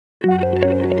So,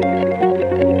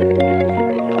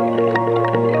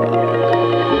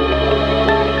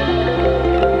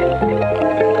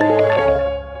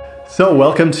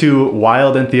 welcome to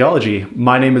Wild and Theology.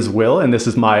 My name is Will, and this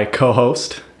is my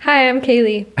co-host. Hi, I'm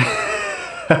Kaylee.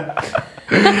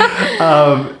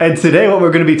 And today what we're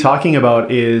going to be talking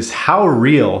about is how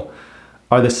real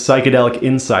are the psychedelic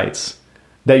insights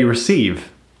that you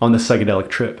receive on the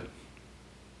psychedelic trip.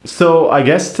 So I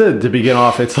guess to begin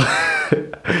off,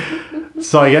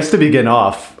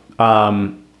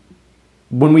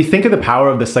 when we think of the power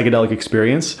of the psychedelic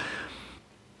experience,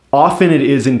 often it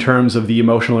is in terms of the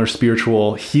emotional or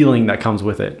spiritual healing that comes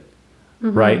with it,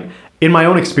 right? In my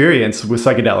own experience with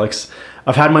psychedelics,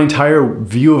 I've had my entire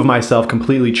view of myself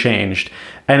completely changed.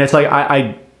 And it's like,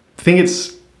 I think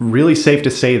it's really safe to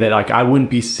say that like I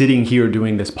wouldn't be sitting here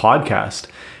doing this podcast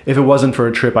if it wasn't for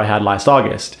a trip I had last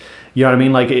August. You know what I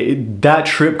mean? Like that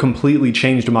trip completely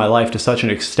changed my life to such an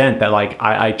extent that like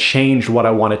I changed what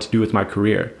I wanted to do with my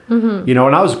career. You know,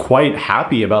 and I was quite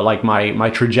happy about like my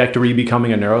trajectory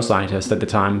becoming a neuroscientist at the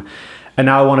time. And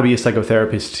now I want to be a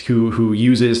psychotherapist who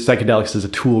uses psychedelics as a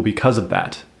tool because of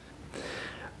that.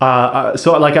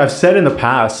 So like I've said in the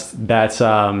past that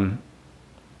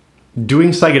doing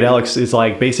psychedelics is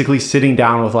like basically sitting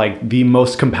down with like the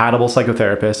most compatible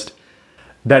psychotherapist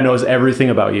that knows everything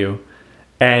about you,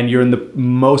 and you're in the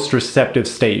most receptive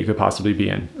state you could possibly be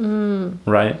in,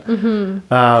 right?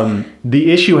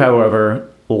 The issue, however,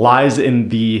 lies in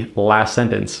the last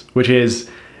sentence, which is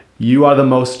you are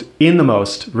in the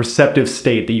most receptive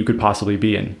state that you could possibly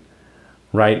be in,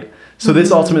 right? So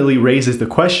this ultimately raises the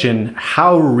question,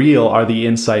 how real are the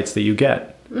insights that you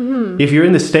get? If you're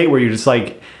in the state where you're just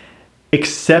like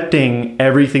accepting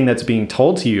everything that's being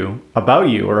told to you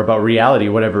or about reality,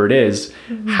 whatever it is,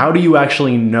 how do you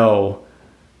actually know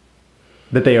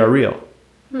that they are real?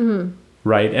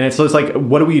 Right? And so it's like,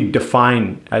 what do we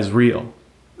define as real?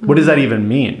 What does that even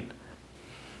mean?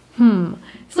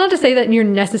 It's not to say that you're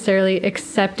necessarily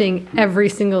accepting every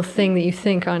single thing that you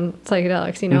think on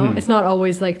psychedelics, you know? It's not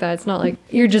always like that. It's not like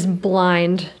you're just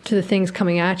blind to the things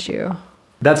coming at you.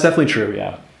 That's definitely true,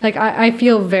 yeah. Like I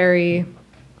feel very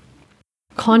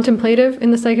contemplative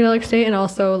in the psychedelic state, and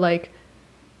also like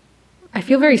I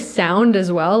feel very sound as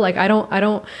well. Like I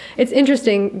don't it's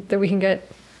interesting that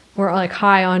we're like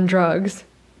high on drugs,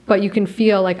 but you can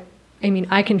feel like,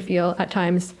 I can feel at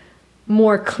times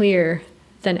more clear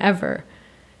than ever.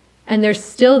 And there's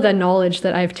still the knowledge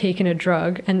that I've taken a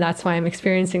drug, and that's why I'm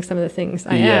experiencing some of the things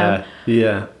I am.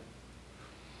 Yeah.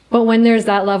 But when there's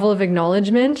that level of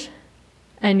acknowledgement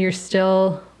and you're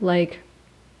still like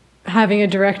having a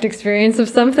direct experience of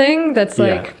something that's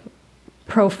like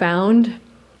profound,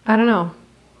 I don't know.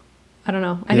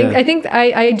 I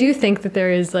do think that there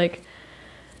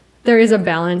is a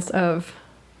balance of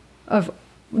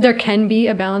there can be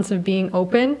a balance of being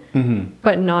open,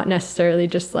 but not necessarily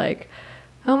just like,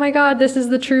 oh my God, this is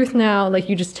the truth now. Like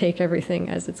you just take everything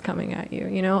as it's coming at you.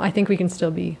 You know, I think we can still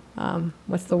be,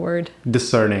 what's the word?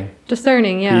 Discerning.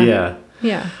 Yeah.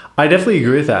 Yeah. I definitely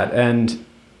agree with that. And,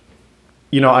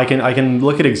 you know, I can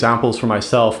look at examples for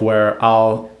myself where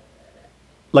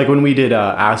like when we did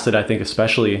acid, I think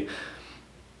especially,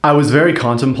 I was very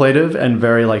contemplative and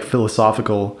very like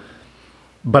philosophical,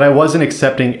 but I wasn't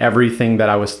accepting everything that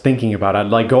I was thinking about. I'd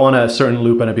like go on a certain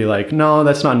loop and I'd be like, no,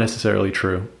 that's not necessarily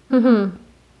true.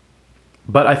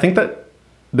 But I think that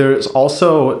there is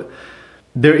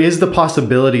the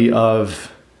possibility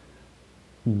of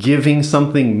giving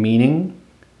something meaning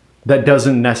that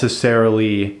doesn't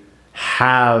necessarily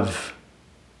have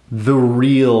the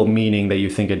real meaning that you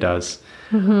think it does.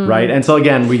 Right? And so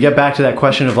again, we get back to that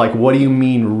question of like, what do you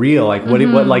mean real? Like what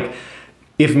like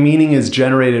if meaning is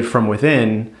generated from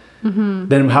within,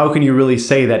 then how can you really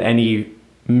say that any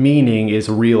meaning is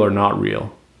real or not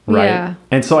real? Right? Yeah.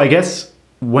 And so I guess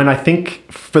when I think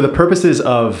for the purposes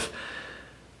of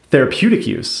therapeutic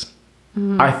use,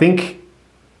 I think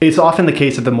it's often the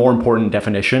case that the more important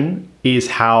definition is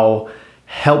how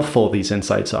helpful these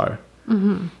insights are.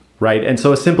 Right? And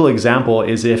so a simple example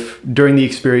is if during the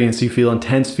experience you feel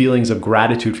intense feelings of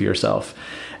gratitude for yourself,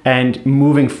 and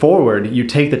moving forward, you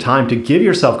take the time to give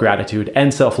yourself gratitude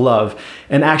and self-love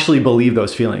and actually believe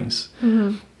those feelings.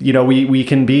 You know, we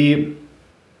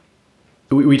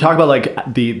talk about like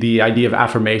the idea of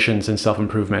affirmations and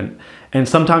self-improvement. And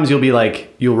sometimes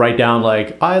you'll write down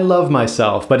like, I love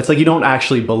myself, but it's like, you don't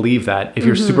actually believe that. If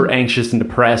you're super anxious and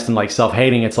depressed and like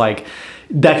self-hating, it's like,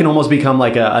 that can almost become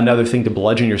like another thing to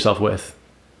bludgeon yourself with.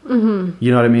 You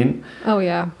know what I mean? Oh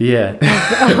yeah. Yeah.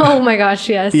 Oh my gosh,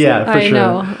 yes. Yeah, for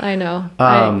sure. I know.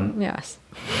 Yes.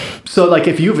 So like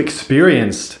if you've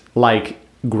experienced like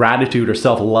gratitude or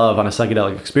self-love on a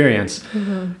psychedelic experience,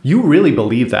 you really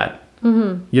believe that.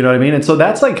 You know what I mean? And so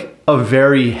that's like a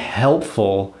very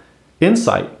helpful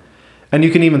insight. And you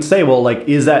can even say, well, like,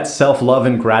 is that self-love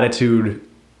and gratitude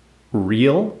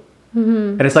real?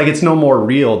 And it's like, it's no more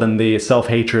real than the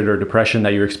self-hatred or depression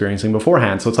that you're experiencing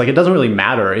beforehand. So it's like, it doesn't really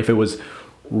matter if it was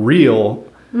real.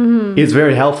 It's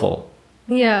very helpful.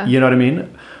 Yeah. You know what I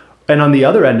mean? And on the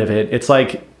other end of it, it's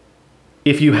like,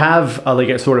 if you have like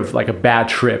a sort of like a bad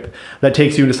trip that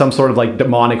takes you into some sort of like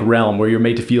demonic realm where you're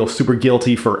made to feel super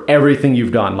guilty for everything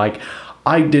you've done. Like,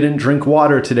 I didn't drink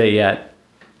water today yet.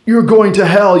 You're going to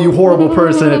hell, you horrible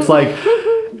person. It's like,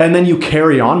 and then you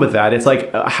carry on with that. It's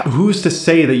like, who's to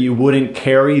say that you wouldn't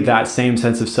carry that same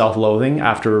sense of self-loathing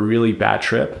after a really bad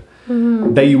trip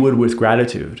that you would with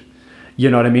gratitude?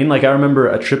 You know what I mean? Like, I remember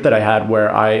a trip that I had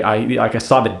where I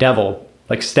saw the devil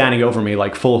like standing over me,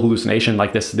 like full hallucination,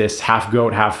 like this half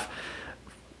goat,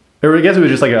 or I guess it was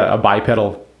just like a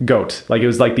bipedal goat. Like, it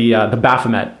was like the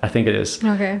Baphomet, I think it is.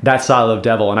 Okay. That style of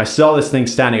devil. And I saw this thing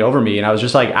standing over me, and I was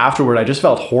just like, afterward, I just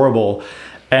felt horrible,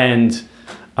 and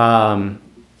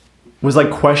was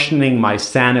like questioning my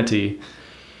sanity.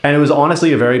 And it was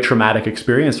honestly a very traumatic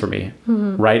experience for me,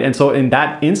 right? And so in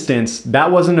that instance,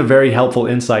 that wasn't a very helpful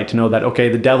insight to know that, okay,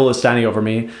 the devil is standing over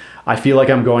me. I feel like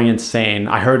I'm going insane.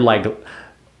 I heard like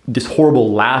this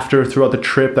horrible laughter throughout the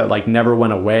trip that like never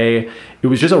went away. It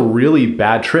was just a really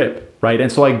bad trip, right?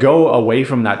 And so I go away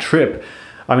from that trip,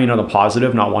 I mean, on the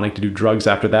positive, not wanting to do drugs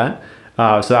after that.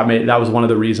 So that was one of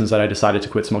the reasons that I decided to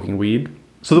quit smoking weed.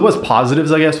 So there was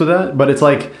positives, I guess, with that, but it's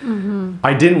like,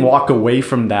 I didn't walk away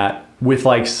from that with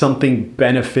like something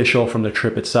beneficial from the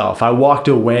trip itself. I walked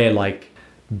away like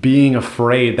being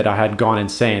afraid that I had gone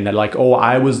insane, that like, oh,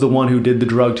 I was the one who did the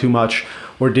drug too much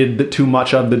or did too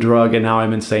much of the drug, and now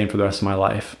I'm insane for the rest of my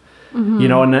life. You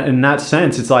know, and in that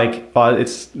sense, it's like,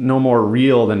 it's no more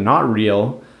real than not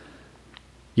real.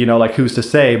 You know, like, who's to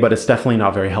say, but it's definitely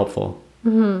not very helpful.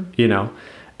 You know,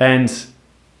 and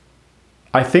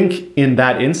I think in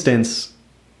that instance,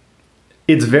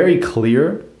 it's very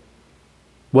clear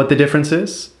what the difference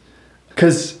is,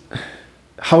 because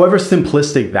however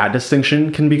simplistic that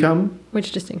distinction can become.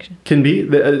 Which distinction? Can be.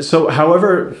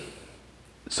 However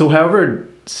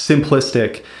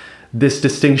simplistic this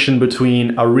distinction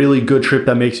between a really good trip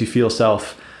that makes you feel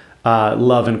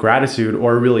love and gratitude,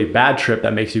 or a really bad trip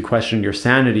that makes you question your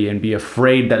sanity and be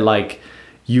afraid that like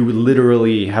you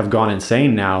literally have gone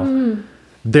insane now.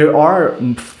 There are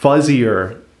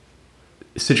fuzzier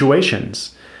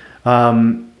situations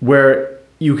where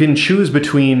you can choose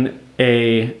between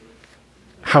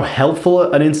how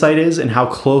helpful an insight is and how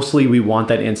closely we want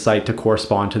that insight to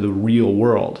correspond to the real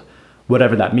world,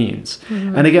 whatever that means.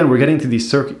 And again, we're getting to these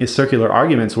circular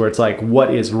arguments where it's like,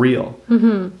 what is real,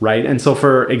 right? And so,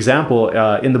 for example,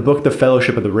 in the book The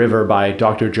Fellowship of the River by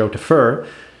Dr. Joe Tafur,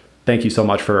 thank you so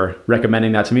much for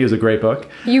recommending that to me. It was a great book.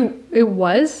 It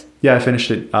was? Yeah, I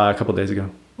finished it a couple days ago.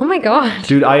 Oh my god.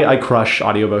 Dude, I crush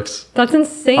audiobooks. That's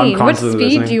insane. What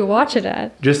speed do you watch it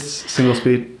at? Just single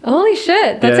speed. Holy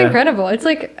shit. That's incredible. It's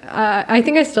like, I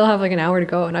think I still have like an hour to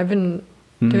go, and I've been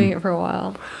doing it for a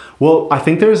while. Well, I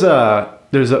think there's a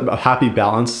happy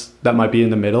balance that might be in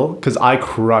the middle, because I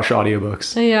crush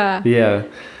audiobooks. Yeah. Yeah.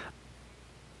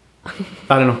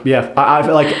 I don't know. Yeah, I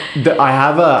feel like I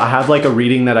have like a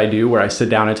reading that I do where I sit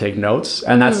down and take notes,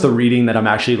 and that's the reading that I'm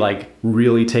actually like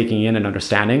really taking in and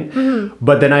understanding.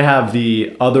 But then I have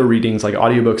the other readings, like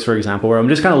audiobooks, for example, where I'm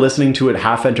just kind of listening to it,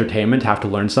 half entertainment, half to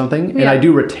learn something, and I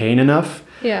do retain enough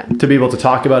to be able to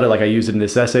talk about it. Like I use it in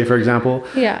this essay, for example.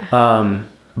 Yeah.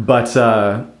 But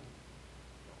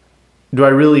do I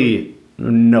really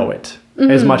know it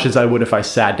as much as I would if I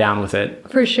sat down with it?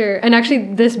 For sure. And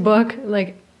actually, this book,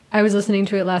 like, I was listening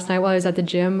to it last night while I was at the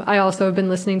gym. I also have been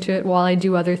listening to it while I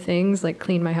do other things, like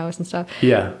clean my house and stuff.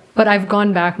 Yeah. But I've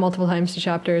gone back multiple times to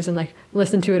chapters and like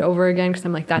listened to it over again, because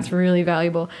I'm like, that's really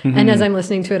valuable. And as I'm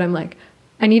listening to it, I'm like,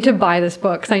 I need to buy this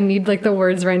book, because I need like the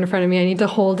words right in front of me. I need to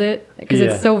hold it, because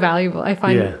it's so valuable. I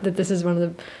find that this is one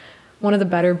of the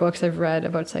better books I've read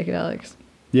about psychedelics.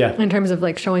 Yeah. In terms of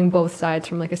like showing both sides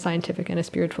from like a scientific and a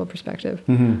spiritual perspective.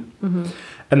 And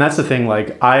that's the thing.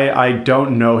 Like I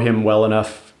don't know him well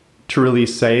enough to really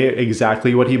say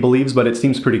exactly what he believes, but it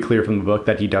seems pretty clear from the book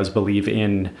that he does believe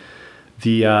in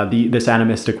this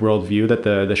animistic worldview that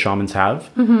the shamans have.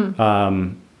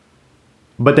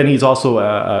 But then he's also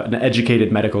an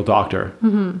educated medical doctor,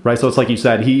 right? So it's like you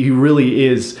said, he really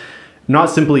is not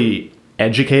simply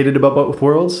educated about both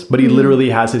worlds, but he literally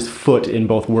has his foot in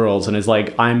both worlds and is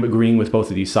like, I'm agreeing with both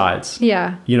of these sides.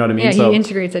 Yeah. You know what I mean? Yeah, so, he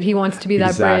integrates it. He wants to be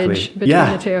that bridge between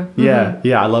the two.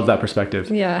 Yeah, I love that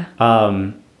perspective. Yeah.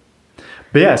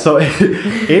 But yeah, so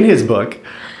in his book,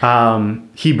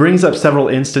 he brings up several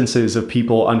instances of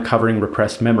people uncovering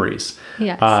repressed memories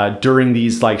during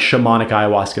these like shamanic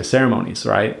ayahuasca ceremonies,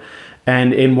 right?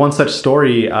 And in one such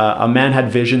story, a man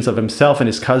had visions of himself and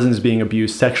his cousins being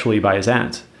abused sexually by his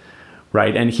aunt,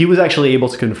 right? And he was actually able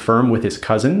to confirm with his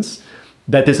cousins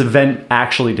that this event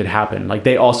actually did happen. Like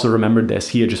they also remembered this.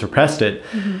 He had just repressed it.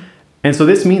 Mm-hmm. And so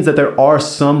this means that there are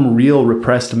some real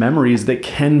repressed memories that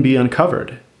can be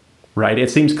uncovered, right? It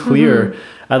seems clear,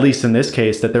 at least in this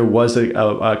case, that there was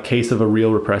a case of a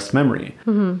real repressed memory.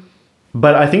 Mm-hmm.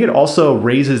 But I think it also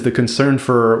raises the concern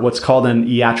for what's called an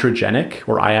iatrogenic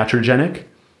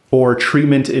or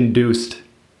treatment-induced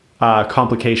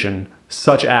complication,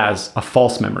 such as a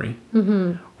false memory,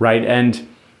 right? And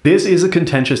this is a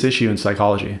contentious issue in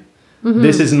psychology. Mm-hmm.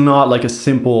 This is not like a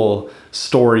simple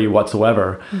story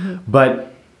whatsoever,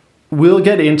 but we'll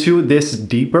get into this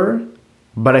deeper.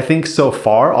 But I think so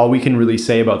far, all we can really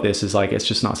say about this is like, it's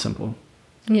just not simple.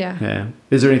 Yeah.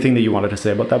 Is there anything that you wanted to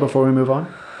say about that before we move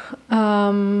on?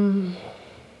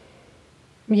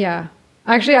 Yeah.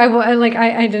 Actually,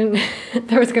 I didn't,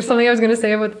 there was something I was going to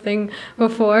say about the thing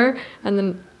before, and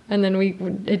then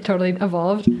it totally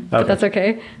evolved, but that's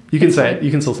okay. You can say it.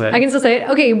 You can still say it. I can still say it.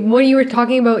 Okay. When you were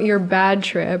talking about your bad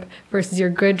trip versus your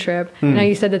good trip, now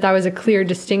you said that was a clear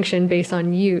distinction based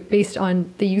on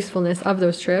the usefulness of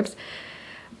those trips.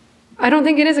 I don't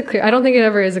think it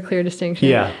ever is a clear distinction.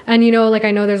 Yeah. And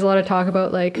I know there's a lot of talk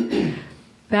about like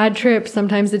bad trips.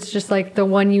 Sometimes it's just like the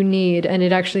one you need, and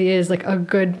it actually is like a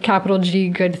good, capital G,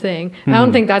 good thing. Mm-hmm. I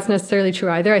don't think that's necessarily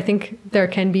true either. I think there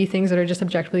can be things that are just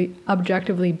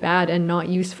objectively bad and not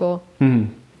useful.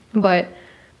 Mm-hmm. But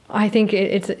I think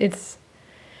it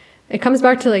comes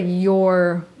back to like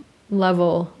your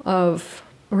level of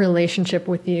relationship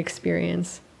with the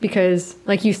experience. Because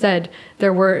like you said,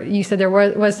 there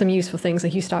was some useful things,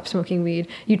 like you stopped smoking weed.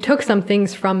 You took some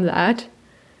things from that,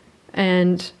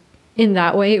 and in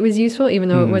that way it was useful, even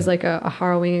though it was like a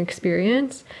harrowing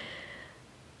experience.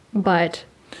 But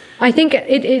I think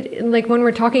it like when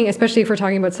we're talking, especially if we're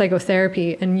talking about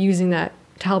psychotherapy and using that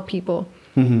to help people,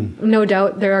 no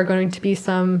doubt there are going to be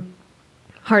some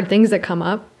hard things that come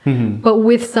up. But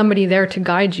with somebody there to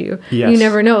guide you, you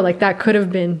never know. Like that could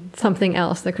have been something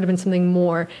else. That could have been something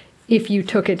more if you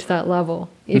took it to that level.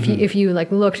 If you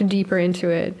like looked deeper into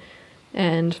it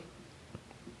and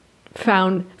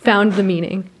found the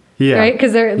meaning. Yeah. Right.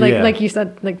 Because they're like you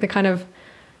said, like the kind of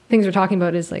things we're talking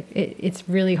about is like it's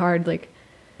really hard. Like,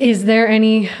 is there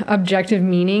any objective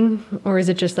meaning, or is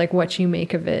it just like what you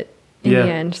make of it? In the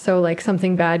end. So like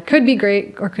something bad could be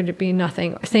great, or could it be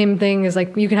nothing? Same thing is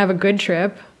like you can have a good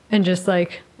trip and just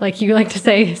like you like to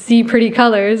say, see pretty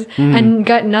colors and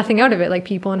got nothing out of it. Like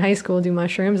people in high school do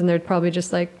mushrooms and they're probably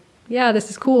just like, yeah, this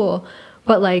is cool.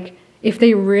 But like if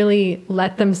they really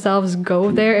let themselves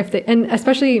go there, and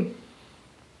especially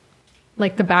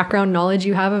like the background knowledge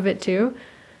you have of it too,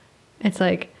 it's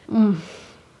like,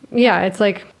 it's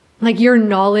like your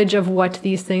knowledge of what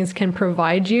these things can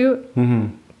provide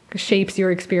you shapes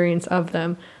your experience of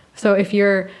them. So if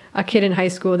you're a kid in high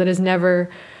school that has never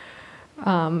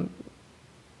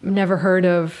heard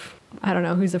of, I don't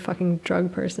know, who's a fucking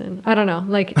drug person, I don't know,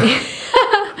 like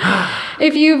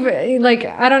if you've like,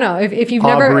 I don't know, if you've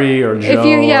Aubrey never, or Joe,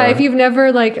 if you've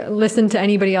never like listened to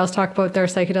anybody else talk about their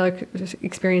psychedelic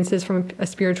experiences from a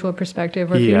spiritual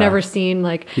perspective, or if you've never seen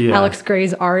like Alex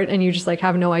Gray's art and you just like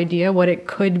have no idea what it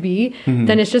could be,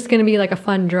 then it's just going to be like a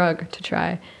fun drug to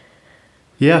try.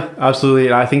 Yeah,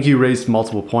 absolutely. I think you raised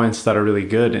multiple points that are really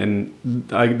good. And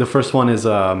the first one is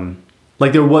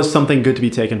like there was something good to be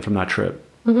taken from that trip,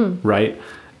 right?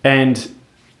 And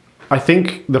I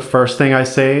think the first thing I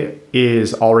say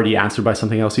is already answered by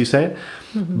something else you say.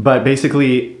 But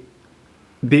basically,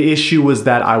 the issue was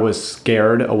that I was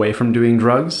scared away from doing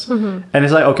drugs. And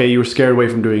it's like, okay, you were scared away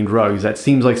from doing drugs. That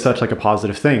seems like such like a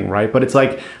positive thing, right? But it's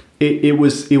like, it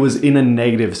was in a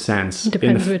negative sense.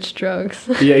 Depends which drugs.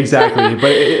 Yeah, exactly.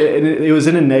 But it was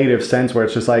in a negative sense where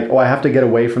it's just like, oh, I have to get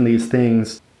away from these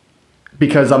things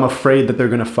because I'm afraid that they're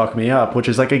going to fuck me up, which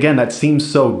is like, again, that seems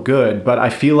so good. But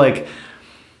I feel like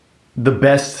the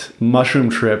best mushroom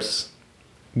trips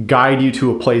guide you to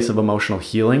a place of emotional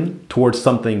healing towards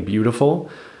something beautiful.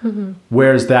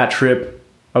 Whereas that trip,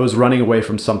 I was running away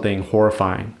from something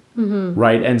horrifying.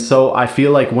 Right. And so I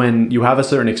feel like when you have a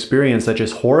certain experience that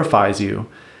just horrifies you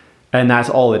and that's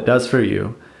all it does for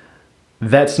you,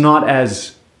 that's not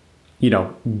as,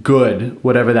 good,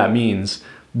 whatever that means,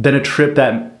 than a trip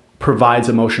that provides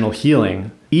emotional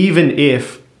healing, even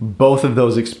if both of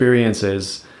those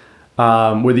experiences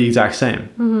were the exact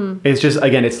same. It's just,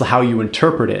 again, it's how you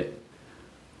interpret it.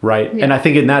 right? Yeah. And I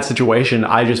think in that situation,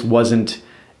 I just wasn't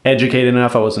educated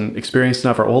enough, I wasn't experienced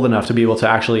enough or old enough to be able to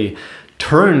actually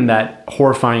turn that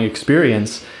horrifying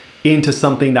experience into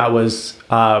something that was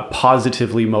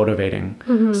positively motivating,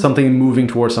 something moving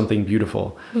towards something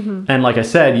beautiful. And like I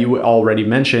said, you already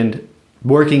mentioned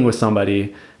working with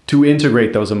somebody to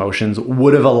integrate those emotions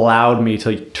would have allowed me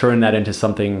to turn that into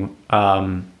something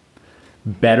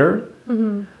better.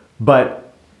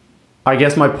 But I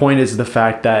guess my point is the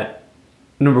fact that,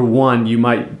 number one, you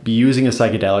might be using a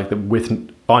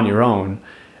psychedelic on your own.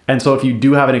 And so if you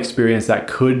do have an experience that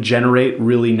could generate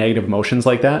really negative emotions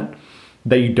like that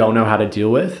you don't know how to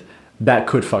deal with, that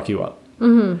could fuck you up.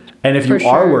 And if you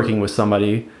are working with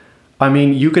somebody, I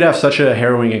mean, you could have such a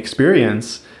harrowing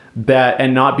experience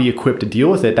and not be equipped to deal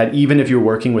with it, that even if you're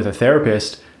working with a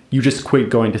therapist, you just quit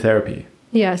going to therapy.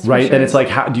 Yes. Right. Sure. And it's like,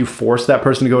 how do you force that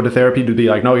person to go to therapy to be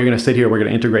like, no, you're going to sit here, we're going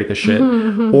to integrate this shit?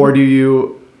 Or do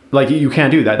you, like, you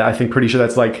can't do that. I think pretty sure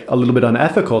that's like a little bit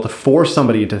unethical to force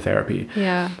somebody into therapy.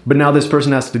 Yeah. But now this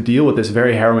person has to deal with this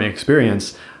very harrowing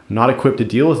experience, not equipped to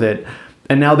deal with it.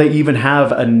 And now they even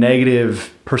have a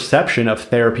negative perception of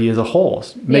therapy as a whole,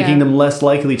 making them less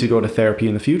likely to go to therapy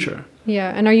in the future.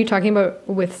 Yeah. And are you talking about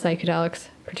with psychedelics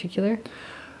in particular?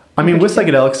 I mean, with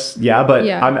psychedelics, yeah, but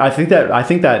Yeah. I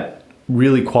think that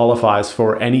really qualifies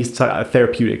for any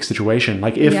therapeutic situation.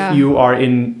 Like if you are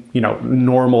in,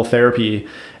 normal therapy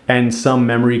and some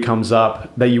memory comes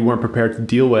up that you weren't prepared to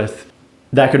deal with,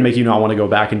 that could make you not want to go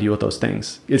back and deal with those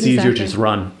things. It's easier to just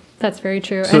run. That's very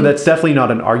true. So that's definitely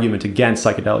not an argument against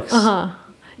psychedelics.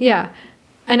 Yeah.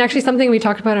 And actually something we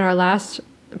talked about in our last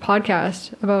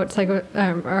podcast about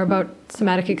about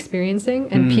somatic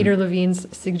experiencing and Peter Levine's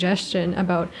suggestion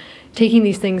about taking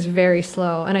these things very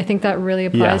slow. And I think that really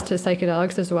applies to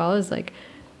psychedelics as well, as like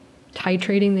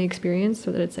titrating the experience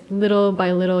so that it's like little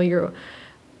by little you're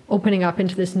opening up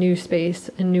into this new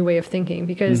space and new way of thinking.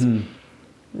 Because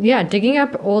digging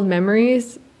up old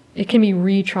memories, it can be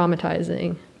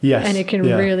re-traumatizing. Yes. And it can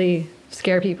really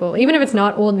scare people. Even if it's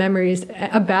not old memories,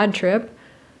 a bad trip.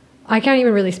 I can't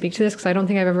even really speak to this because I don't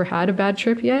think I've ever had a bad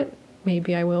trip yet.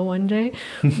 Maybe I will one day.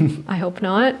 I hope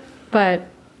not. But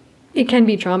it can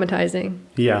be traumatizing.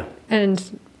 Yeah.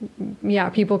 And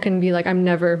people can be like, I'm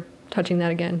never touching that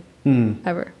again.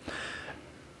 Ever.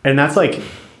 And that's like,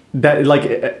 that,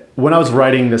 like, when I was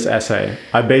writing this essay,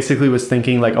 I basically was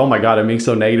thinking like, oh my God, I'm being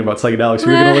so negative about psychedelics.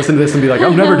 We're going to listen to this and be like,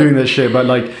 I'm never doing this shit. But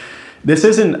like, this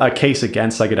isn't a case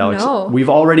against psychedelics. No. We've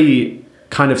already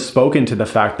kind of spoken to the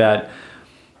fact that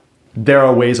there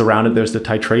are ways around it. There's the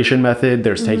titration method.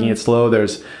 There's taking it slow.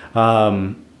 There's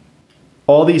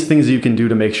all these things you can do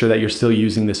to make sure that you're still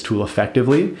using this tool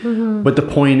effectively. But the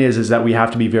point is that we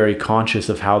have to be very conscious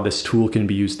of how this tool can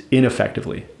be used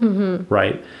ineffectively,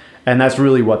 right? And that's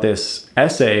really what this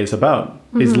essay is about,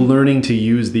 is learning to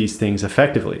use these things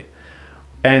effectively.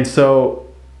 And so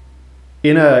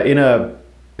in a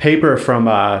paper from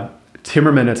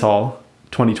Timmerman et al.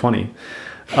 2020,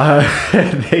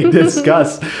 they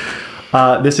discuss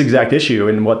this exact issue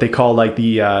in what they call like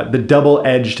the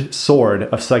double-edged sword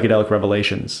of psychedelic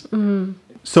revelations.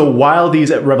 So while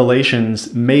these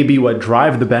revelations may be what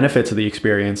drive the benefits of the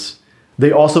experience,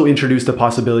 they also introduce the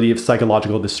possibility of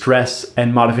psychological distress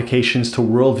and modifications to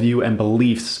worldview and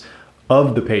beliefs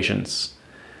of the patients.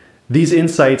 These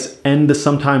insights and the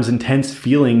sometimes intense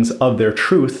feelings of their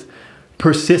truth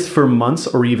persist for months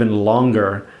or even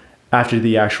longer after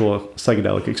the actual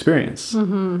psychedelic experience.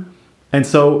 And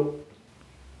so,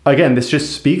 again, this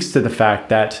just speaks to the fact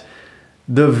that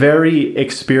the very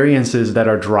experiences that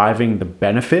are driving the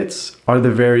benefits are the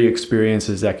very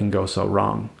experiences that can go so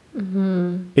wrong.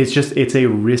 It's a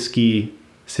risky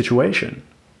situation.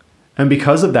 And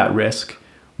because of that risk,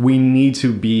 we need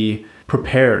to be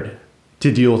prepared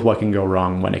to deal with what can go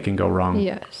wrong when it can go wrong.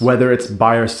 Yes. Whether it's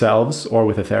by ourselves or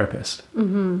with a therapist.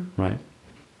 Right.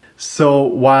 So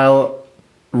while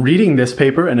reading this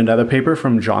paper and another paper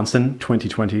from Johnson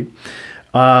 2020,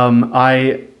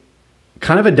 I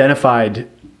kind of identified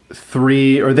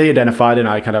three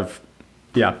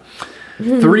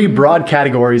broad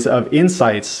categories of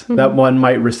insights that one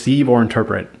might receive or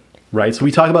interpret, right? So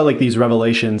we talk about like these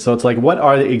revelations. So it's like, what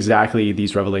are exactly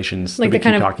these revelations like that we the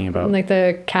kind keep of talking about? Like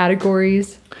the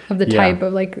categories of the type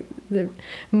of like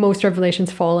most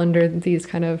revelations fall under these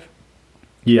kind of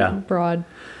broad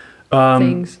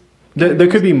things. There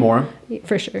could be more.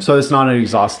 For sure. So it's not an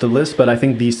exhaustive list, but I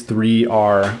think these three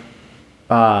are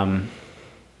the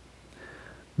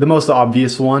most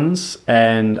obvious ones.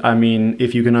 And I mean,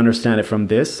 if you can understand it from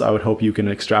this, I would hope you can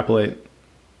extrapolate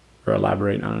or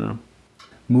elaborate. I don't know.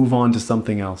 Move on to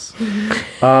something else.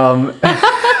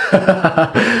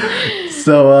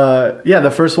 Yeah,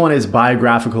 the first one is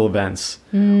biographical events,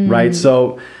 right?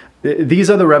 So these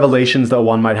are the revelations that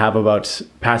one might have about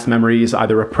past memories,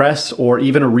 either repressed or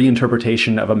even a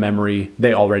reinterpretation of a memory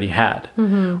they already had,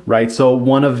 right? So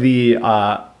one of the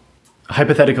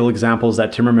hypothetical examples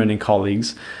that Timmerman and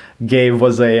colleagues gave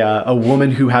was a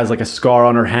woman who has like a scar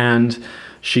on her hand.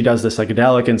 She does the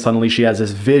psychedelic and suddenly she has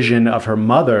this vision of her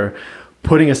mother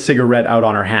putting a cigarette out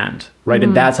on her hand, right?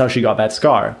 And that's how she got that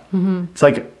scar. It's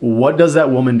like, what does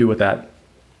that woman do with that?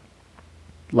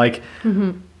 Like,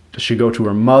 does she go to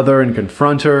her mother and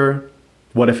confront her?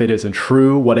 What if it isn't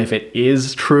true? What if it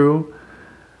is true?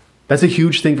 That's a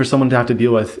huge thing for someone to have to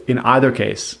deal with in either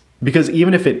case. Because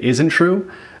even if it isn't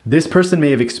true, this person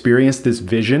may have experienced this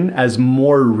vision as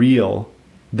more real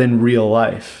than real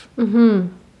life,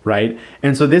 right?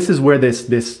 And so this is where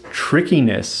this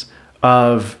trickiness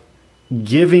of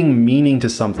giving meaning to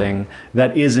something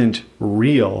that isn't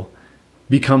real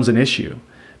becomes an issue.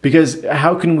 Because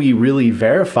how can we really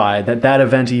verify that that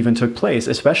event even took place,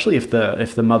 especially if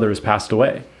the mother has passed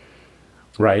away,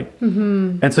 right?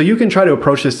 And so you can try to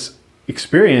approach this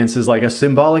experience as like a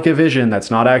symbolic vision that's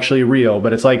not actually real,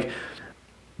 but it's like,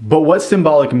 but what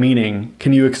symbolic meaning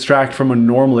can you extract from a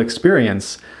normal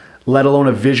experience, let alone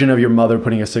a vision of your mother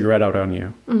putting a cigarette out on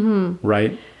you,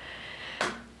 right?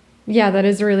 Yeah, that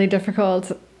is really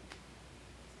difficult.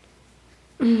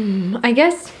 I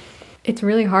guess it's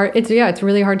really hard. It's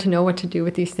really hard to know what to do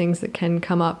with these things that can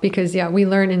come up because we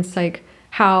learn in psych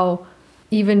how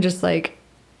even just like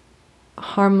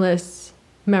harmless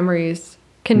memories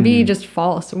can be just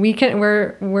false.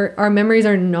 Our memories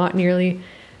are not nearly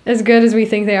as good as we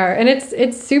think they are. And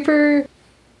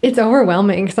it's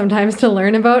overwhelming sometimes to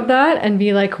learn about that and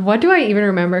be like, what do I even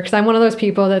remember? Because I'm one of those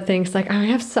people that thinks like, I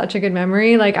have such a good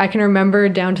memory. Like I can remember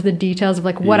down to the details of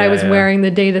like what I was wearing the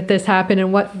day that this happened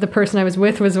and what the person I was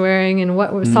with was wearing and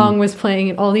what song was playing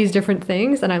and all these different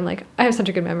things. And I'm like, I have such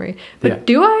a good memory. But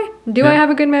do I? Do I have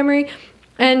a good memory?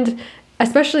 And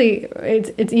especially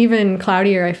it's even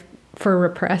cloudier for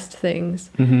repressed things.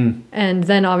 And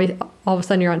then obviously all of a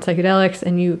sudden you're on psychedelics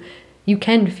and you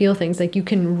can feel things, like you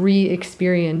can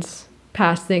re-experience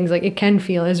past things, like it can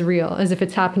feel as real as if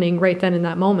it's happening right then in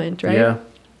that moment, right? Yeah.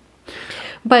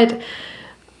 But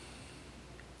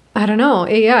I don't know.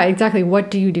 Yeah, exactly. What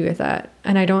do you do with that?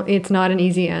 And it's not an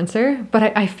easy answer,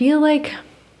 but I feel like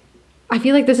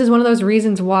this is one of those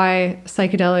reasons why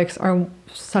psychedelics are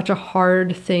such a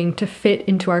hard thing to fit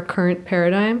into our current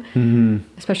paradigm,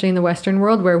 especially in the Western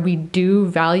world where we do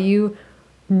value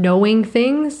knowing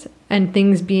things and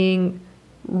things being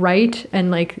right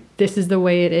and like this is the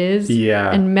way it is,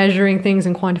 and measuring things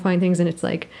and quantifying things, and it's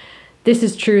like this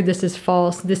is true, this is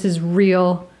false, this is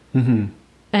real,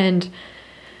 and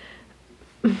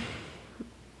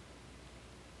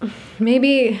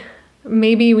maybe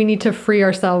we need to free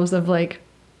ourselves of like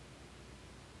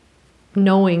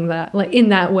knowing that, like in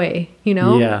that way, you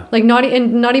know? Like not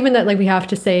even that like we have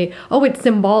to say, oh, it's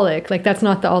symbolic. Like that's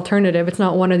not the alternative. It's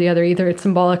not one or the other. Either it's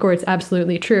symbolic or it's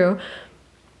absolutely true.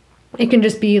 It can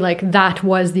just be like that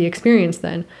was the experience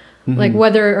then. Like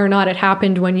whether or not it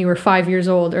happened when you were 5 years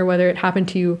old or whether it happened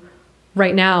to you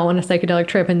right now on a psychedelic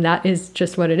trip and that is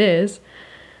just what it is.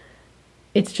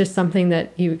 It's just something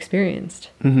that you experienced.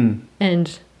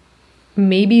 And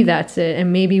maybe that's it.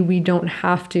 And maybe we don't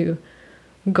have to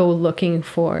go looking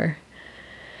for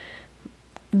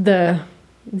the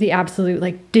absolute,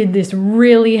 like, did this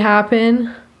really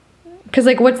happen? Because,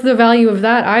 like, what's the value of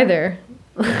that either?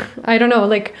 I don't know.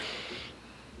 Like,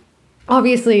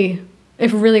 obviously,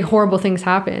 if really horrible things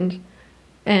happened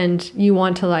and you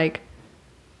want to, like,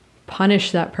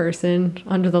 punish that person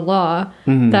under the law,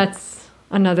 that's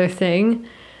another thing.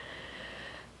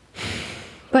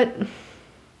 But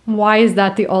why is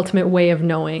that the ultimate way of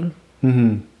knowing?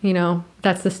 You know,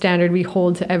 that's the standard we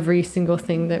hold to every single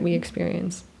thing that we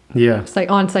experience. It's like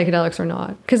on psychedelics or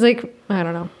not. Because, like, I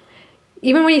don't know.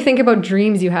 Even when you think about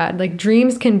dreams you had, like,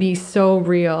 dreams can be so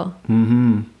real.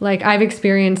 Like, I've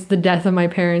experienced the death of my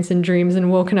parents in dreams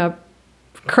and woken up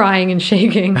crying and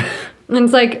shaking. And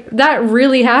it's like, that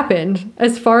really happened.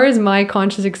 As far as my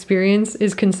conscious experience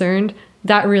is concerned,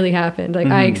 that really happened. Like,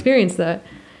 I experienced that.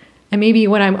 And maybe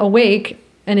when I'm awake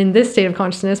and in this state of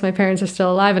consciousness, my parents are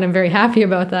still alive and I'm very happy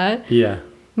about that.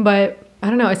 But I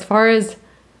don't know, as far as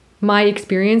my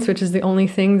experience, which is the only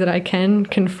thing that I can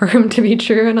confirm to be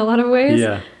true in a lot of ways,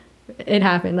 it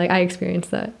happened. Like, I experienced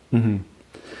that.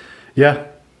 Yeah.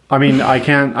 I mean, I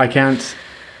can't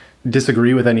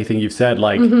disagree with anything you've said.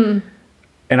 Like, and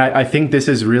I think this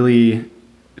is really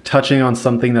touching on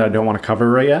something that I don't want to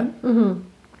cover right yet.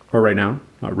 Or right now.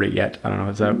 Not right yet. I don't know.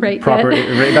 Is that right proper?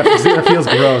 Right, that feels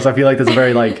gross. I feel like that's a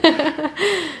very, like,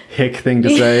 hick thing to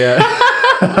say.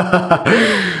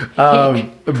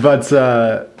 But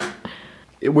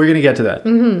we're going to get to that.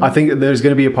 I think there's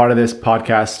going to be a part of this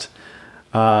podcast.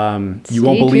 You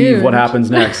won't believe tuned. what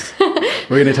happens next.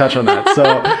 We're going to touch on that.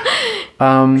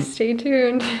 So Stay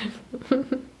tuned.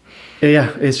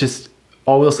 yeah, it's just,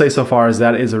 all we'll say so far is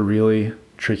that is a really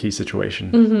tricky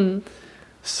situation.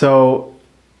 So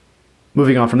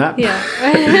moving on from that.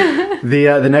 Yeah.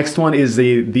 The next one is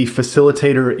the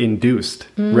facilitator induced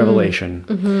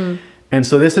revelation. And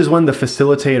so this is when the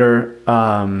facilitator,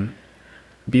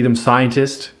 be them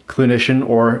scientist, clinician,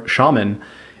 or shaman,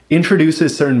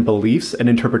 introduces certain beliefs and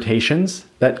interpretations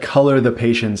that color the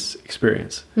patient's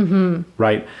experience.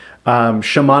 Right?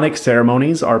 Shamanic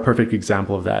ceremonies are a perfect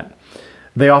example of that.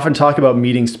 They often talk about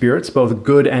meeting spirits, both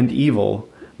good and evil,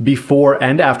 before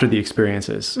and after the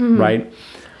experiences, right?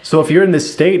 So if you're in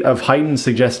this state of heightened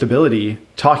suggestibility,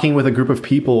 talking with a group of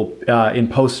people in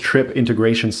post-trip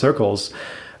integration circles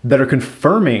that are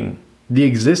confirming the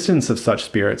existence of such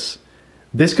spirits,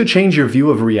 this could change your view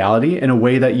of reality in a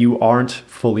way that you aren't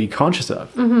fully conscious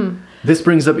of. This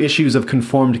brings up issues of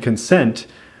conformed consent,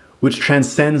 which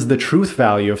transcends the truth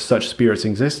value of such spirits'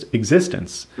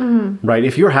 existence, right?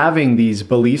 If you're having these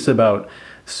beliefs about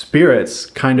spirits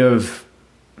kind of,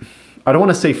 I don't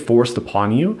want to say forced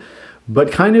upon you,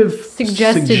 but kind of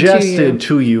suggested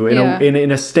to you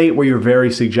in a state where you're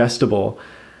very suggestible,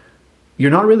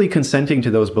 you're not really consenting to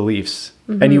those beliefs.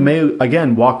 And you may,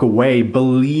 again, walk away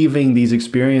believing these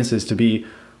experiences to be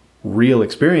real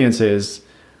experiences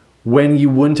when you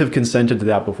wouldn't have consented to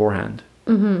that beforehand.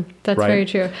 That's right? very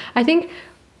true. I think,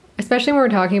 especially when we're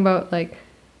talking about like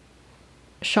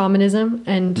shamanism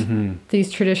and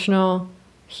these traditional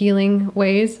healing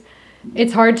ways,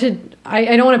 it's hard to,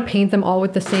 I don't want to paint them all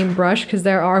with the same brush because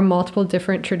there are multiple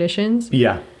different traditions.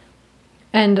 Yeah.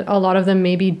 And a lot of them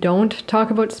maybe don't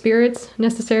talk about spirits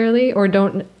necessarily or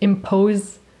don't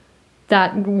impose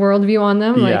that worldview on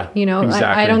them. Yeah, Like, you know,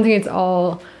 exactly. I don't think it's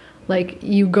all like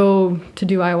you go to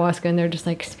do ayahuasca and they're just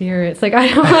like spirits. Like, I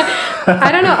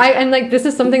don't know. And like, this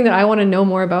is something that I want to know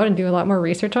more about and do a lot more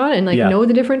research on and like know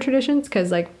the different traditions.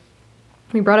 Cause like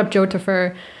we brought up Joe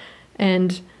Tafur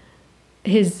and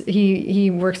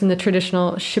he works in the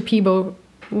traditional Shipibo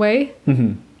way.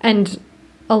 And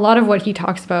a lot of what he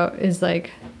talks about is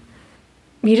like,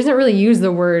 he doesn't really use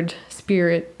the word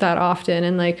spirit that often.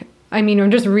 And like, I mean, or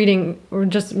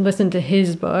just listen to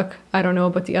his book. I don't know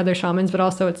about the other shamans, but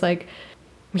also it's like,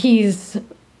 he's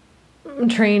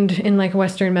trained in like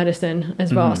Western medicine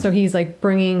as well. So he's like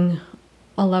bringing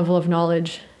a level of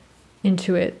knowledge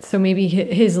into it. So maybe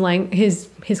his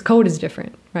code is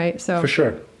different, right? So For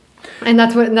sure. and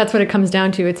that's what it comes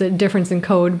down to. It's a difference in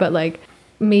code, but like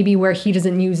maybe where he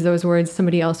doesn't use those words,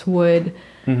 somebody else would.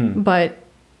 But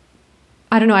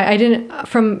I don't know. I didn't,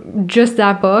 from just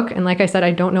that book. And like I said,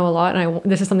 I don't know a lot. And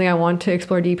this is something I want to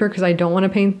explore deeper because I don't want to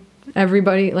paint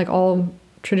everybody, like all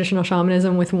traditional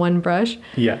shamanism with one brush.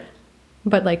 Yeah.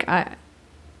 But like,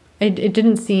 it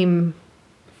didn't seem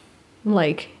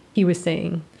like he was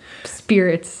saying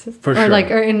spirits For or sure.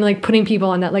 like, or in like putting people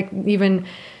on that, like even,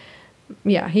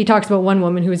 yeah, he talks about one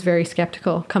woman who was very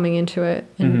skeptical coming into it.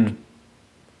 And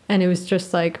it was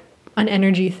just like an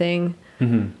energy thing.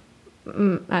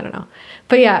 I don't know.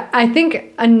 But yeah, I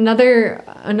think another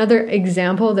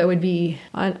example that would be,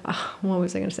 what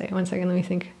was I going to say? 1 second, let me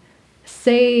think.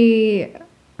 Say,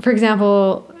 for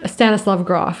example, Stanislav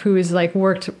Grof, who has like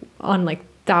worked on like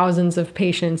thousands of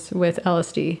patients with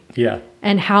LSD. Yeah.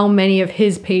 And how many of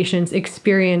his patients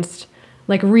re-experienced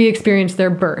their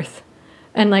birth.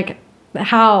 And like,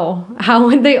 how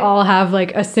would they all have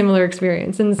like a similar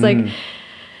experience? And it's like,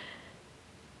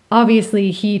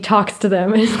 obviously he talks to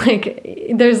them and like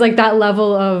there's like that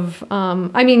level of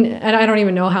I mean, and I don't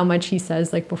even know how much he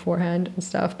says like beforehand and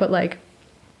stuff, but like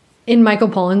in Michael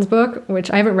Pollan's book, which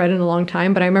I haven't read in a long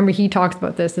time, but I remember he talks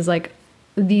about this, is like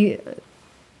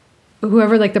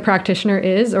whoever like the practitioner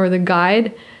is or the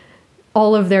guide,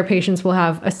 all of their patients will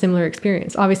have a similar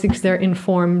experience, obviously because they're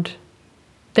informed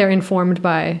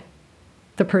by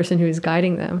the person who is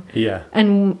guiding them. Yeah.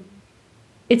 And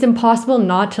it's impossible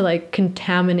not to like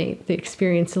contaminate the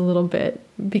experience a little bit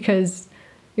because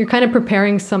you're kind of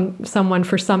preparing someone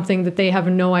for something that they have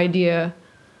no idea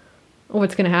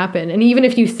what's going to happen. And even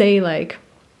if you say like,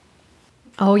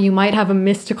 oh, you might have a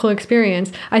mystical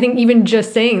experience, I think even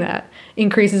just saying that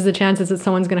increases the chances that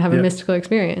someone's going to have a mystical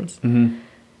experience.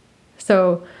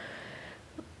 So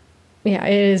yeah,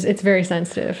 it's very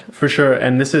sensitive. For sure.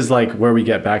 And this is like where we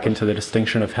get back into the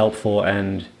distinction of helpful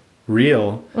and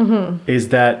real, is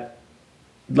that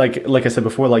like I said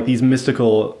before, like these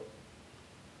mystical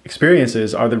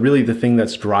experiences are really the thing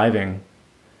that's driving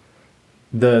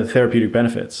the therapeutic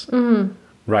benefits,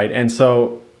 right? And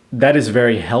so that is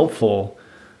very helpful,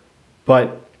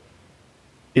 but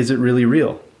is it really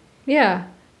real? Yeah.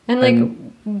 And like,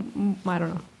 I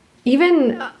don't know.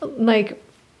 Even like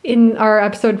in our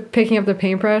episode, Picking Up the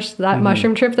Paintbrush, that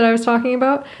mushroom trip that I was talking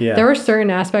about, there were certain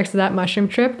aspects of that mushroom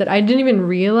trip that I didn't even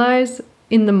realize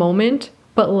in the moment.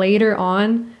 But later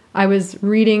on, I was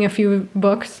reading a few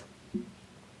books,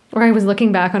 or I was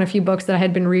looking back on a few books that I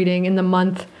had been reading in the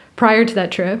month prior to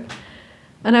that trip.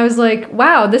 And I was like,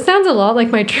 wow, this sounds a lot like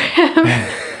my trip.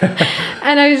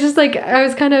 And I was just like, I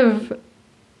was kind of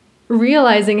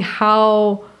realizing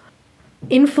how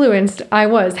influenced I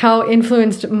was, how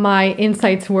influenced my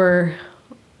insights were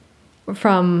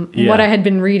from what I had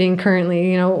been reading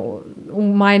currently, you know,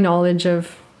 my knowledge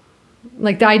of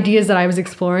like the ideas that I was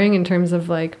exploring in terms of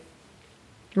like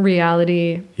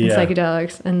reality and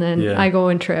psychedelics. And then I go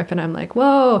and trip and I'm like,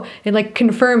 whoa, it like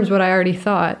confirms what I already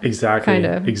thought. Exactly. Kind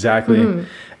of. Exactly.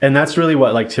 And that's really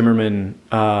what like Timmerman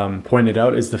pointed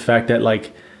out, is the fact that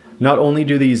like not only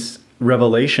do these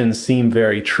revelations seem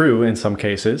very true in some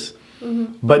cases,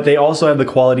 but they also have the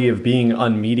quality of being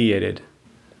unmediated,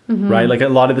 right? Like a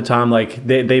lot of the time, like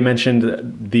they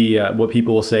mentioned the what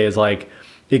people will say is like,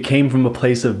 it came from a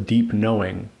place of deep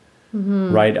knowing,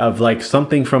 right? Of like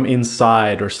something from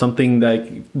inside, or something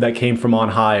that came from on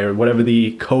high, or whatever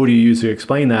the code you use to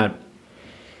explain that.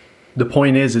 The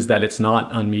point is that it's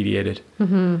not unmediated.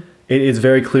 It is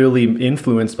very clearly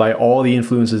influenced by all the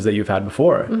influences that you've had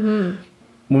before.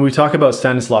 When we talk about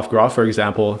Stanislav Grof, for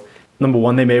example, number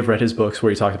one, they may have read his books where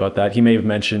he talked about that. He may have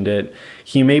mentioned it.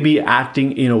 He may be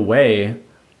acting in a way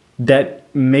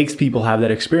that makes people have that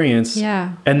experience.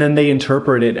 Yeah. And then they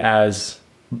interpret it as,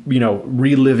 you know,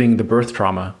 reliving the birth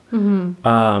trauma. And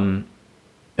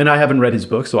I haven't read his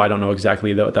book, so I don't know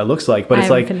exactly what that looks like. But it's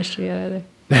like, I haven't finished it yet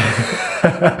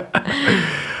either.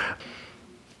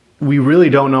 We really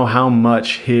don't know how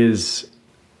much his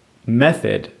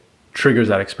method triggers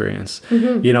that experience,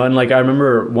 you know. And like I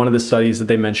remember one of the studies that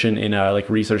they mentioned in like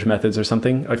research methods or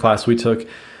something, a class we took,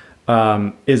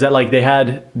 is that like they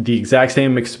had the exact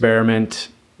same experiment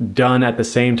done at the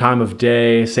same time of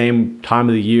day, same time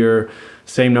of the year,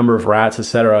 same number of rats,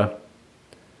 etc.,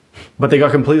 but they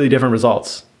got completely different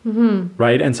results.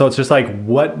 Right. And so it's just like,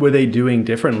 what were they doing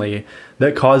differently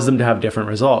that caused them to have different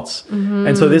results?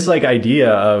 And so this like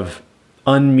idea of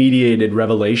unmediated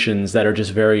revelations that are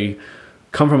just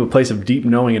come from a place of deep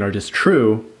knowing and are just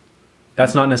true,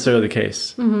 that's not necessarily the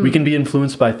case. We can be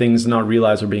influenced by things and not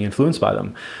realize we're being influenced by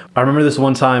them. I remember this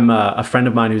one time, a friend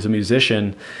of mine who's a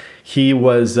musician, he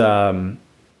was,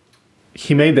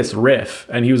 he made this riff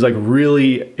and he was like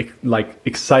really like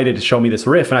excited to show me this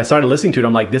riff. And I started listening to it.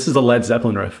 I'm like, this is a Led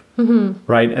Zeppelin riff.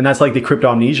 Right. And that's like the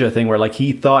cryptomnesia thing where like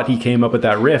he thought he came up with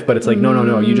that riff, but it's like,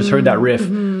 no, you just heard that riff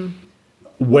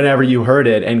whenever you heard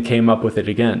it and came up with it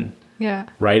again. Yeah.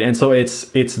 Right. And so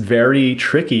it's very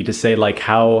tricky to say like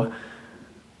how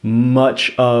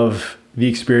much of the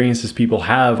experiences people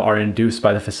have are induced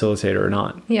by the facilitator or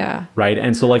not. Yeah. Right.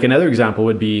 And so like another example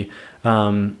would be,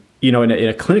 you know, in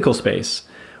a clinical space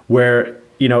where,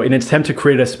 you know, in an attempt to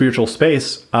create a spiritual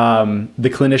space, the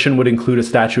clinician would include a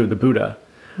statue of the Buddha.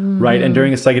 Right. And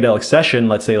during a psychedelic session,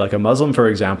 let's say like a Muslim, for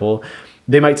example,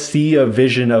 they might see a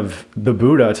vision of the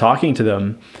Buddha talking to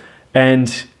them.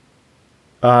 And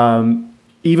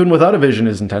even without a vision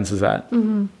as intense as that,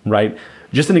 right?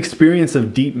 Just an experience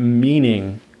of deep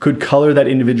meaning could color that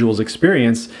individual's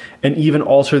experience and even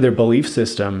alter their belief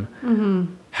system,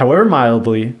 however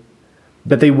mildly,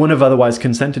 that they wouldn't have otherwise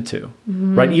consented to,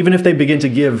 right? Even if they begin to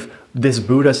give this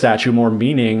Buddha statue more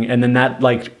meaning, and then that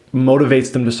like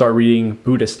motivates them to start reading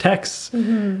Buddhist texts,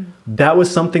 that was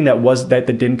something that they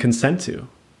didn't consent to,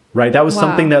 right? That was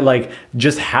something that like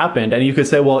just happened. And you could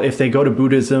say, well, if they go to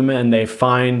Buddhism and they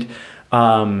find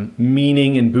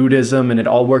meaning in Buddhism and it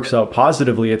all works out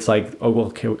positively, it's like, oh,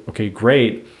 well, okay,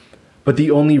 great. But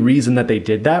the only reason that they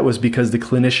did that was because the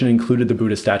clinician included the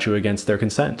Buddha statue against their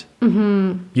consent. You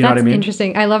know what I mean?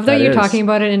 Interesting. I love that you're talking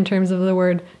about it in terms of the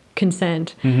word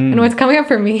consent. And what's coming up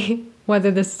for me, whether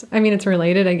this, I mean, it's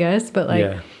related, I guess, but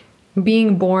like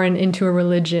being born into a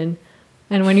religion.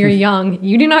 And when you're young,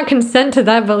 you do not consent to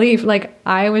that belief. Like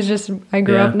I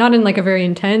grew up not in like a very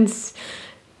intense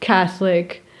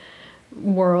Catholic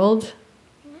world,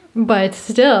 but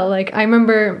still, like I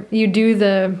remember you do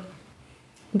the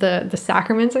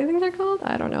sacraments, I think they're called.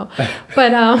 I don't know.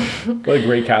 But what a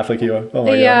great Catholic you are. Oh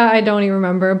my God. I don't even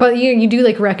remember. But you do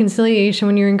like reconciliation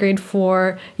when you're in grade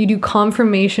 4. You do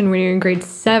confirmation when you're in grade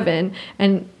 7.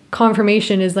 And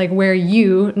confirmation is like where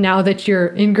you, now that you're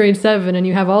in grade 7 and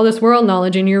you have all this world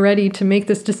knowledge and you're ready to make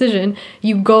this decision,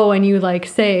 you go and you like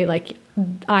say like,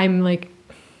 I'm like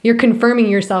you're confirming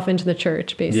yourself into the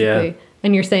church basically. Yeah.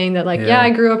 And you're saying that like, Yeah. yeah, I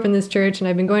grew up in this church and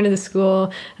I've been going to this school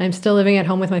and I'm still living at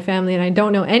home with my family and I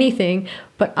don't know anything,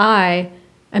 but I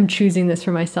am choosing this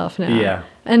for myself now. Yeah.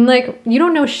 And like, you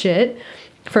don't know shit,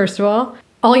 first of all.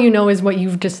 All you know is what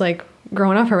you've just like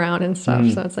grown up around and stuff.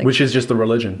 So it's like, Which is just the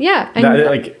religion. yeah. And That,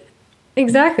 like,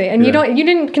 exactly. And Yeah. you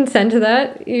didn't consent to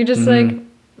that. You just like,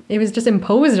 it was just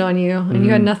imposed on you and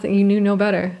you had nothing, you knew no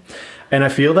better. and I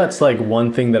feel that's like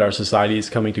one thing that our society is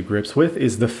coming to grips with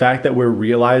is the fact that we're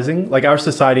realizing, like our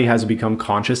society has become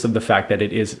conscious of the fact that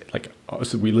it is like, oh,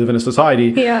 so we live in a society.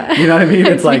 Yeah. You know what I mean?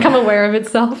 It's like, become aware of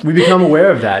itself. we become aware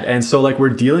of that. And so like we're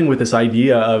dealing with this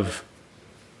idea of,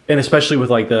 and especially with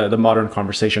like the modern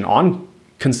conversation on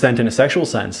consent in a sexual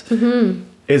sense,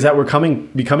 is that we're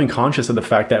becoming conscious of the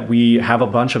fact that we have a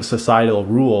bunch of societal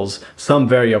rules, some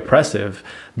very oppressive,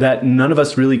 that none of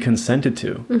us really consented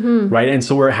to, right? And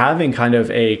so we're having kind of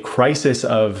a crisis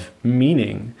of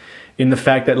meaning in the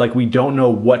fact that like we don't know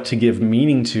what to give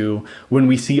meaning to when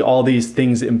we see all these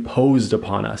things imposed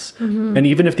upon us. And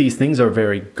even if these things are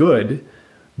very good,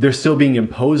 they're still being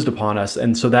imposed upon us.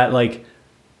 And so that like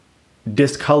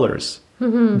discolors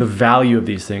the value of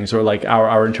these things or like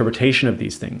our interpretation of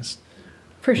these things.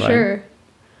 For sure.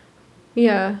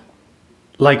 Yeah.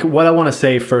 Like what I want to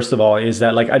say first of all is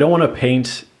that like I don't want to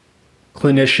paint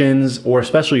clinicians or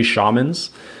especially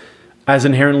shamans as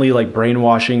inherently like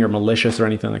brainwashing or malicious or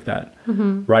anything like that,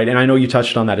 right? And I know you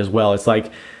touched on that as well. It's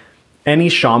like any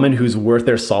shaman who's worth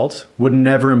their salt would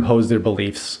never impose their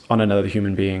beliefs on another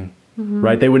human being,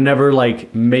 right? They would never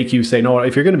like make you say, no,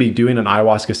 if you're going to be doing an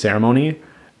ayahuasca ceremony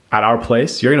at our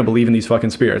place, you're going to believe in these fucking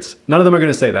spirits. None of them are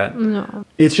going to say that. No.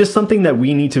 It's just something that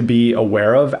we need to be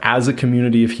aware of as a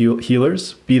community of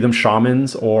healers, be them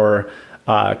shamans or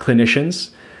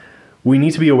clinicians. We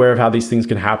need to be aware of how these things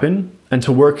can happen and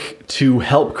to work to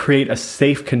help create a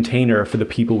safe container for the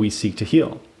people we seek to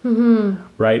heal,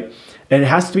 right? And it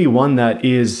has to be one that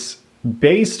is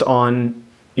based on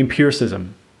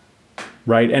empiricism,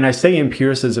 right? And I say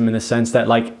empiricism in the sense that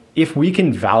like, if we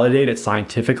can validate it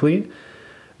scientifically,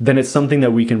 then it's something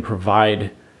that we can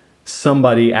provide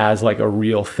somebody as like a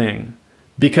real thing.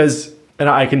 Because, and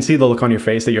I can see the look on your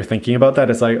face that you're thinking about that.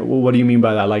 It's like, well, what do you mean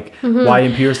by that? Like, why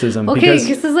empiricism? Okay, because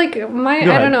this is like I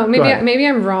don't know, Go ahead. maybe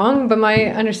I'm wrong, but my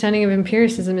understanding of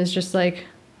empiricism is just like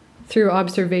through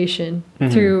observation,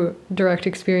 through direct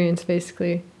experience,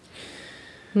 basically.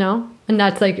 No? And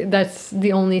that's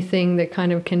the only thing that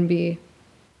kind of can be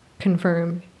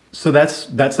confirmed. So that's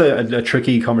a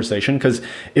tricky conversation because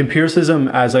empiricism,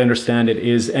 as I understand it,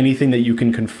 is anything that you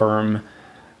can confirm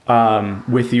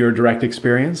with your direct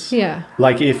experience. Yeah.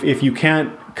 Like if you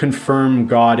can't confirm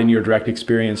God in your direct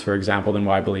experience, for example, then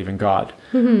why believe in God,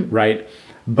 right?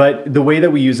 But the way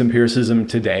that we use empiricism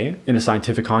today in a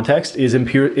scientific context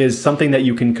is something that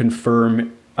you can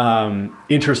confirm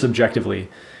intersubjectively,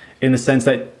 in the sense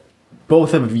that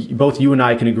both you and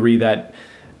I can agree that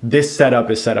this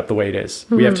setup is set up the way it is.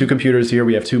 We have two computers here.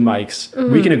 We have two mics.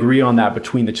 We can agree on that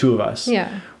between the two of us.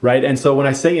 Yeah. Right. And so when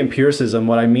I say empiricism,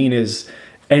 what I mean is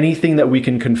anything that we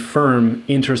can confirm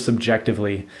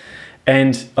intersubjectively.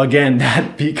 And again,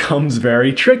 that becomes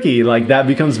very tricky. Like that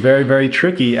becomes very, very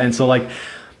tricky. And so like,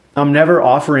 I'm never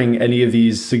offering any of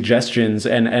these suggestions.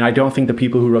 And I don't think the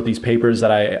people who wrote these papers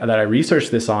that I researched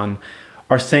this on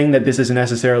are saying that this is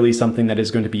necessarily something that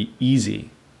is going to be easy.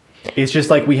 It's just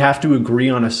like we have to agree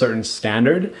on a certain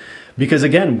standard because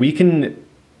again, we can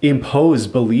impose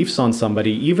beliefs on somebody,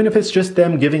 even if it's just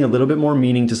them giving a little bit more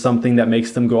meaning to something that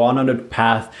makes them go on a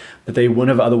path that they wouldn't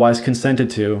have otherwise consented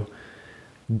to.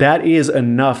 That is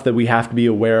enough that we have to be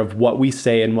aware of what we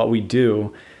say and what we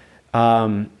do,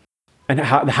 and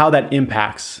how that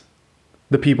impacts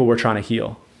the people we're trying to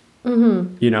heal.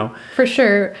 You know? For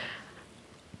sure.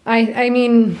 I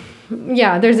mean,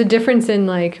 yeah, there's a difference in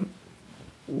like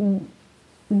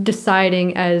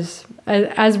deciding as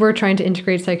we're trying to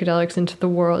integrate psychedelics into the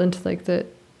world, into the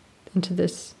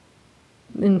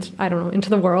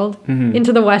world,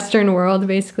 into the Western world,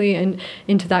 basically, and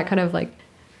into that kind of like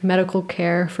medical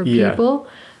care for people.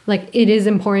 Like it is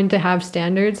important to have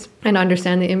standards and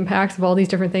understand the impacts of all these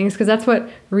different things, because that's what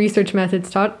research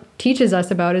methods teaches us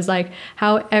about, is like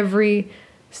how every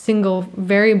single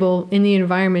variable in the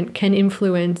environment can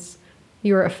influence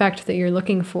your effect that you're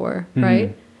looking for,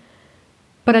 right?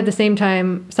 But at the same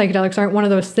time, psychedelics aren't one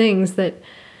of those things that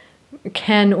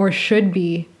can or should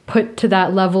be put to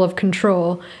that level of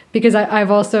control. Because I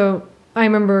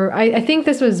remember, I think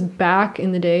this was back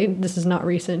in the day, this is not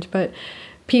recent, but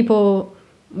people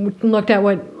looked at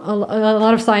what a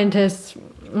lot of scientists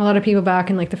a lot of people back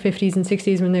in like the 50s and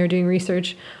 60s when they were doing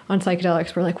research on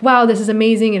psychedelics were like, wow, this is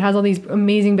amazing. It has all these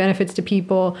amazing benefits to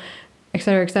people, et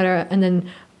cetera, et cetera. And then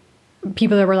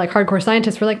people that were like hardcore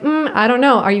scientists were like, I don't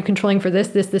know. Are you controlling for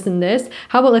this, and this?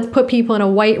 How about let's put people in a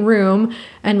white room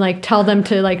and like tell them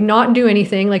to like not do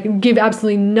anything, like give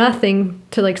absolutely nothing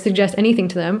to like suggest anything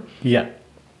to them. Yeah.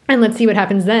 And let's see what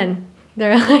happens then.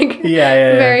 They're like,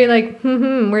 very like,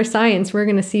 we're science. We're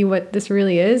going to see what this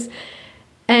really is.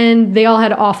 And they all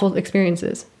had awful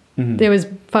experiences. It was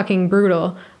fucking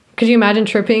brutal. Could you imagine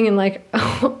tripping in like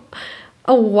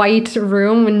a white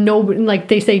room and nobody, like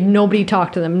they say, nobody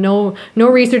talk to them. No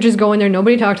researchers go in there.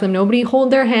 Nobody talk to them. Nobody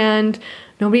hold their hand.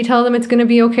 Nobody tell them it's going to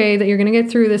be okay, that you're going to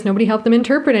get through this. Nobody help them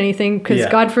interpret anything because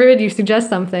God forbid you suggest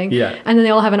something. Yeah. And then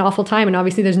they all have an awful time. And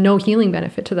obviously there's no healing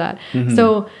benefit to that.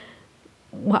 So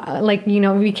like, you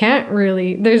know, we can't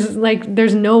really,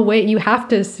 there's no way. You have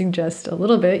to suggest a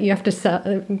little bit. You have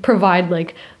to provide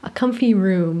like a comfy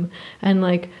room and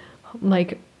like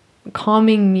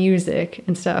calming music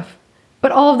and stuff.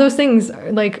 But all of those things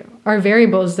are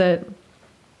variables that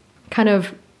kind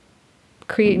of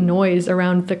create noise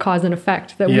around the cause and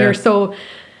effect that we're so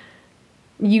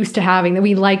used to having, that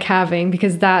we like having,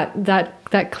 because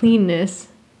that cleanness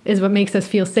is what makes us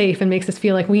feel safe and makes us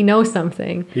feel like we know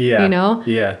something. You know?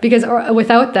 Yeah. Because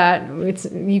without that,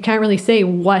 you can't really say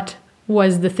what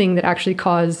was the thing that actually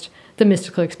caused the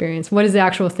mystical experience. What is the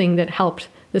actual thing that helped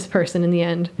this person in the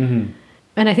end?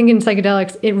 And I think in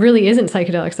psychedelics, it really isn't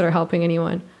psychedelics that are helping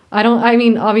anyone. I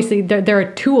mean, obviously they're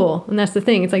a tool, and that's the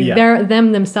thing. It's like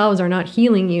them themselves are not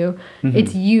healing you.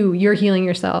 It's you're healing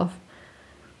yourself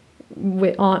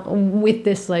with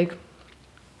this like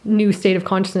new state of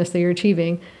consciousness that you're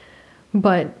achieving.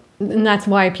 And that's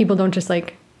why people don't just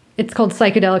like, it's called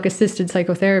psychedelic assisted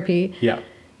psychotherapy. Yeah.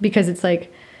 Because it's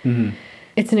like,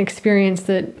 it's an experience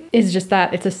that is just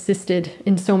that, it's assisted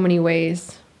in so many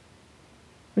ways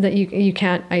that you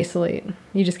can't isolate.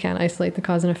 You just can't isolate the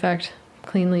cause and effect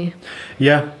cleanly.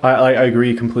 Yeah, I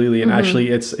agree completely. And actually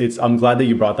it's I'm glad that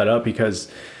you brought that up, because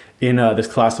in this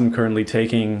class I'm currently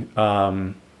taking,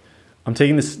 I'm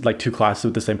taking this like 2 classes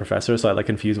with the same professor, so I like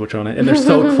confuse which one, and they're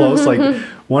so close. Like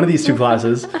one of these 2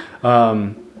 classes,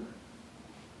 I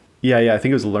think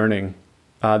it was learning,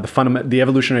 the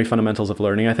evolutionary fundamentals of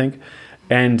learning, I think,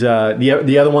 and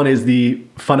the other one is the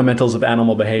fundamentals of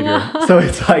animal behavior. So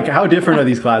it's like, how different are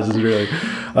these classes really?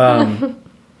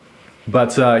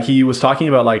 But he was talking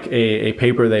about like a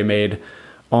paper they made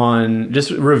on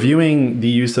just reviewing the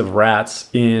use of rats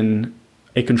in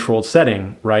a controlled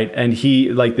setting, right? And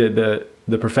he, like the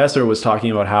professor was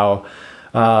talking about how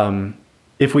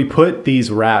if we put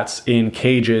these rats in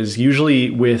cages, usually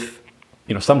with,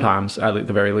 you know, sometimes at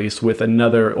the very least with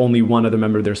only one other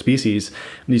member of their species,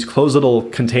 in these closed little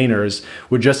containers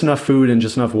with just enough food and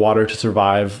just enough water to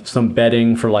survive, some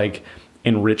bedding for like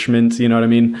enrichment, you know what I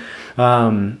mean?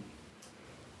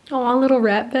 Oh, a little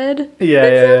rat bed. Yeah,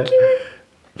 that's so cute.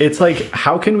 It's like,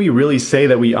 how can we really say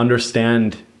that we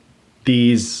understand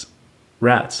these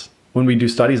rats when we do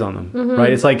studies on them,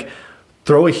 right? It's like,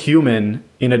 throw a human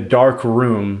in a dark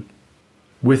room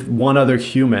with one other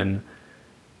human,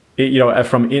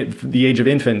 from the age of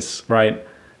infants, right?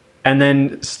 And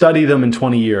then study them in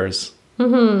 20 years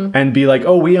and be like,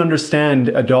 oh, we understand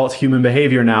adult human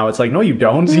behavior now. It's like, no, you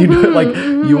don't.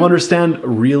 You understand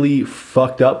really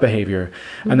fucked up behavior.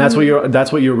 And that's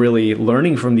what you're really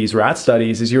learning from these rat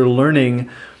studies, is you're learning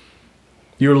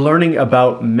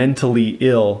about mentally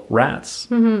ill rats.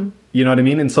 You know what I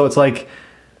mean? And so it's like,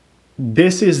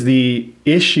 this is the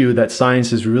issue that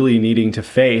science is really needing to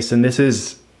face. And this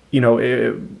is,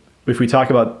 if we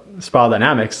talk about spiral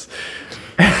dynamics,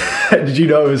 did you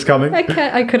know it was coming?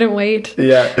 I couldn't wait.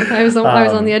 Yeah. I was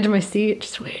on the edge of my seat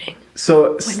just waiting.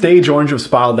 So stage orange of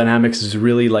spiral dynamics is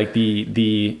really like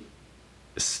the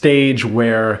stage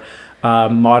where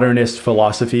modernist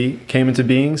philosophy came into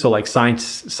being. So like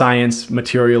science,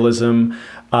 materialism,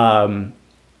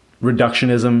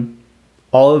 reductionism,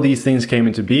 all of these things came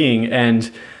into being,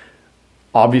 and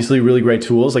obviously really great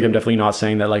tools. Like, I'm definitely not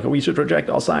saying that like we should reject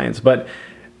all science, but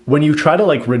when you try to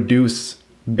like reduce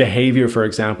behavior, for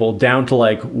example, down to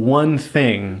like one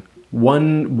thing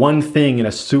in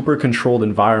a super controlled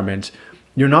environment,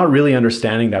 you're not really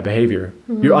understanding that behavior.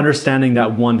 You're understanding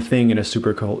that one thing in a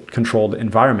super controlled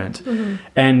environment.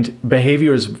 And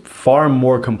behavior is far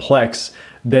more complex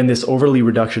than this overly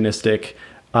reductionistic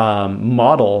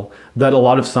model that a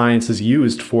lot of science has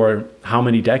used for how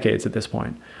many decades at this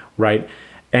point, right?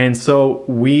 And so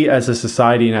we as a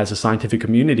society and as a scientific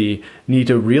community need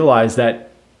to realize that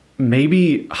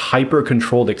maybe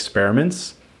hyper-controlled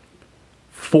experiments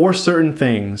for certain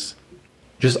things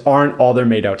just aren't all they're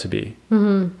made out to be,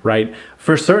 right?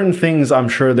 For certain things, I'm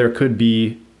sure there could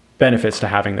be benefits to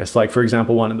having this. Like, for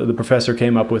example, the professor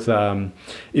came up with,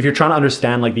 if you're trying to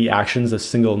understand like the actions of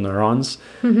single neurons,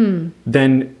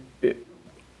 then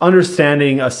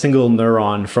understanding a single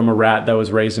neuron from a rat that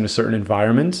was raised in a certain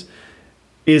environment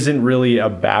isn't really a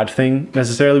bad thing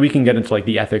necessarily. We can get into like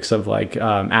the ethics of like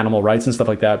animal rights and stuff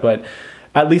like that, but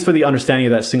at least for the understanding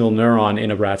of that single neuron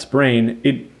in a rat's brain,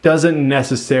 it doesn't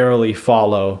necessarily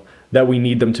follow that we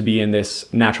need them to be in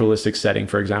this naturalistic setting,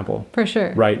 for example. For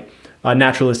sure. Right?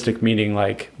 Naturalistic meaning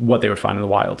like what they would find in the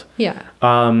wild. Yeah.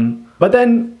 But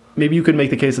then maybe you could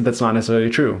make the case that that's not necessarily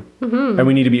true. And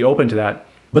we need to be open to that.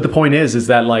 But the point is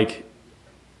that like,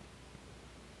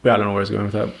 I don't know where I was going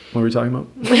with that. What were we talking about?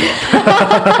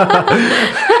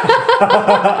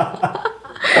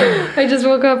 I just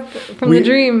woke up from the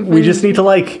dream. We just need to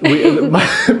like,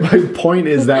 my point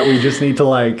is that we just need to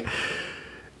like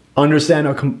understand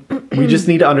we just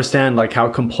need to understand like how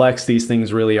complex these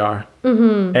things really are.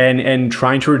 And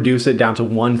trying to reduce it down to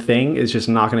one thing is just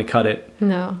not going to cut it.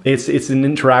 No. It's an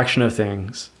interaction of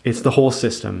things. It's the whole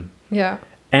system. Yeah.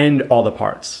 And all the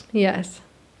parts. Yes.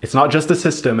 It's not just the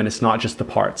system and it's not just the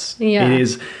parts. Yeah. It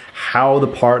is how the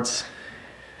parts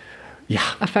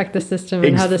affect the system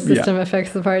and how the system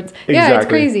affects the parts. Exactly. Yeah, it's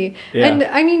crazy. Yeah. And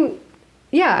I mean,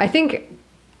 yeah, I think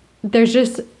there's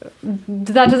just,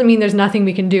 that doesn't mean there's nothing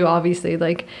we can do, obviously.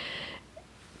 Like,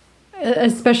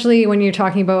 especially when you're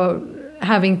talking about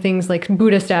having things like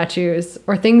Buddha statues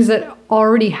or things that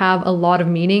already have a lot of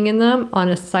meaning in them on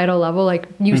a societal level. Like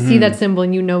you see that symbol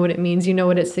and you know what it means, you know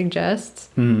what it suggests.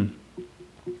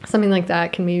 Something like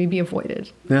that can maybe be avoided.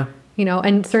 Yeah. You know,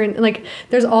 and certain, like,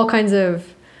 there's all kinds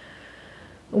of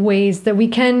ways that we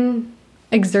can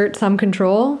exert some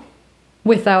control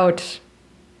without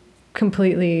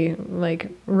completely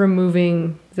like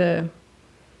removing the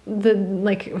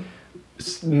like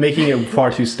making it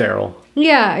far too sterile.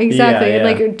 Yeah, exactly. Yeah.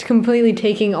 Like completely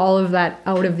taking all of that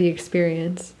out of the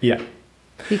experience. Yeah.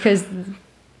 Because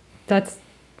that's,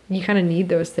 you kind of need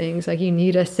those things. Like you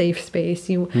need a safe space.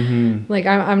 You like,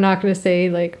 I'm not going to say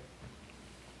like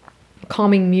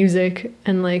calming music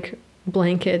and like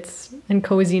blankets and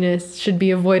coziness should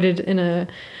be avoided in a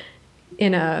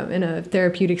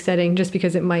therapeutic setting just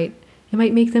because it might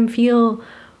make them feel,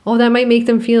 that might make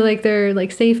them feel like they're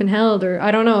like safe and held, or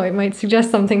I don't know, it might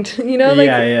suggest something to, you know,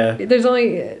 like there's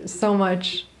only so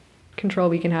much control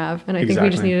we can have, and I think we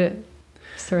just need to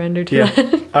surrender to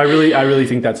that. I really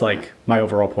think that's like my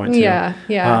overall point too. Yeah.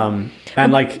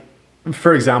 And like,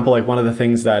 for example, like one of the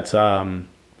things that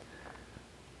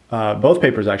both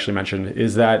papers actually mentioned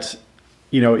is that,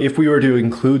 you know, if we were to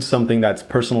include something that's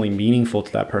personally meaningful to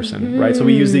that person, right? So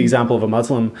we use the example of a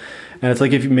Muslim, and it's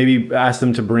like if you maybe ask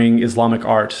them to bring Islamic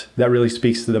art that really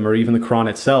speaks to them, or even the Quran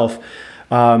itself,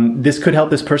 this could help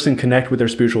this person connect with their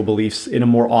spiritual beliefs in a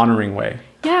more honoring way.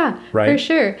 Yeah, right? For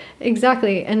sure.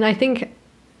 Exactly. And I think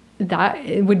that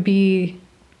it would be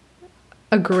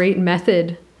a great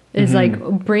method is like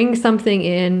bring something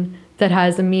in that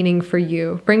has a meaning for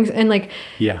you.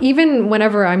 Even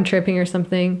whenever I'm tripping or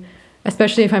something,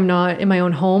 especially if I'm not in my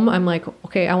own home, I'm like,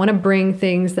 okay, I want to bring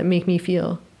things that make me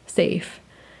feel safe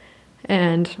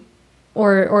and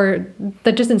or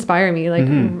that just inspire me.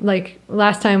 Like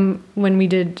last time when we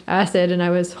did acid and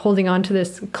I was holding on to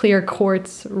this clear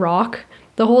quartz rock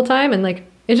the whole time, and like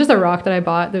it's just a rock that I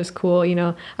bought that was cool, you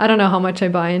know. I don't know how much I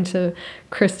buy into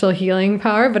crystal healing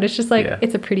power, but it's just like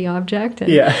it's a pretty object.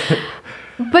 And,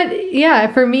 but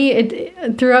yeah, for me,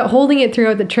 it throughout holding it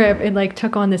throughout the trip, it like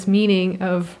took on this meaning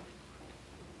of,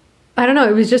 I don't know,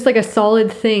 it was just like a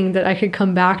solid thing that I could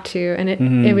come back to, and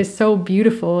it was so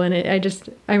beautiful, and I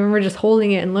remember just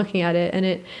holding it and looking at it,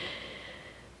 and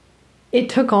it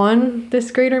took on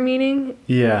this greater meaning.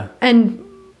 Yeah. And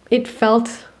it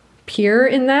felt pure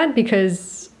in that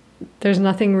because there was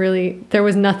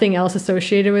nothing else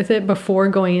associated with it before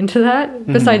going into that,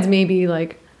 besides maybe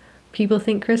like people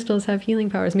think crystals have healing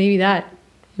powers. Maybe that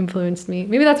influenced me.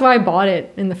 Maybe that's why I bought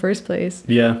it in the first place.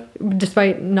 Yeah.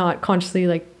 Despite not consciously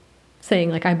like saying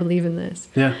like I believe in this.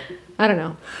 Yeah. I don't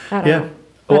know.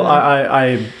 Well,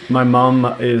 I my mom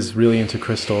is really into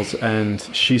crystals, and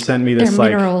she sent me this. They're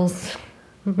like minerals.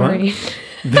 What?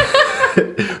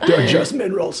 They're just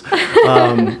minerals.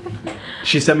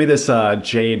 She sent me this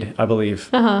jade, I believe.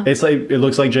 It's like, it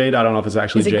looks like jade. I don't know if it's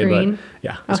actually jade, green? But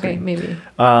yeah. Okay, green. Maybe.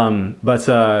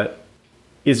 But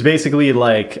it's basically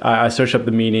like I searched up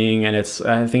the meaning, and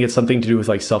I think it's something to do with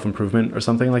like self-improvement or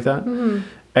something like that.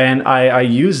 And I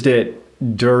used it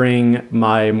during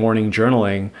my morning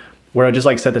journaling, where I just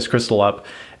like set this crystal up,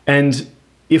 and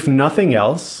if nothing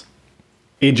else,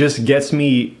 it just gets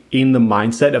me in the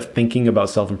mindset of thinking about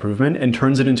self-improvement and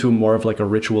turns it into more of like a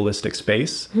ritualistic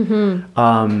space.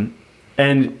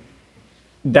 And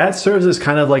that serves as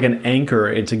kind of like an anchor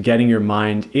into getting your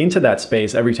mind into that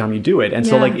space every time you do it. And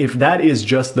so like, if that is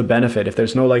just the benefit, if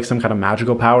there's no like some kind of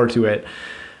magical power to it,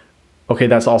 okay,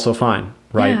 that's also fine,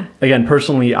 right? Yeah. Again,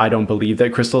 personally, I don't believe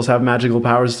that crystals have magical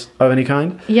powers of any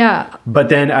kind. Yeah. But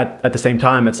then at the same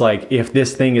time, it's like, if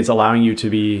this thing is allowing you to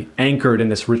be anchored in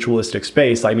this ritualistic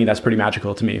space, I mean, that's pretty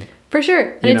magical to me. For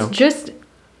sure. And it's just,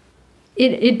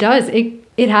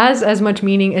 it has as much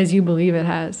meaning as you believe it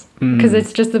has, because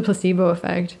it's just the placebo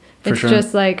effect. It's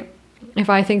just like, if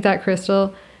I think that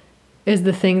crystal is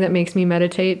the thing that makes me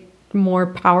meditate more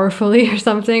powerfully or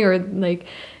something, or like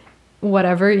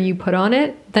whatever you put on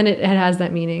it, then it has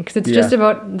that meaning, because it's just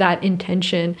about that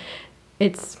intention.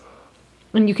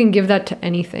 And you can give that to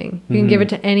anything. You can give it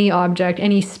to any object,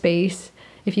 any space.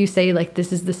 If you say like,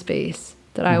 this is the space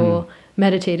that I will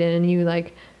meditate in, and you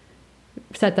like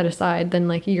set that aside, then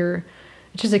like it's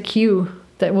just a cue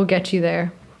that will get you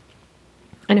there.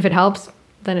 And if it helps,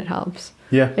 then it helps.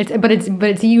 Yeah. But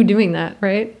it's you doing that,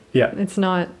 right? Yeah. It's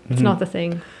not the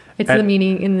thing. It's the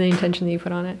meaning and the intention that you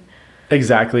put on it.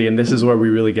 Exactly. And this is where we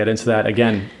really get into that.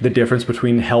 Again, the difference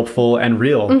between helpful and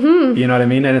real. You know what I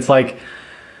mean? And it's like,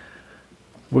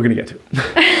 we're going to get to it.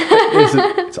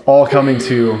 It's all coming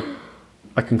to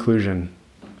a conclusion,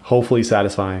 hopefully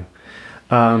satisfying.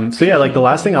 So yeah, like the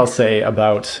last thing I'll say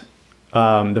about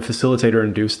the facilitator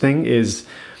induced thing is,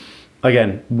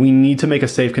 again, we need to make a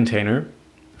safe container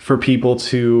for people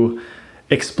to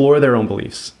explore their own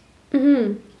beliefs.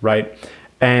 Right?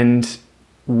 And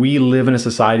we live in a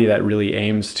society that really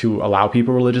aims to allow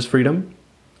people religious freedom,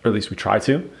 or at least we try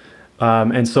to.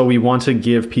 And so we want to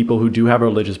give people who do have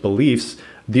religious beliefs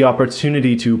the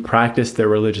opportunity to practice their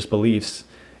religious beliefs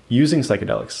using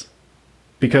psychedelics.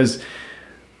 Because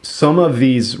some of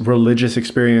these religious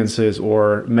experiences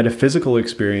or metaphysical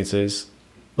experiences,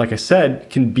 like I said,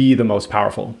 can be the most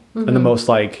powerful and the most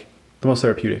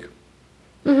therapeutic.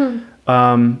 And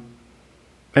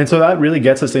so that really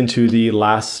gets us into the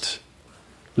last.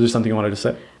 Was there something you wanted to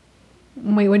say?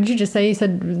 Wait, what did you just say? You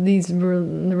said these the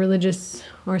religious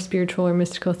or spiritual or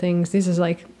mystical things. These is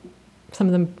like some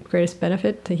of the greatest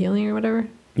benefit to healing or whatever.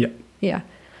 Yeah. Yeah.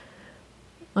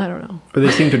 I don't know. But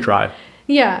they seem to drive.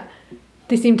 Yeah.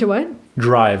 They seem to what?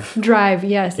 Drive.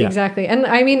 Yes, yeah. Exactly. And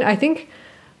I mean, I think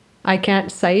I can't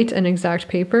cite an exact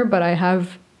paper, but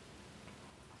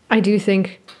I do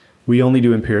think. We only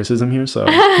do empiricism here, so.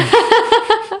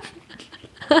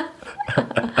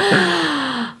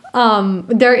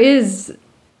 There is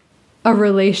a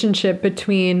relationship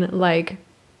between like,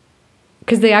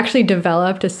 because they actually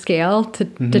developed a scale to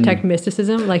detect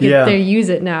mysticism. Like they use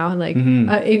it now, like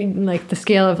like the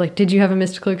scale of like, did you have a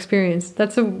mystical experience?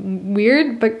 That's a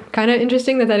weird but kind of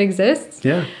interesting that exists.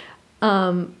 Yeah.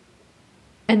 And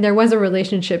there was a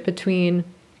relationship between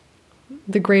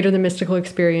the greater the mystical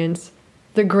experience,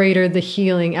 the greater the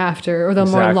healing after, or the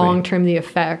more long-term the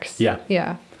effects. Yeah.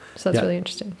 Yeah. So that's really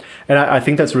interesting. And I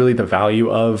think that's really the value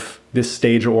of this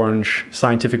stage orange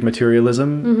scientific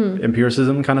materialism,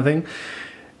 empiricism kind of thing,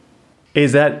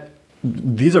 is that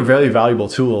these are very valuable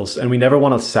tools, and we never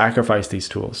want to sacrifice these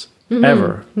tools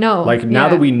ever. No. Like now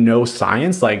that we know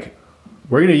science, like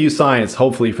we're going to use science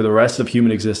hopefully for the rest of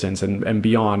human existence and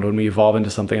beyond when we evolve into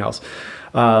something else,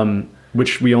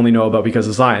 which we only know about because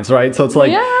of science, right? So it's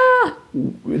like...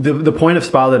 The point of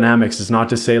spiral dynamics is not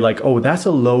to say like, oh, that's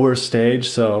a lower stage,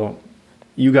 so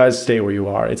you guys stay where you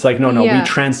are. It's like, no, we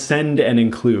transcend and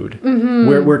include.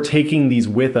 We're taking these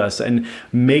with us and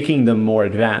making them more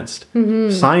advanced.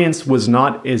 Science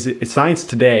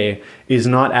today is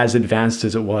not as advanced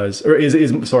as it was,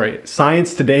 or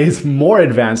science today is more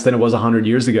advanced than it was 100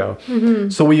 years ago.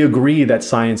 So we agree that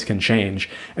science can change.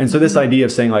 And so this idea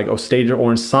of saying like, oh, stage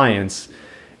orange science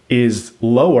is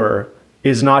lower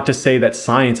is not to say that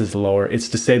science is lower. It's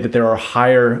to say that there are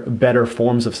higher, better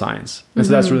forms of science. And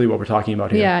so that's really what we're talking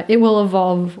about here. Yeah, it will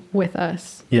evolve with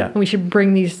us. Yeah. And we should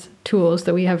bring these tools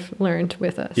that we have learned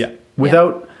with us. Yeah.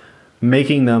 Without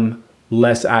making them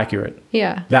less accurate.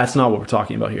 Yeah. That's not what we're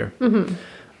talking about here.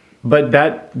 But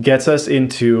that gets us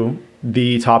into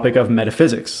the topic of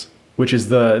metaphysics, which is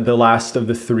the last of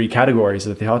the three categories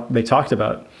that they talked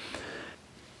about.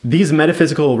 These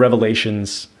metaphysical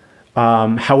revelations,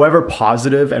 however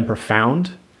positive and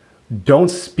profound, don't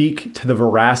speak to the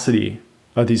veracity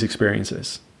of these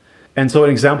experiences. And so an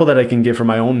example that I can give from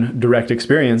my own direct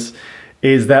experience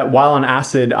is that while on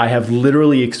acid, I have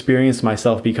literally experienced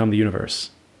myself become the universe.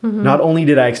 Not only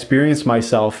did I experience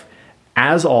myself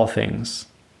as all things,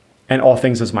 and all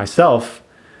things as myself,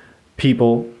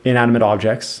 people, inanimate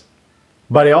objects,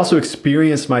 But I also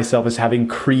experienced myself as having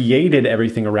created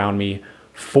everything around me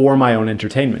for my own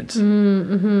entertainment.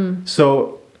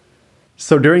 So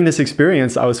during this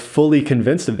experience, I was fully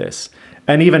convinced of this.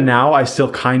 And even now, I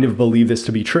still kind of believe this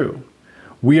to be true.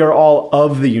 We are all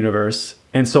of the universe,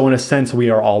 and so in a sense, we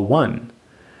are all one.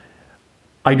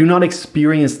 I do not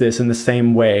experience this in the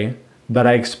same way that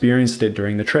I experienced it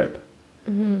during the trip.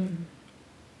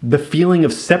 The feeling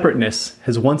of separateness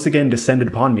has once again descended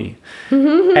upon me.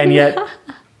 And yet,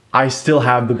 I still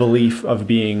have the belief of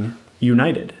being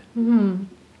united.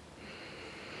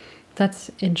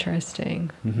 That's interesting.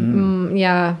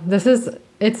 Yeah,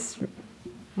 it's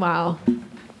wow.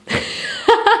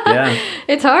 Yeah.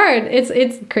 It's hard.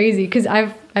 It's crazy because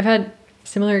I've had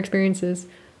similar experiences.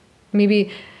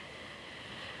 Maybe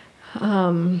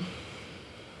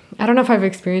I don't know if I've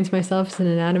experienced myself as an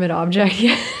inanimate object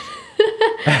yet.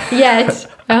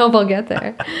 I hope I'll get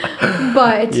there.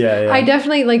 But I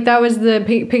definitely, like, that was the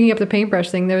picking up the paintbrush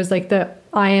thing. There was like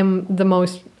I am the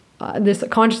most, this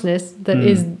consciousness that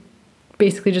is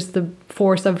basically just the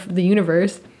force of the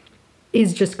universe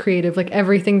is just creative. Like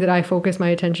everything that I focus my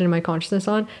attention and my consciousness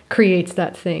on creates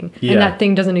that thing. And that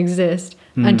thing doesn't exist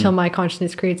until my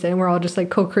consciousness creates it. And we're all just like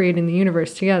co-creating the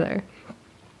universe together.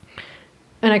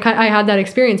 And I had that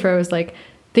experience where I was like,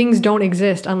 things don't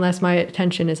exist unless my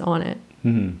attention is on it.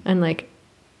 And like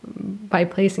by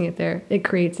placing it there, it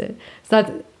creates it. So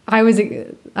that I was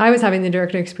having the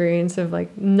direct experience of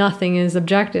like nothing is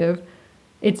objective.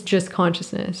 It's just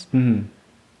consciousness. And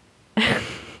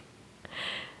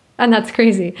that's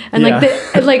crazy. And and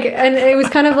it was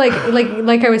kind of like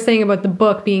I was saying about the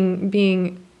book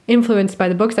being influenced by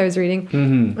the books I was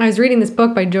reading. I was reading this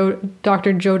book by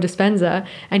Dr. Joe Dispenza,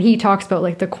 and he talks about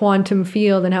like the quantum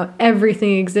field and how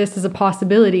everything exists as a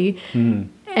possibility.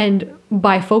 And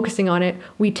by focusing on it,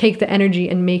 we take the energy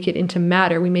and make it into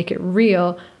matter. We make it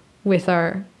real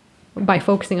by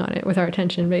focusing on it with our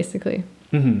attention, basically.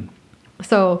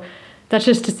 So that's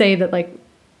just to say that like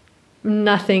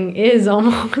nothing is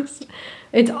almost,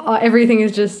 everything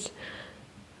is just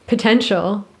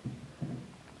potential.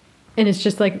 And it's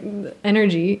just like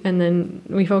energy, and then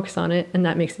we focus on it, and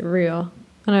that makes it real.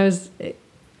 And I was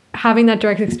having that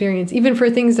direct experience, even for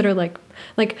things that are like,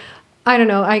 I don't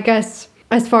know, I guess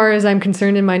as far as I'm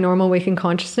concerned in my normal waking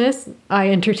consciousness,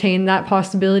 I entertain that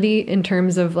possibility in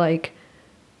terms of like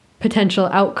potential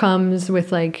outcomes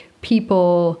with like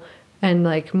people and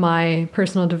like my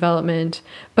personal development.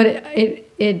 But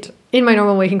it in my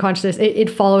normal waking consciousness, it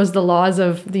follows the laws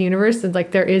of the universe. It's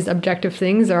like there is objective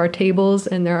things. There are tables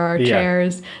and there are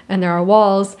chairs and there are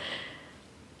walls.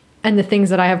 And the things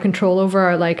that I have control over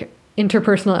are like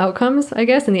interpersonal outcomes, I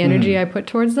guess, and the energy I put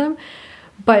towards them.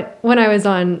 But when I was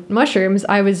on mushrooms,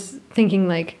 I was thinking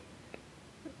like,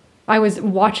 I was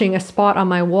watching a spot on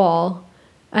my wall,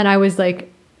 and I was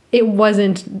like, it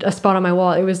wasn't a spot on my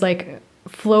wall. It was like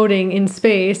floating in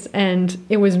space, and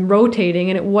it was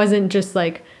rotating, and it wasn't just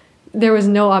like, there was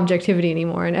no objectivity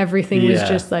anymore, and everything was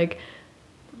just like,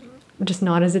 just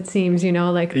not as it seems, you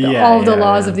know, like all of the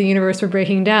laws of the universe were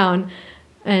breaking down.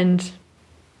 And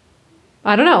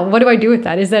I don't know, what do I do with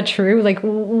that? Is that true? Like,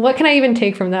 what can I even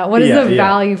take from that? What is the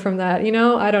value from that? You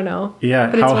know, I don't know.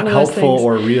 Yeah. But how helpful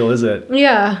or real is it?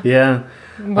 Yeah. Yeah.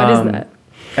 What is that?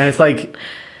 And it's like,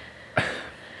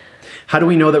 how do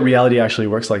we know that reality actually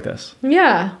works like this?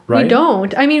 Yeah. Right? We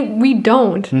don't. I mean, we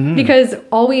don't, because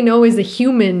all we know is the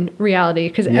human reality,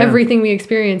 because everything we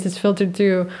experience is filtered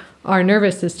through our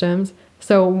nervous systems.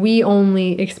 So we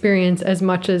only experience as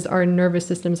much as our nervous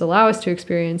systems allow us to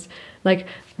experience. Like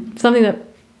something that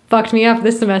fucked me up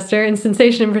this semester in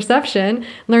sensation and perception,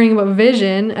 learning about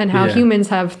vision and how humans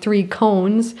have 3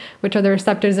 cones, which are the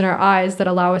receptors in our eyes that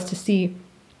allow us to see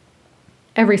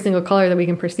every single color that we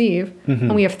can perceive.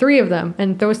 And we have 3 of them.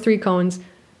 And those 3 cones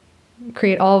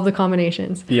create all of the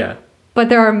combinations. Yeah. But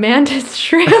there are mantis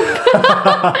shrimp.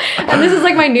 And this is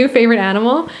like my new favorite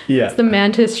animal. Yeah. It's the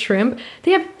mantis shrimp.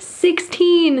 They have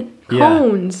 16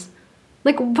 cones.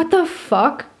 Like, what the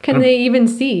fuck can they even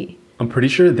see? I'm pretty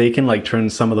sure they can like turn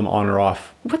some of them on or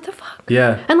off. What the fuck?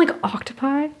 Yeah. And like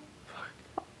octopi.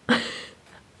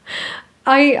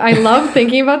 I love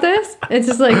thinking about this. It's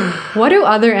just like, what do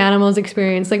other animals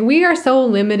experience? Like, we are so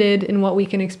limited in what we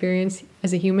can experience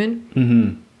as a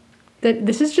human. That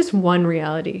this is just one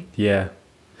reality. Yeah.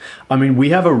 I mean, we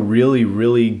have a really,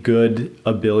 really good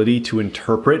ability to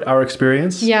interpret our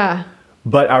experience. Yeah.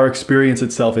 But our experience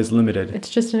itself is limited. It's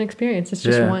just an experience. It's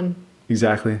just one.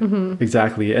 Exactly.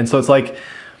 Exactly. And so it's like,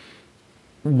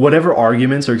 whatever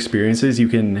arguments or experiences you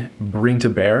can bring to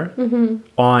bear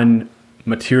on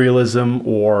materialism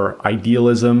or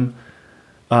idealism,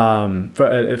 from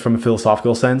a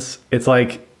philosophical sense, it's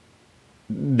like,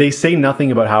 they say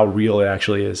nothing about how real it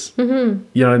actually is. You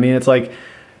know what I mean? It's like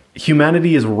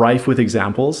humanity is rife with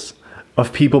examples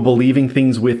of people believing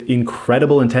things with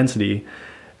incredible intensity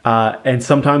and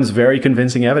sometimes very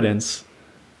convincing evidence,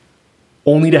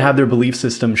 only to have their belief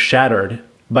system shattered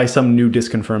by some new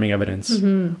disconfirming evidence,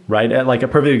 right? And like a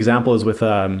perfect example is with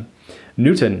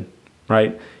Newton,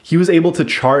 right? He was able to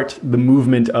chart the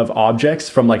movement of objects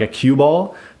from like a cue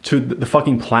ball to the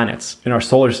fucking planets in our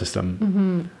solar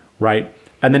system, right?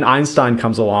 And then Einstein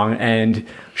comes along and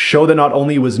showed that not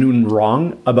only was Newton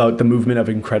wrong about the movement of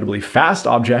incredibly fast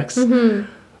objects,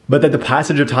 but that the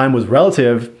passage of time was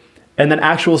relative, and then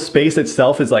actual space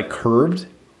itself is like curved,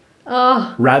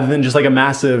 rather than just like a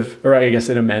massive, or I guess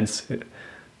an immense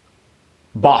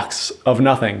box of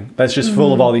nothing that's just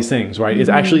full of all these things, right? It's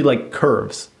actually like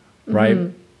curves, right?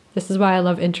 This is why I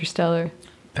love Interstellar.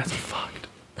 That's fucked.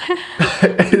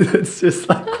 It's just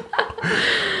like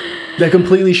that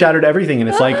completely shattered everything. And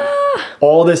it's like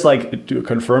all this like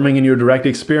confirming in your direct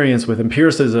experience with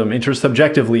empiricism,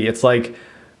 intersubjectively. It's like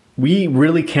we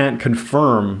really can't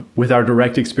confirm with our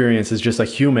direct experience as just a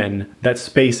human that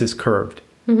space is curved,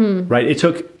 right? It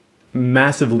took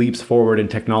massive leaps forward in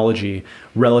technology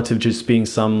relative to just being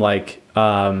some like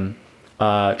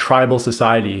tribal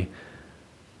society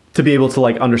to be able to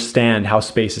like understand how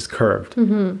space is curved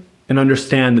and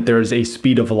understand that there is a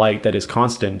speed of light that is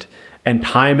constant and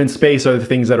time and space are the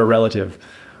things that are relative,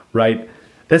 right?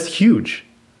 That's huge,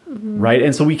 right?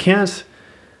 And so we can't,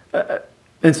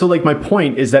 and so like my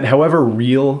point is that however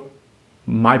real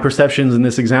my perceptions in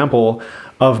this example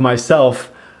of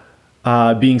myself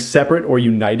being separate or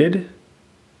united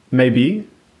may be,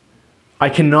 I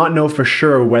cannot know for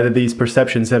sure whether these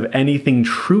perceptions have anything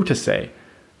true to say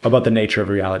about the nature of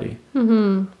reality,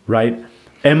 right?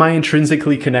 Am I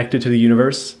intrinsically connected to the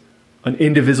universe, an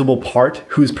indivisible part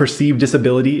whose perceived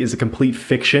disability is a complete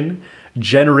fiction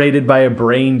generated by a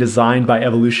brain designed by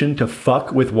evolution to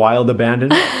fuck with wild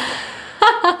abandon?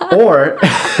 Or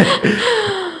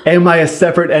am I a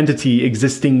separate entity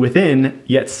existing within,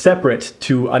 yet separate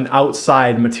to an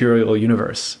outside material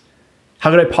universe? How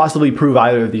could I possibly prove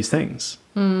either of these things?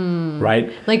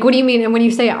 Right? Like, what do you mean? And when you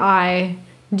say I,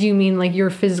 do you mean like your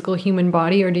physical human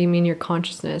body, or do you mean your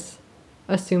consciousness?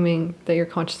 Assuming that your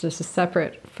consciousness is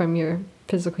separate from your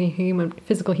physical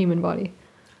human body.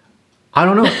 I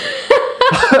don't know.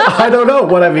 I don't know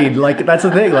what I mean. Like, that's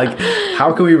the thing. Like,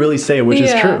 how can we really say which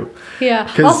is true?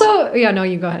 Yeah. Also, no,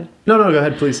 you go ahead. No, go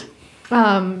ahead, please.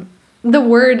 The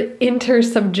word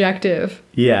intersubjective.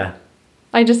 Yeah.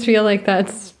 I just feel like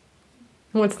that's,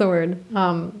 what's the word?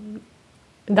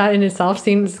 That in itself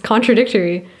seems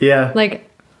contradictory. Yeah. Like,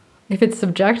 if it's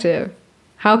subjective,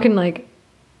 how can like,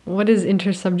 what is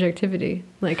intersubjectivity?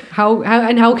 Like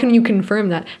how can you confirm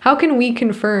that? How can we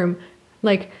confirm,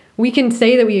 like, we can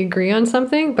say that we agree on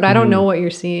something, but I don't know what you're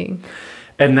seeing.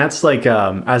 And that's like,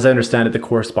 as I understand it, the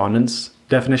correspondence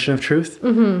definition of truth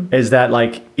is that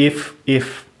like,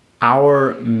 if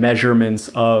our measurements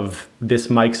of this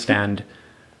mic stand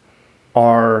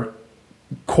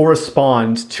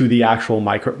correspond to the actual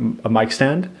mic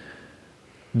stand,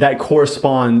 that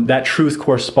truth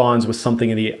corresponds with something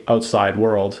in the outside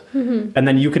world. And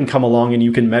then you can come along and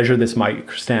you can measure this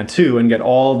mic stand too and get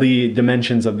all the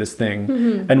dimensions of this thing.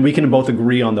 And we can both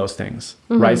agree on those things,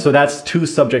 right? So that's two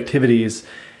subjectivities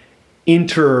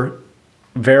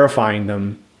verifying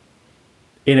them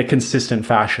in a consistent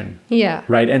fashion. Yeah.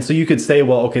 Right? And so you could say,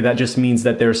 well, okay, that just means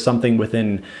that there's something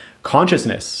within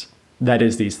consciousness that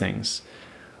is these things.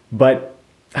 But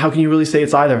how can you really say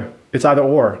it's either? It's either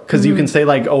or, because you can say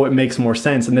like, oh, it makes more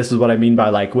sense. And this is what I mean by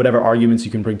like whatever arguments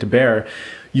you can bring to bear.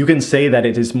 You can say that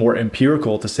it is more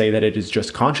empirical to say that it is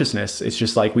just consciousness. It's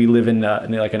just like we live in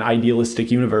like an idealistic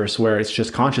universe where it's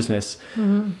just consciousness.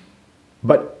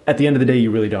 But at the end of the day, you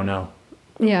really don't know.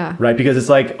 Yeah. Right? Because it's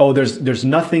like, oh, there's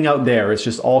nothing out there. It's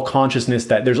just all consciousness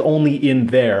that there's only in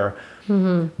there.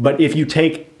 But if you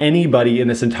take anybody in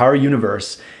this entire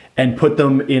universe and put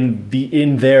them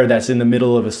in there that's in the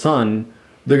middle of a sun,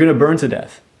 they're going to burn to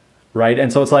death, right?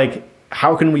 And so it's like,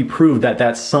 how can we prove that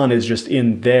that sun is just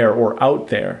in there or out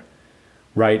there,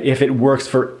 right? If it works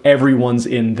for everyone's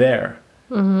in there.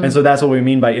 And so that's what we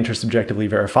mean by intersubjectively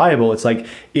verifiable. It's like,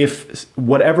 if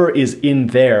whatever is in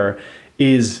there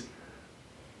is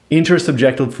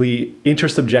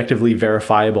intersubjectively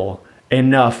verifiable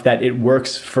enough that it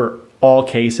works for all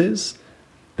cases,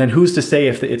 then who's to say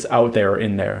if it's out there or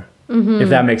in there? If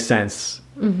that makes sense.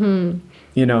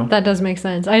 You know? That does make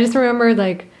sense. I just remember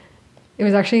like it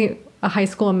was actually a high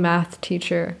school math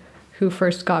teacher who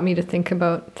first got me to think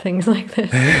about things like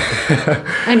this.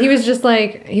 And he was just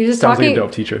like, he was just Sounds talking. like a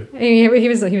dope teacher. He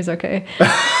was okay.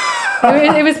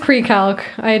 It was pre-calc.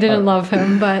 I didn't love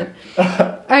him, but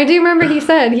I do remember he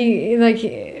said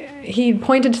he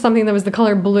pointed to something that was the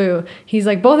color blue. He's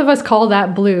like, both of us call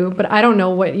that blue, but I don't know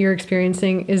what you're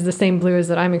experiencing is the same blue as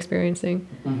that I'm experiencing.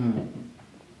 Mm-hmm.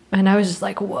 And I was just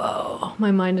like, whoa,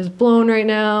 my mind is blown right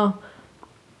now.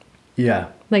 Yeah.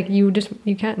 Like you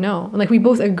can't know. Like we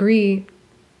both agree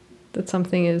that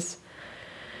something is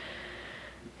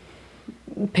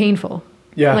painful.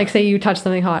 Yeah. Like say you touch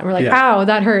something hot and we're like, Yeah. ow,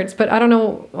 that hurts, but I don't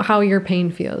know how your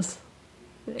pain feels.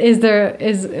 And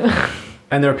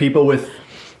there are people with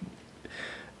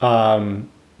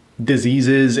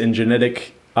diseases and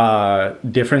genetic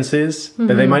differences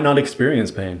that they might not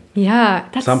experience pain. Yeah,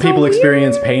 that's some so people weird.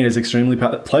 experience pain as extremely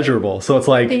pleasurable. So it's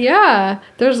like, Yeah,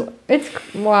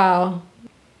 wow.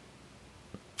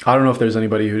 I don't know if there's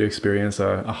anybody who'd experience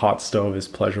a hot stove as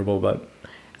pleasurable, but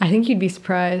I think you'd be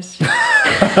surprised. okay,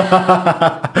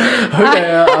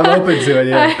 I'm open to it.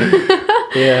 Yeah,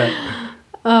 yeah.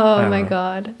 Oh my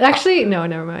God. Actually, no,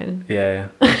 never mind. Yeah.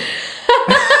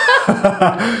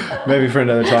 Maybe for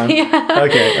another time. Yeah.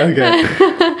 Okay.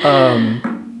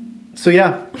 So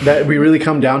yeah, that we really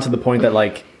come down to the point that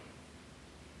like,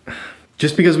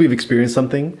 just because we've experienced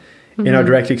something in our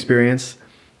direct experience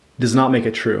does not make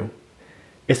it true.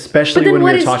 Especially when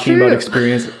we're talking about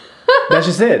experience. That's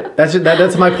just it.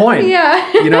 That's my point.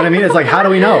 Yeah. You know what I mean? It's like, how do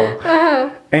we know? Uh-huh.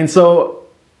 And so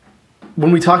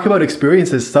when we talk about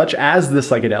experiences such as the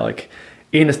psychedelic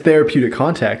in a therapeutic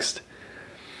context,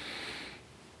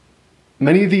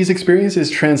 many of these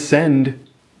experiences transcend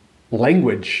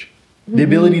language, the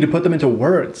ability to put them into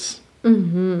words.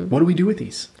 Mm-hmm. What do we do with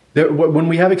these? When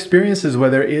we have experiences where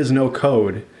there is no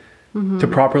code to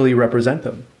properly represent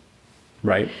them,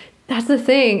 right? That's the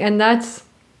thing. And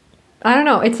I don't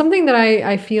know. It's something that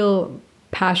I feel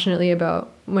passionately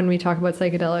about when we talk about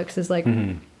psychedelics is like,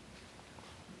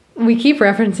 we keep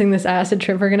referencing this acid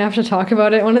trip. We're going to have to talk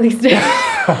about it one of these days.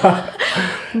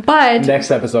 But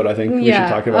next episode, I think we should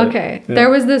talk about it. Okay. Yeah. There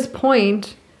was this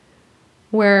point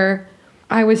where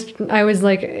I was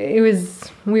like,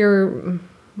 we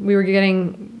were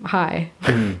getting high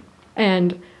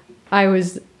and I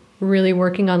was really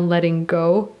working on letting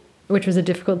go, which was a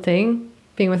difficult thing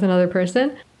being with another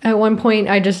person. At one point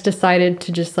I just decided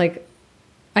to just like,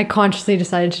 I consciously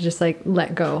decided to just like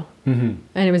let go. And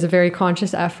it was a very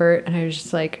conscious effort. And I was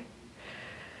just like,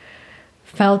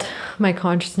 felt my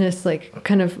consciousness like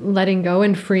kind of letting go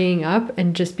and freeing up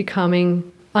and just becoming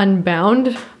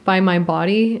unbound by my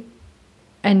body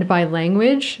and by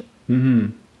language.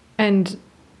 And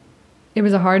it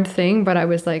was a hard thing, but I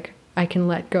was like, I can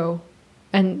let go.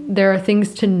 And there are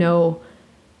things to know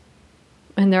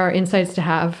and there are insights to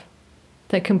have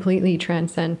that completely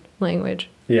transcend language.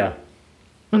 Yeah.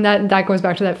 And that goes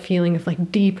back to that feeling of like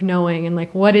deep knowing and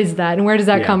like, what is that? And where does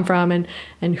that come from?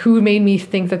 And who made me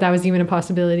think that was even a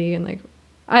possibility? And like,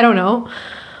 I don't know.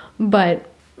 But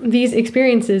these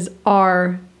experiences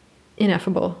are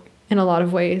ineffable in a lot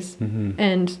of ways.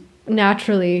 And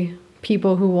naturally,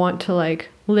 people who want to like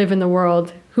live in the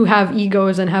world, who have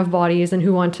egos and have bodies and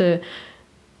who want to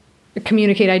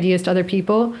communicate ideas to other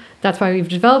people, that's why we've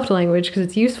developed language, because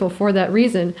it's useful for that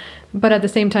reason. But at the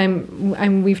same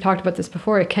time, we've talked about this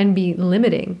before, it can be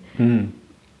limiting in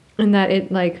that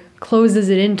it like closes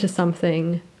it into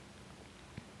something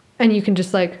and you can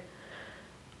just like,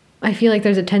 I feel like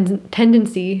there's a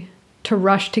tendency to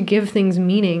rush to give things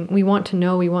meaning. We want to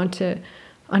know, we want to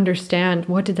understand,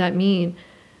 what did that mean?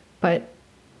 But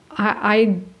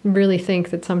I really think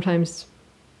that sometimes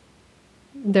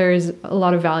there's a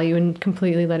lot of value in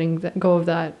completely letting go of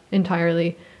that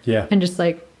entirely. Yeah. And just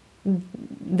like,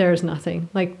 there's nothing.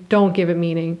 Like, don't give it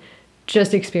meaning.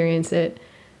 Just experience it.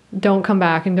 Don't come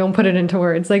back and don't put it into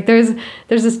words. Like, there's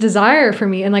this desire for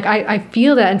me. And like, I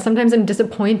feel that. And sometimes I'm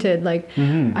disappointed. Like,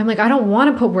 I'm like, I don't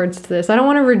want to put words to this. I don't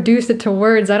want to reduce it to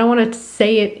words. I don't want to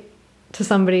say it to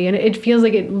somebody. And it feels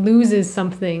like it loses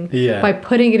something by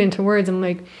putting it into words. I'm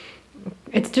like,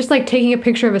 it's just like taking a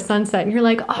picture of a sunset and you're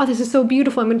like, oh, this is so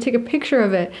beautiful. I'm going to take a picture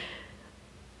of it.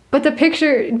 But the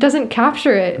picture doesn't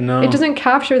capture it. No. It doesn't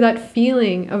capture that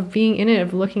feeling of being in it,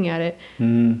 of looking at it.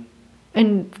 And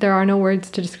there are no words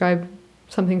to describe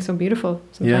something so beautiful.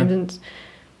 Sometimes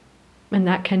and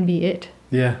that can be it.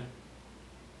 Yeah.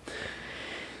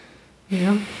 You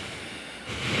know?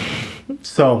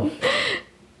 So,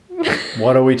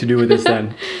 what are we to do with this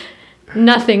then?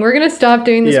 Nothing. We're going to stop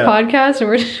doing this podcast and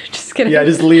we're just going to... Yeah,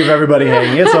 just leave everybody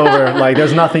hanging. It's over. Like,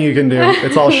 there's nothing you can do.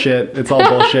 It's all shit. It's all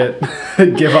bullshit.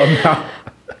 Give up now.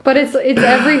 But it's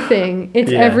everything.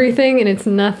 It's everything and it's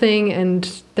nothing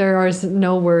and there are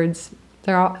no words.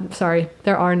 There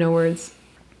are no words.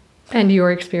 And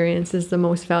your experience is the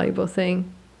most valuable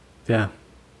thing. Yeah.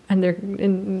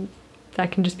 And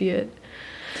that can just be it.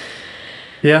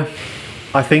 Yeah.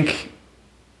 I think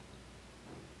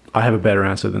I have a better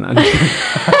answer than that.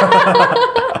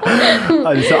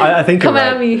 So I think Come you're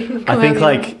at right. me. I Come think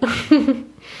at me.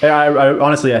 I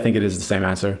honestly, I think it is the same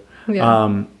answer.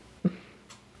 Yeah.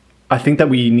 I think that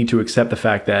we need to accept the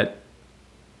fact that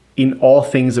in all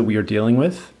things that we are dealing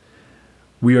with,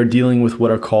 we are dealing with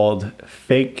what are called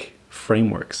fake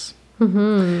frameworks.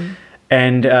 Mm-hmm.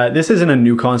 And this isn't a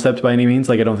new concept by any means.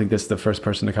 Like, I don't think this is the first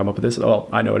person to come up with this. Well,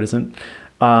 I know it isn't.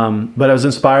 But I was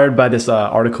inspired by this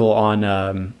article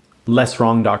on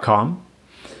lesswrong.com,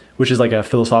 which is like a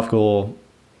philosophical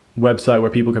website where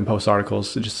people can post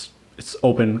articles. It's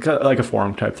open, like a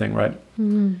forum type thing, right?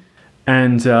 Mm-hmm.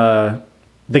 And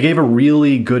they gave a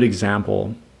really good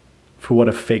example for what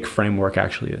a fake framework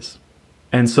actually is.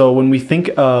 And so when we think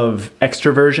of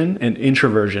extroversion and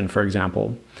introversion, for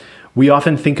example, we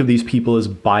often think of these people as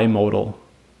bimodal,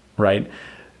 right?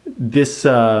 This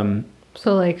So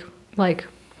like,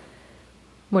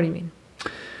 what do you mean?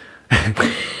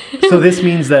 so this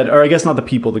means that, or I guess not the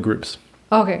people, the groups.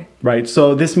 Okay. Right.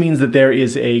 So this means that there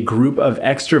is a group of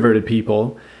extroverted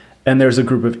people and there's a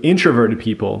group of introverted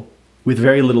people with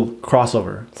very little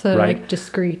crossover. So right? like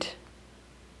discrete.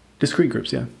 Discrete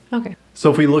groups, yeah. Okay.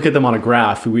 So if we look at them on a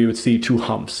graph, we would see two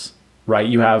humps, right?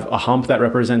 You have a hump that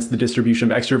represents the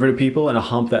distribution of extroverted people and a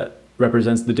hump that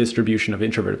represents the distribution of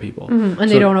introverted people. Mm-hmm.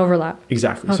 And they don't overlap.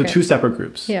 Exactly. Okay. So two separate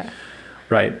groups. Yeah.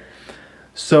 Right.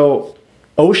 So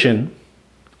ocean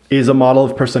is a model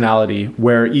of personality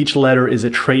where each letter is a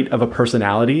trait of a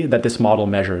personality that this model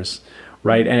measures,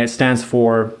 right? And it stands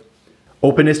for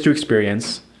openness to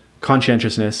experience,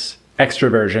 conscientiousness,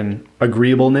 extroversion,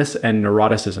 agreeableness, and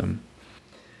neuroticism.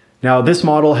 Now, this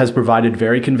model has provided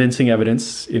very convincing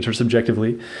evidence,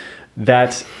 intersubjectively,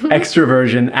 that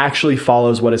extroversion actually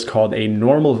follows what is called a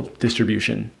normal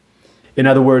distribution. In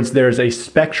other words, there's a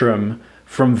spectrum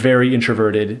from very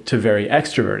introverted to very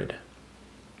extroverted.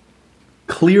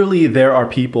 Clearly, there are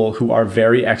people who are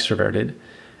very extroverted,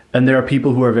 and there are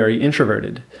people who are very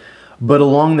introverted. But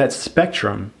along that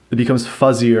spectrum, it becomes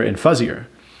fuzzier and fuzzier.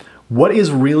 What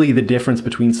is really the difference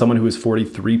between someone who is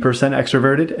 43%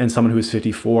 extroverted and someone who is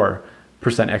 54%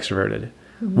 extroverted?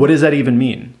 Mm-hmm. What does that even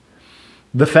mean?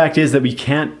 The fact is that we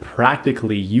can't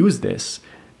practically use this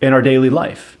in our daily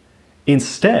life.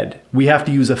 Instead, we have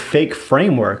to use a fake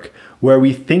framework where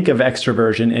we think of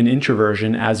extroversion and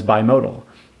introversion as bimodal.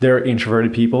 There are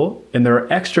introverted people and there are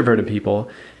extroverted people.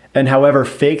 And however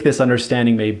fake this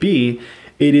understanding may be,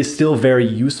 it is still very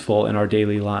useful in our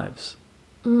daily lives.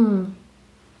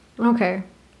 Okay.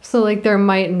 So like there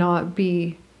might not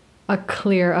be a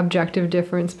clear objective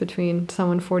difference between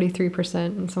someone 43%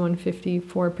 and someone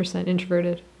 54%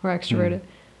 introverted or extroverted.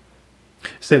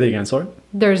 Say that again, sorry.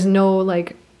 There's no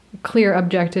like clear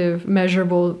objective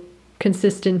measurable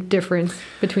consistent difference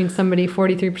between somebody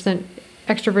 43%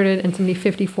 extroverted and somebody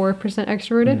 54%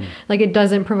 extroverted. Like it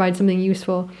doesn't provide something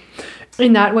useful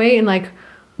in that way. And like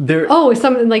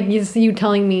something like you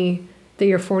telling me that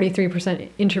you're 43%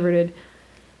 introverted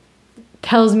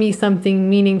tells me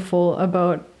something meaningful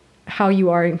about how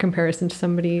you are in comparison to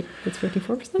somebody that's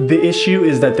 54%. The issue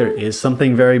is that there is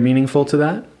something very meaningful to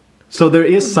that. So there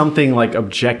is something like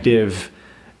objective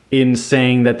in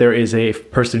saying that there is a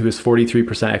person who is 43%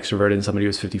 extroverted and somebody who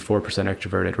is 54%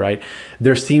 extroverted, right?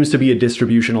 There seems to be a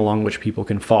distribution along which people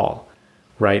can fall,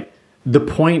 right? The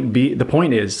point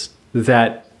is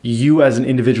that you as an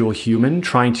individual human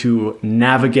trying to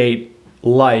navigate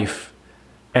life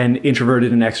and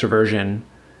introverted and extroversion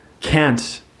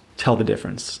can't tell the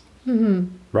difference,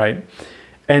 right?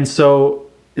 And so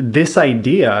this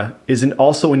idea is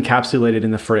also encapsulated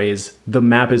in the phrase, the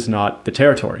map is not the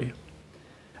territory.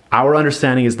 Our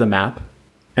understanding is the map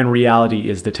and reality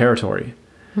is the territory.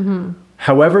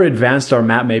 However advanced our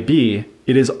map may be,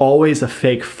 it is always a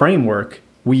fake framework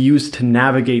we use to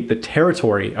navigate the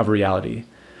territory of reality.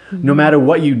 No matter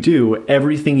what you do,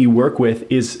 everything you work with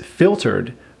is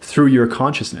filtered through your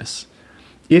consciousness.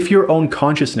 If your own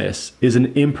consciousness is an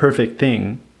imperfect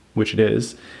thing, which it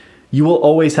is, you will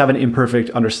always have an imperfect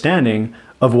understanding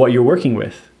of what you're working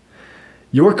with.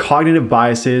 Your cognitive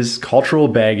biases, cultural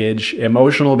baggage,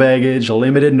 emotional baggage,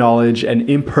 limited knowledge, and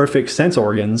imperfect sense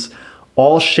organs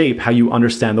all shape how you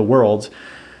understand the world,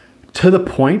 to the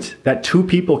point that two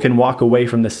people can walk away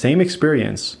from the same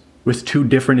experience with two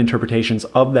different interpretations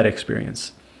of that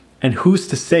experience. And who's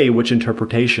to say which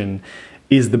interpretation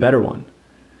is the better one?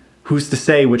 Who's to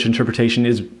say which interpretation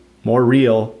is more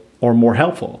real or more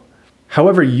helpful?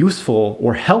 However useful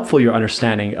or helpful your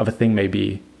understanding of a thing may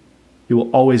be, it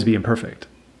will always be imperfect.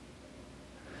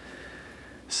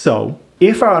 So,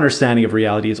 if our understanding of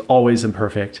reality is always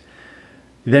imperfect,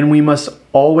 then we must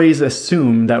always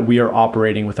assume that we are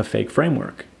operating with a fake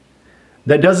framework.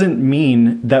 That doesn't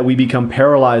mean that we become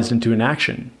paralyzed into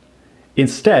inaction.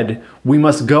 Instead, we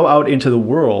must go out into the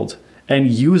world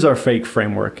and use our fake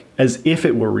framework as if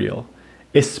it were real,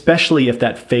 especially if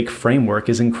that fake framework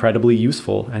is incredibly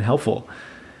useful and helpful.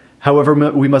 However,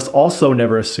 we must also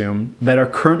never assume that our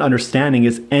current understanding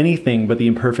is anything but the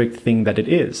imperfect thing that it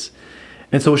is.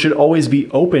 And so it should always be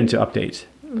open to update.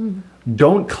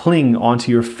 Don't cling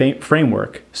onto your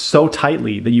framework so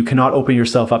tightly that you cannot open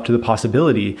yourself up to the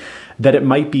possibility that it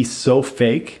might be so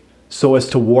fake so as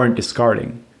to warrant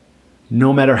discarding,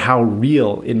 no matter how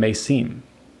real it may seem.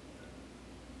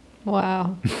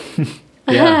 Wow.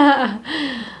 Yeah.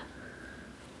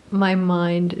 My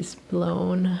mind is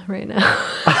blown right now.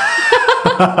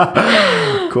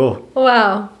 Cool.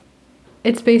 Wow.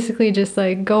 It's basically just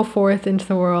like go forth into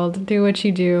the world, do what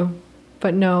you do,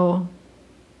 but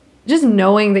just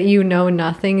knowing that you know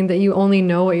nothing, that you only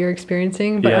know what you're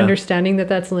experiencing, but understanding that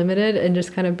that's limited and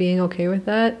just kind of being okay with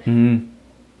that. Mm-hmm.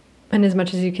 And as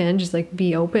much as you can, just like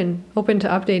be open to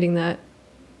updating that.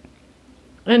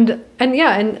 And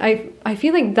I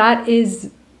feel like that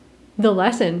is the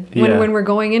lesson when we're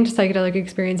going into psychedelic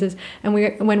experiences and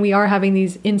when we are having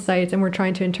these insights and we're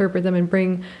trying to interpret them and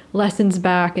bring lessons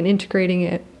back and integrating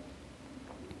it.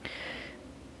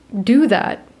 Do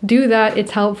that.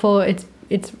 It's helpful. It's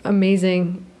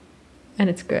amazing and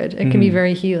it's good. It can be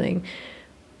very healing.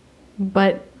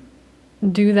 But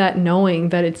do that knowing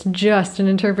that it's just an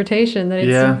interpretation, that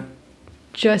it's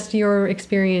just your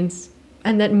experience,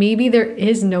 and that maybe there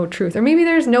is no truth, or maybe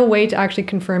there's no way to actually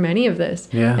confirm any of this.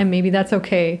 Yeah. And maybe that's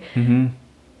okay. Mm-hmm.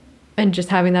 And just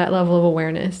having that level of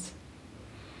awareness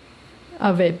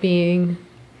of it being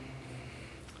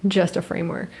just a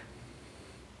framework.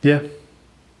 Yeah.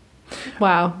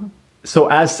 Wow. So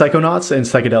as psychonauts and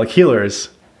psychedelic healers,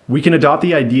 we can adopt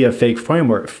the idea of fake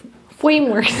frameworks.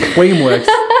 I'm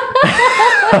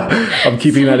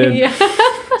keeping that in. Yeah.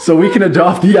 So we can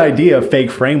adopt the idea of fake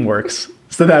frameworks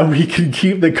so that we can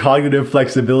keep the cognitive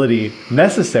flexibility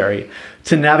necessary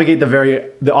to navigate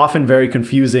the often very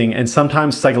confusing and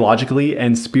sometimes psychologically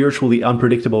and spiritually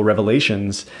unpredictable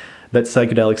revelations that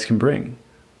psychedelics can bring.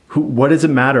 What does it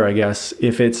matter, I guess,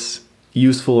 if it's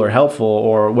useful or helpful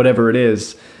or whatever it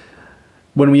is,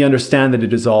 when we understand that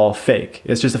it is all fake?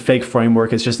 It's just a fake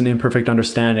framework. It's just an imperfect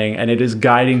understanding, and it is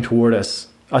guiding toward us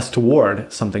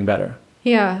toward something better.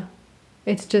 Yeah.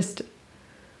 It's just,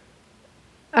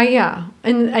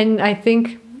 and I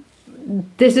think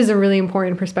this is a really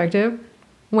important perspective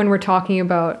when we're talking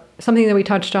about something that we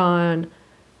touched on,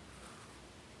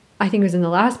 I think it was in the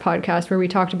last podcast, where we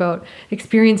talked about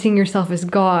experiencing yourself as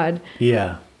God.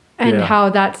 Yeah. And how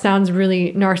that sounds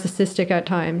really narcissistic at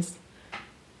times.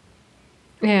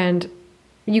 And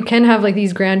you can have like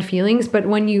these grand feelings, but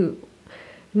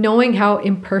knowing how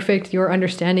imperfect your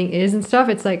understanding is and stuff,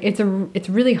 it's like it's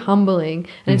really humbling,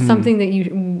 and it's something that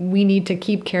we need to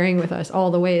keep carrying with us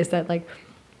all the way, is that like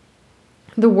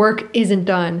the work isn't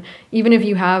done. Even if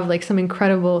you have like some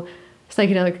incredible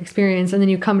psychedelic experience and then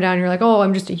you come down and you're like, oh,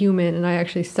 I'm just a human and I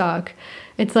actually suck.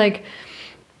 It's like,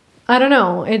 I don't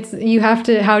know. You have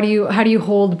to, how do you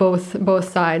hold both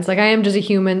sides? Like, I am just a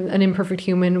human, an imperfect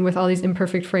human with all these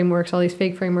imperfect frameworks, all these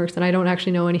fake frameworks, and I don't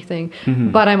actually know anything,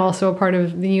 but I'm also a part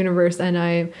of the universe, and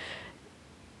I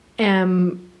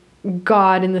am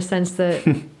God in the sense that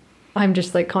I'm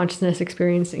just like consciousness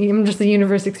experiencing, I'm just the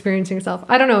universe experiencing itself.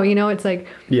 I don't know, it's like,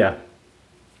 yeah.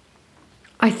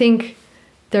 I think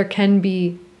there can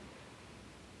be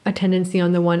a tendency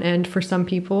on the one end for some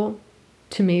people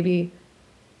to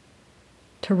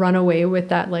run away with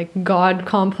that like God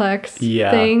complex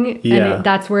thing. Yeah. And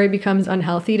that's where it becomes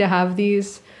unhealthy to have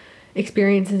these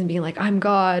experiences and being like, I'm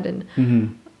God.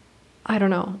 And I don't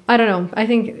know. I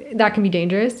think that can be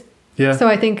dangerous. Yeah. So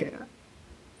I think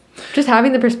just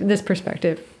having this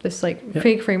perspective, this like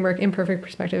fake framework, imperfect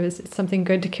perspective is something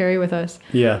good to carry with us.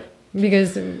 Yeah.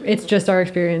 Because it's just our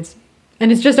experience.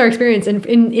 And it's just our experience. And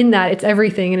in that, it's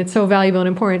everything. And it's so valuable and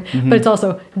important. But it's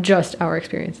also just our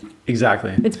experience.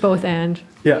 Exactly. It's both and.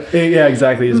 Yeah,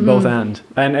 exactly. It's both and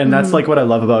that's like what I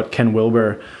love about Ken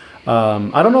Wilber.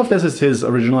 I don't know if this is his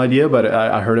original idea, but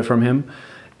I heard it from him,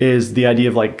 is the idea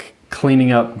of like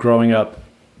cleaning up, growing up,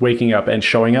 waking up, and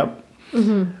showing up.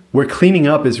 Where cleaning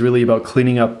up is really about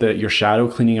cleaning up your shadow,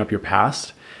 cleaning up your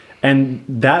past. And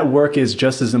that work is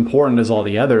just as important as all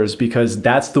the others, because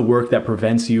that's the work that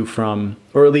prevents you from,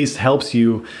 or at least helps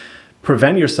you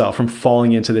prevent yourself from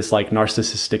falling into this like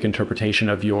narcissistic interpretation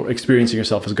of your experiencing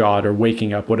yourself as God or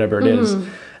waking up, whatever it is.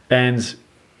 And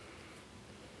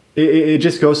it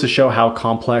just goes to show how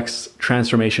complex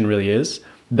transformation really is,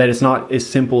 that it's not as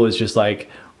simple as just like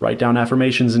write down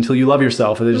affirmations until you love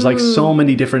yourself. There's like so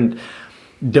many different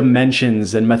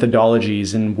dimensions and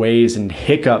methodologies and ways and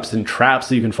hiccups and traps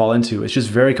that you can fall into. It's just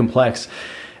very complex.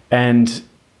 And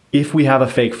if we have a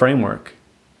fake framework,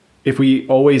 if we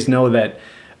always know that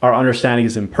our understanding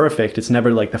is imperfect, it's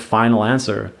never like the final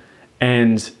answer,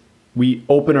 and we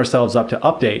open ourselves up to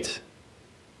update,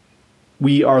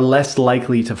 we are less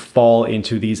likely to fall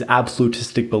into these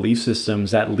absolutistic belief systems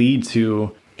that lead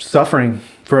to suffering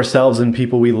for ourselves and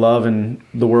people we love and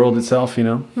the world itself, you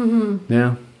know? Mm-hmm.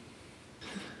 Yeah.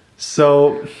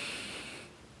 So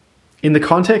in the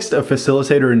context of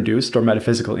facilitator-induced or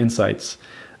metaphysical insights,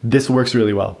 this works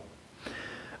really well.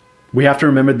 We have to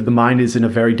remember that the mind is in a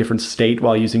very different state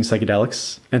while using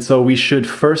psychedelics. And so we should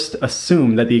first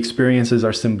assume that the experiences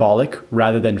are symbolic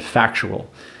rather than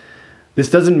factual. This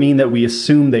doesn't mean that we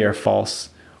assume they are false.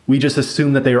 We just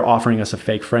assume that they are offering us a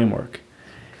fake framework.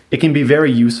 It can be very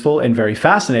useful and very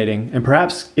fascinating, and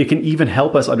perhaps it can even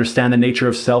help us understand the nature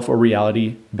of self or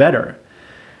reality better.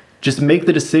 Just make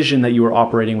the decision that you are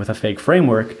operating with a fake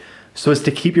framework so as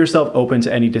to keep yourself open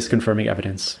to any disconfirming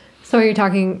evidence. So are you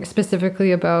talking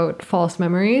specifically about false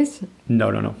memories?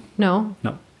 No. No?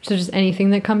 No. So just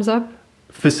anything that comes up?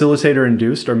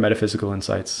 Facilitator-induced or metaphysical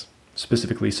insights,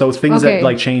 specifically. So things that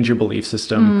like change your belief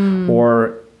system,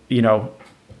 or, you know,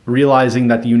 realizing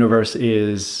that the universe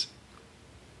is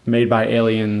made by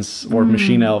aliens or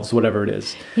machine elves, whatever it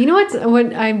is. You know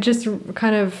what I'm just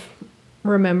kind of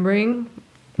remembering?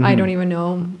 I don't even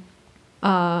know.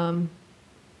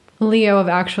 Leo of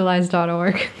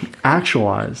actualized.org.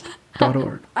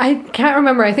 Actualized.org. I can't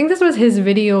remember. I think this was his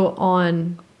video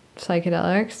on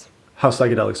psychedelics. How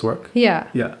psychedelics work? Yeah.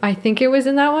 Yeah. I think it was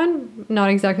in that one.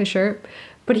 Not exactly sure.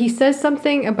 But he says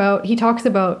something about, he talks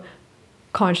about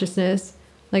consciousness,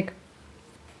 like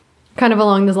kind of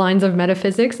along the lines of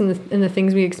metaphysics and the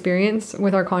things we experience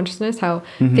with our consciousness, how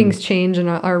things change and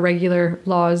our regular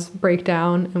laws break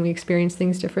down and we experience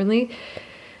things differently.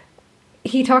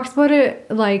 He talks about it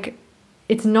like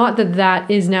it's not that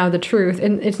is now the truth,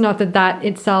 and it's not that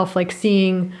itself, like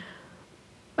seeing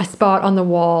a spot on the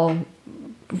wall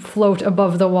float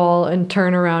above the wall and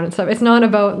turn around and stuff. It's not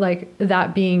about like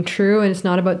that being true, and it's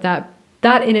not about that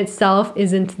in itself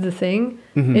isn't the thing,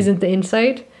 isn't the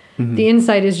insight. The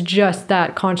insight is just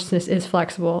that consciousness is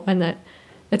flexible, and that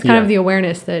it's kind of the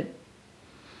awareness that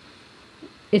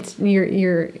it's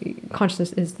your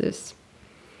consciousness is this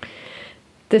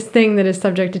thing that is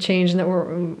subject to change, and that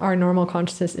our normal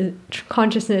consciousness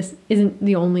isn't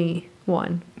the only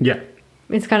one. Yeah.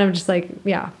 It's kind of just like,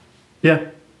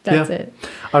 that's it.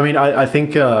 I mean, I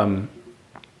think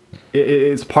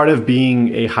it's part of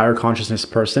being a higher consciousness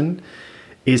person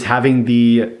is having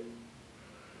the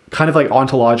kind of like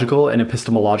ontological and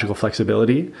epistemological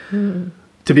flexibility to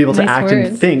be able to act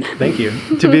and think. Thank you.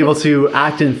 To be able to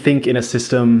act and think in a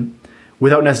system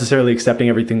without necessarily accepting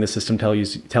everything the system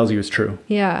tells you is true.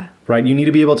 Yeah. Right? You need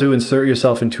to be able to insert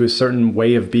yourself into a certain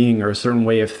way of being or a certain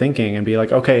way of thinking and be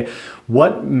like, okay,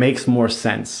 what makes more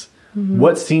sense?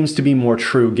 What seems to be more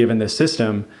true given this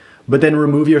system? But then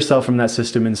remove yourself from that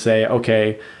system and say,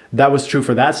 okay, that was true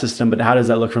for that system, but how does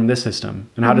that look from this system?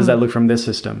 And how does that look from this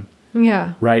system?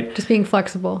 Yeah. Right? Just being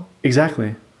flexible.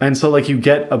 Exactly. And so like you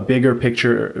get a bigger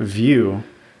picture view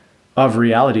of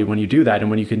reality when you do that and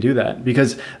when you can do that.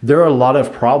 Because there are a lot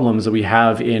of problems that we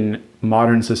have in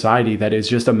modern society that is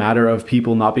just a matter of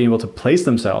people not being able to place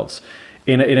themselves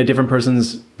in a different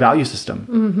person's value system.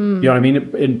 You know what I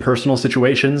mean? In personal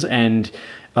situations and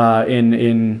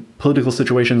in political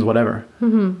situations, whatever.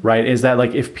 Right? Is that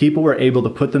like if people were able to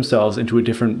put themselves into a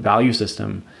different value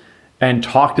system and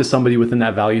talk to somebody within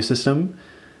that value system,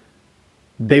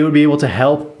 they would be able to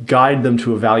help guide them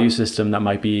to a value system that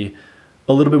might be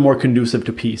a little bit more conducive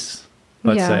to peace,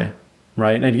 let's say,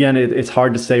 right? And again, it's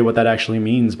hard to say what that actually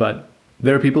means, but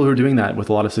there are people who are doing that with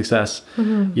a lot of success.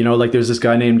 You know, like there's this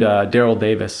guy named Daryl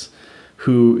Davis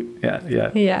who,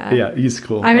 he's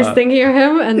cool. I was thinking of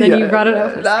him, and then you brought it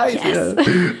up. Nice. Yes.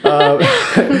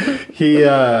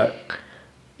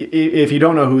 If you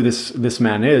don't know who this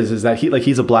man is that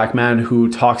he's a black man who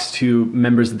talks to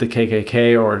members of the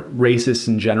KKK or racists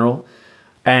in general,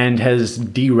 and has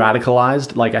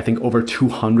de-radicalized like I think over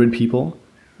 200 people.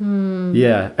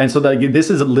 Yeah, and so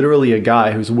this is literally a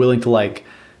guy who's willing to like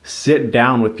sit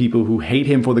down with people who hate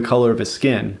him for the color of his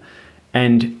skin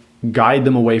and guide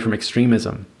them away from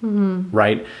extremism,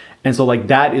 right? And so like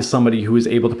that is somebody who is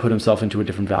able to put himself into a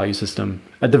different value system,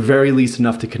 at the very least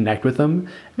enough to connect with them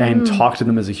and talk to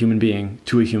them as a human being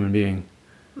to a human being.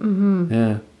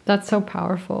 Yeah. That's so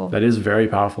powerful. That is very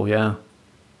powerful, yeah.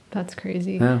 That's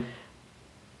crazy. Yeah.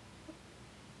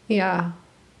 Yeah.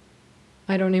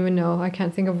 I don't even know. I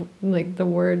can't think of like the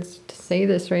words to say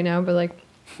this right now, but like,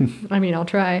 I mean, I'll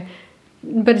try.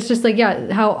 But it's just like,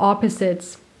 yeah, how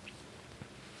opposites,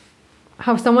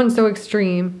 how someone so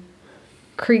extreme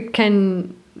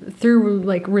can, through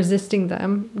like resisting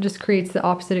them, just creates the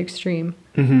opposite extreme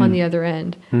on the other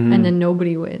end. And then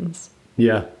nobody wins.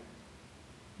 Yeah.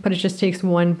 But it just takes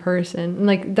one person. And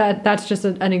like that's just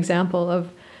an example of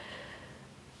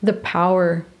the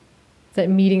power that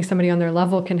meeting somebody on their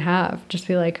level can have. Just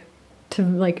be like, to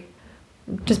like,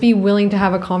 just be willing to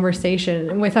have a conversation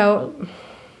and without,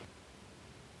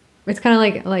 it's kind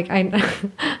of like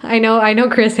I know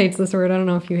Chris hates this word. I don't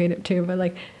know if you hate it too, but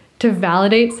like to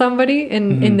validate somebody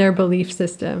in their belief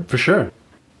system. For sure.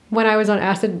 When I was on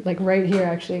acid, like right here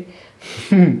actually,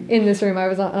 in this room,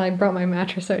 I brought my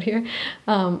mattress out here,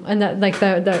 and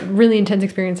that really intense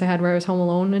experience I had where I was home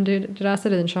alone and did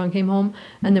acid, and then Sean came home,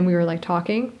 and then we were like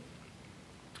talking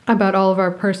about all of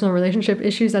our personal relationship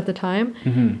issues at the time,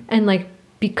 and like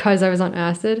because I was on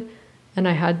acid, and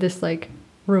I had this like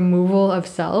removal of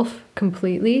self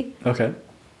completely. Okay.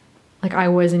 Like I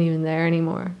wasn't even there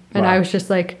anymore, and Wow. I was just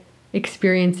like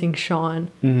experiencing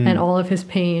Sean and all of his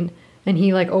pain. And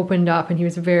he like opened up and he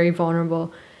was very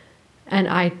vulnerable. And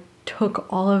I took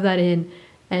all of that in.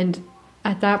 And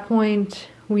at that point,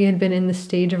 we had been in the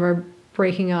stage of our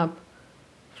breaking up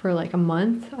for like a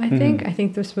month, I think. I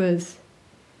think this was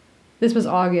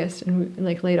August, and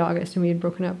like late August, and we had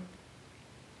broken up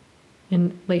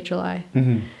in late July.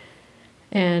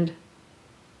 And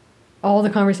all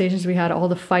the conversations we had, all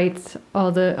the fights,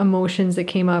 all the emotions that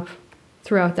came up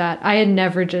throughout that, I had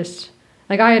never just...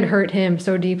 Like, I had hurt him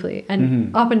so deeply.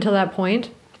 And up until that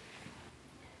point,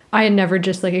 I had never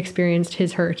just, like, experienced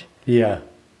his hurt. Yeah.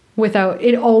 Without...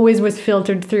 It always was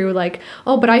filtered through, like,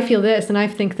 oh, but I feel this, and I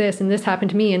think this, and this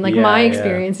happened to me. And, like, my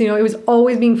experience, you know, it was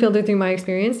always being filtered through my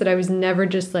experience, that I was never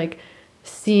just, like,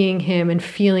 seeing him and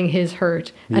feeling his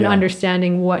hurt and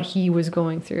understanding what he was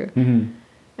going through.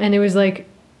 And it was, like...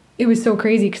 It was so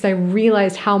crazy because I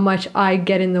realized how much I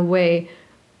get in the way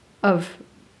of...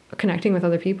 connecting with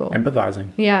other people,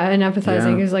 Empathizing. Yeah, and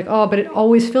empathizing is like, oh, but it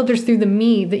always filters through the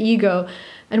me, the ego,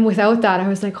 and without that, I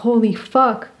was like, holy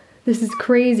fuck, this is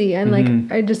crazy, and like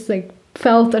I just like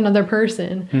felt another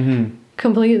person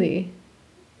completely,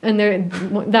 and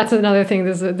that's another thing.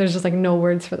 There's just like no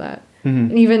words for that.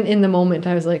 And even in the moment,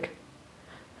 I was like,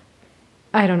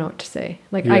 I don't know what to say.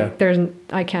 Like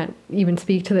I can't even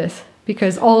speak to this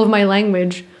because all of my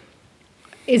language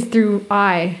is through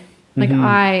I.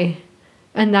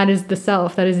 And that is the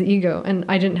self, that is the ego. And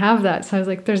I didn't have that. So I was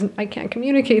like, I can't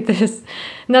communicate this.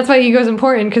 And that's why ego is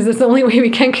important, because it's the only way we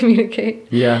can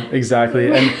communicate. Yeah, exactly.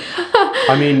 And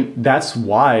I mean, that's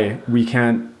why we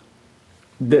can't,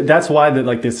 that's why that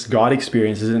like this God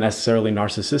experience isn't necessarily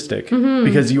narcissistic,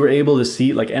 because you were able to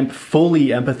see, like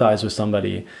fully empathize with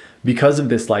somebody because of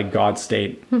this like God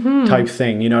state type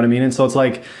thing. You know what I mean? And so it's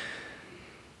like,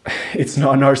 it's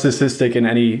not narcissistic in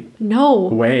any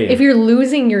way. If you're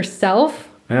losing yourself,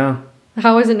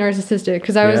 how is it narcissistic?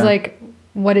 Because I was like,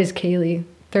 what is Kaylee?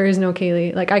 There is no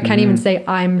Kaylee. Like I can't even say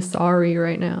I'm sorry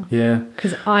right now. Yeah.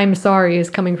 Because I'm sorry is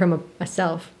coming from a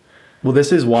self. Well,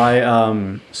 this is why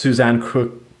Suzanne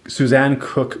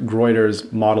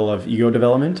Cook-Greuter's model of ego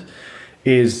development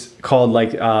is called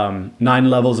like 9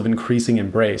 levels of increasing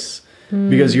embrace,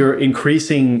 because you're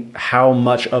increasing how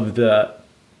much of the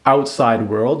outside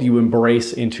world you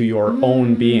embrace into your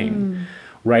own being,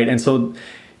 right? And so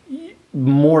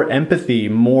more empathy,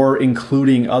 more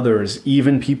including others,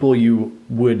 even people you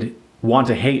would want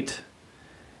to hate,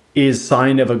 is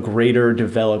sign of a greater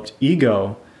developed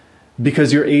ego,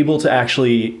 because you're able to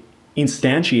actually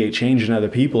instantiate change in other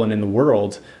people and in the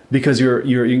world, because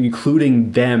you're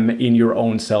including them in your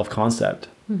own self-concept.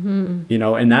 You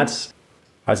know, and that's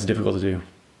difficult to do.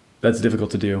 That's difficult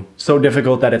to do. So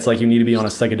difficult that it's like you need to be on a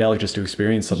psychedelic just to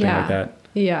experience something like that.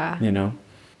 Yeah. You know?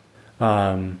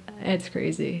 It's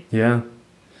crazy. Yeah.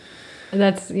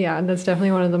 That's definitely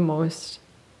one of the most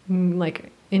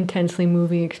like intensely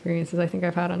moving experiences I think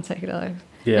I've had on psychedelics.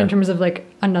 Yeah. In terms of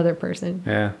like another person.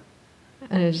 Yeah.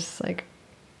 And it's just like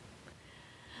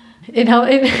it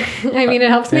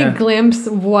helps me glimpse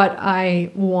what I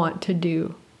want to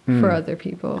do for other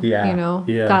people. Yeah. You know?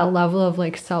 Yeah. That level of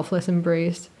like selfless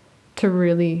embrace to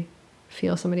really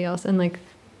feel somebody else, and like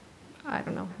I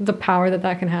don't know, the power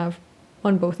that can have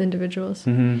on both individuals.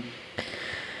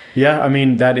 Yeah, I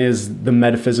mean, that is the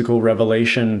metaphysical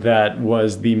revelation that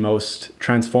was the most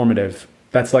transformative.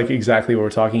 That's like exactly what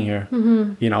we're talking here.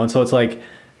 You know, and so it's like,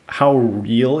 how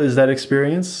real is that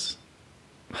experience?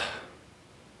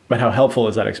 But how helpful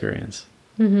is that experience?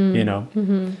 you know?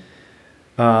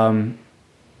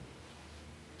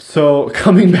 So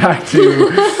coming back to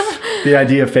the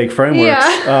idea of fake frameworks,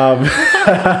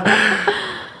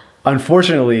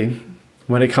 unfortunately,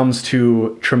 when it comes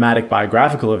to traumatic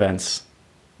biographical events,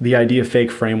 the idea of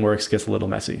fake frameworks gets a little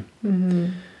messy.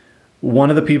 One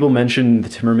of the people mentioned in the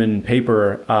Timmerman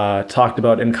paper talked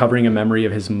about uncovering a memory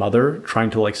of his mother trying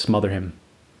to like smother him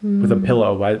with a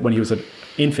pillow when he was an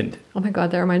infant. Oh my God,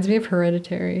 that reminds me of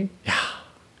Hereditary. Yeah,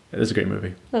 it is a great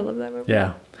movie. I love that movie.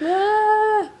 Yeah.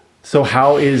 Ah. So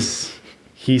how is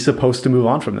he supposed to move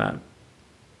on from that?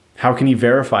 How can he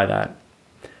verify that?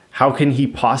 How can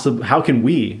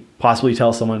we possibly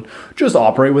tell someone, just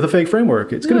operate with a fake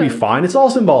framework? It's going to be fine. It's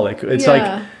all symbolic. It's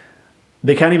like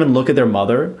they can't even look at their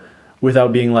mother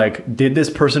without being like, did this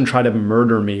person try to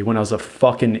murder me when I was a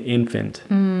fucking infant?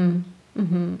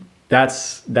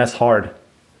 That's hard.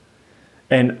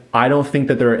 And I don't think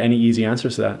that there are any easy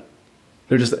answers to that.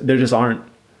 There just aren't.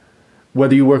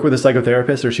 Whether you work with a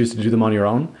psychotherapist or choose to do them on your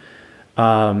own,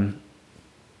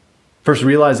 first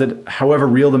realize that however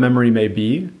real the memory may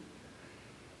be,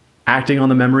 acting on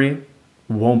the memory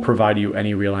won't provide you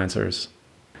any real answers.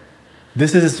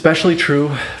 This is especially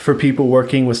true for people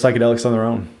working with psychedelics on their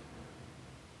own.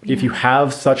 If you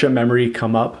have such a memory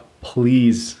come up,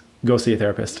 please go see a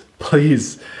therapist.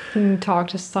 Please. Talk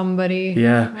to somebody.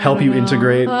 Yeah. Help you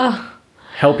integrate.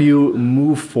 Help you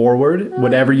move forward,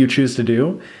 whatever you choose to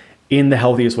do, in the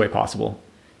healthiest way possible.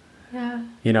 Yeah.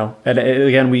 You know, and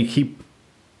again,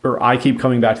 I keep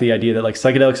coming back to the idea that like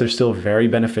psychedelics are still very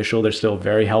beneficial. They're still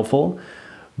very helpful,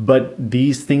 but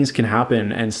these things can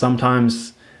happen. And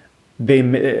sometimes they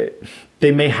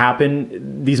may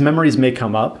happen. These memories may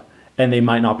come up and they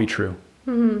might not be true.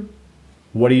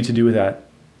 What are you to do with that?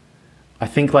 I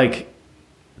think like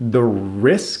the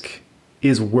risk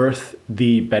is worth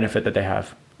the benefit that they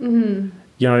have. You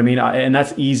know what I mean? And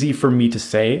that's easy for me to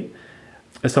say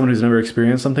as someone who's never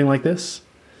experienced something like this.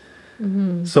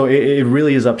 So it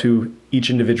really is up to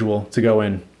each individual to go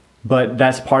in. But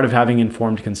that's part of having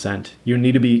informed consent. You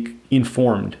need to be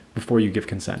informed before you give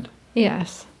consent.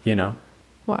 Yes. You know?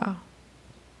 Wow.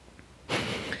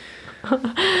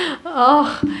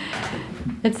 Oh,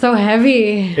 it's so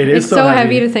heavy. It is it's so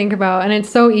heavy to think about. And it's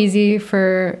so easy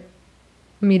for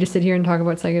me to sit here and talk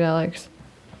about psychedelics.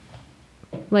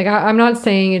 Like, I'm not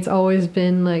saying it's always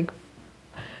been like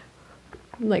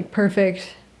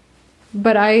perfect.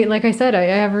 But like I said,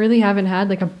 I really haven't had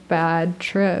like a bad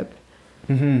trip.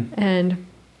 And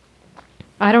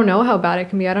I don't know how bad it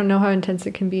can be. I don't know how intense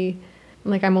it can be.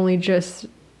 Like, I'm only just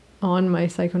on my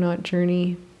Psychonaut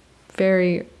journey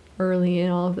very early in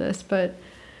all of this, but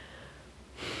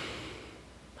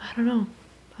I don't know.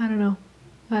 I don't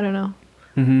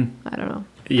know.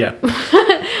 Yeah.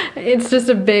 It's just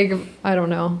a big, I don't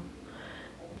know.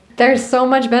 There's so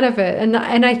much benefit. And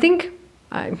I think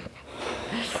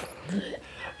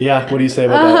yeah, what do you say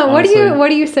about that? What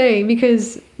do you say?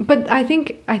 But I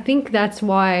think that's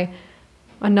why,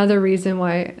 another reason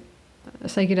why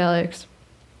psychedelics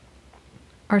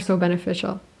are so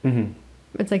beneficial.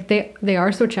 It's like they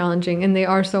are so challenging and they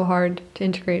are so hard to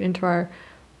integrate into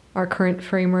our current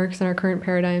frameworks and our current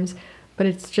paradigms. But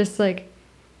it's just like,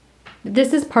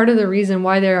 this is part of the reason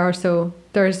why there is so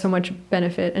much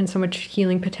benefit and so much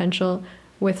healing potential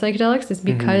with psychedelics, is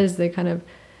because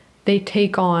they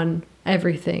take on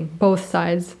everything, both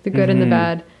sides, the good and the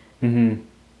bad.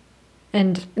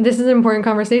 And this is an important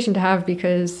conversation to have,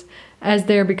 because as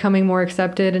they're becoming more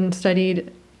accepted and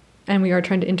studied, and we are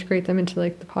trying to integrate them into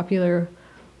like the popular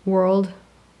world,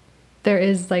 there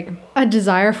is like a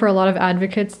desire for a lot of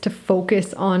advocates to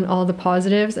focus on all the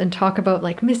positives and talk about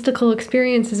like mystical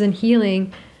experiences and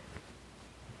healing.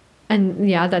 And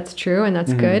yeah, that's true and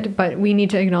that's good, but we need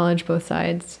to acknowledge both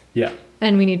sides. Yeah.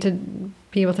 And we need to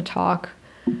be able to talk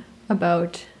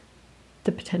about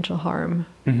the potential harm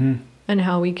and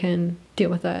how we can deal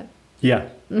with that. Yeah.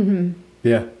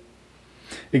 Yeah.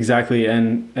 Exactly.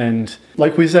 And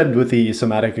like we said with the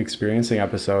somatic experiencing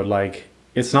episode, like,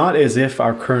 it's not as if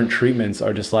our current treatments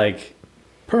are just like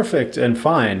perfect and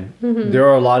fine. There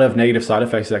are a lot of negative side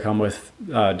effects that come with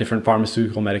different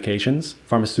pharmaceutical medications.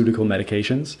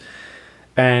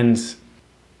 And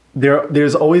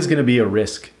there's always going to be a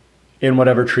risk in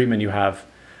whatever treatment you have.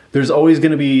 There's always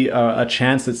going to be a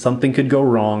chance that something could go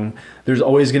wrong. There's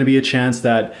always going to be a chance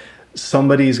that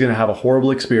somebody is going to have a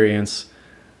horrible experience.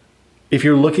 If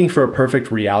you're looking for a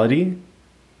perfect reality,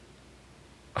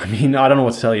 I mean, I don't know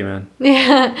what to tell you, man.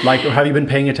 Yeah. Like, have you been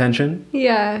paying attention?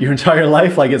 Yeah. Your entire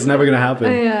life? Like, it's never going to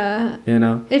happen. Yeah. You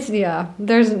know?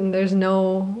 There's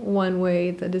no one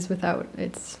way that is without. I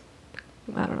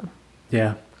don't know.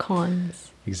 Yeah,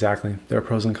 cons. exactly. There are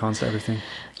pros and cons to everything.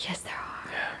 Yes, there are.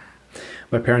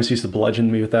 My parents used to bludgeon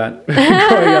me with that.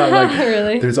 Growing up, like,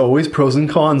 Really? there's always pros and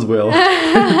cons, Will.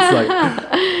 It's like,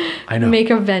 I know. Make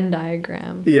a Venn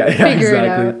diagram. Yeah, Figure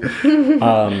exactly. it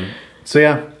out. So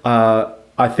yeah,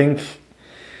 I think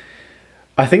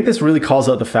this really calls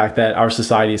out the fact that our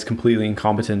society is completely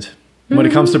incompetent when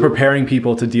it comes to preparing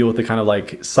people to deal with the kind of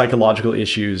like psychological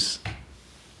issues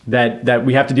that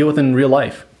we have to deal with in real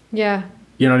life. Yeah.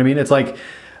 You know what I mean? It's like,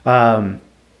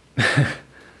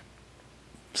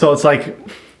 so it's like,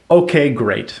 okay,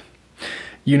 great.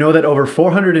 You know that over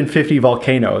 450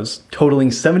 volcanoes, totaling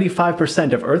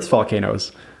 75% of Earth's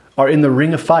volcanoes, are in the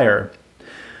Ring of Fire.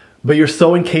 But you're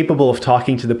so incapable of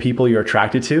talking to the people you're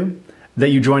attracted to that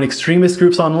you join extremist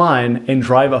groups online and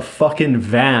drive a fucking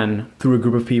van through a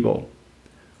group of people.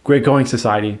 Great going,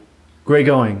 society. Great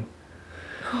going.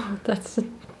 That's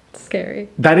scary.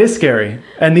 That is scary.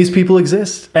 And these people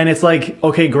exist. And it's like,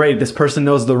 okay, great. This person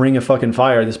knows the Ring of fucking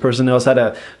Fire. This person knows how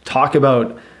to talk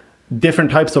about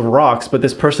different types of rocks, but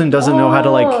this person doesn't know how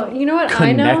to like you know what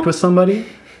connect I know? with somebody.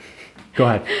 Go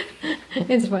ahead.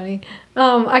 It's funny.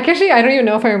 Actually, I don't even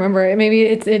know if I remember it. Maybe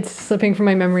it's slipping from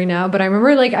my memory now. But I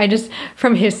remember, like, I just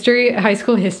from history, high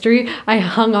school history, I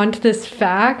hung on to this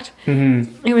fact.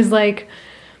 Mm-hmm. It was like,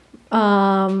 fuck,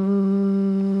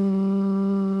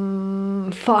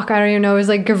 I don't even know. It was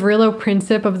like Gavrilo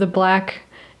Princip of the Black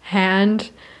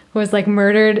Hand was like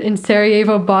murdered in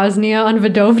Sarajevo, Bosnia on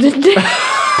Vidovdan Day.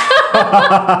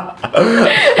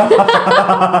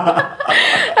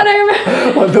 And I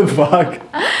remember, What the fuck?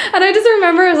 and I just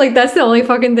remember, I was like, that's the only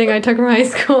fucking thing I took from high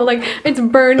school. Like, it's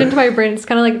burned into my brain. It's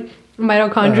kind of like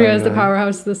mitochondria is the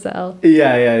powerhouse of the cell.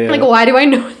 Yeah. Like, why do I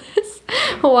know this?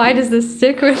 Why does this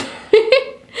stick with me?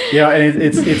 Yeah, and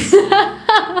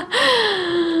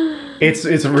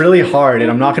it's really hard.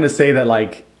 And I'm not going to say that,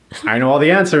 like, I know all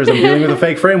the answers. I'm dealing with a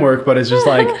fake framework, but it's just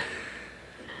like...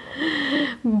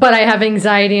 But I have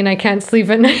anxiety and I can't sleep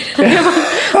at night.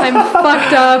 I'm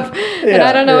fucked up and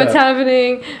I don't know what's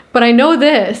happening. But I know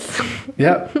this.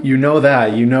 Yeah, you know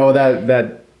that. You know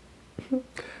that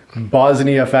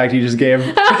Bosnia fact you just gave.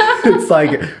 It's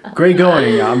like, great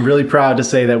going. I'm really proud to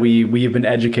say that we've been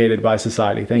educated by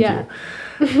society. Thank you.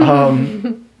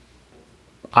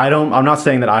 I'm not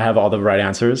saying that I have all the right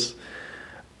answers,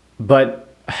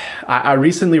 but I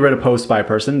recently read a post by a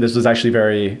person. This was actually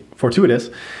very fortuitous.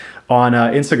 On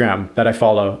Instagram that I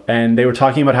follow, and they were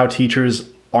talking about how teachers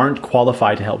aren't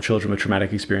qualified to help children with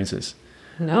traumatic experiences.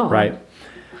 No. Right?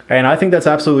 And I think that's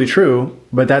absolutely true,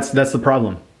 but that's the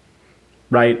problem.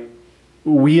 Right?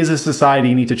 We as a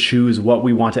society need to choose what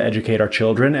we want to educate our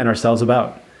children and ourselves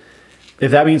about.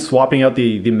 If that means swapping out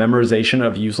the memorization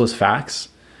of useless facts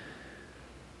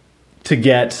to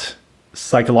get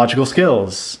psychological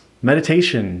skills,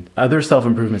 meditation, other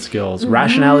self-improvement skills,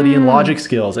 rationality and logic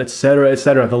skills, etc.,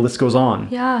 the list goes on.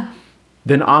 Yeah.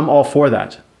 Then I'm all for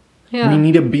that. Yeah. We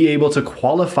need to be able to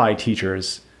qualify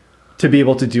teachers to be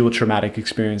able to deal with traumatic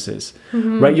experiences.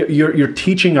 Right? You're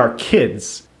teaching our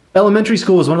kids. Elementary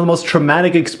school was one of the most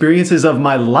traumatic experiences of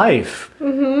my life.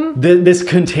 This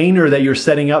container that you're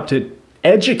setting up to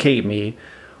educate me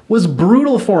was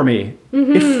brutal for me.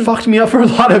 It fucked me up for a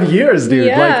lot of years, dude.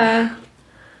 Yeah. Like,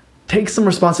 take some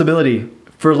responsibility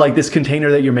for like this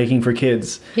container that you're making for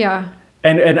kids. Yeah.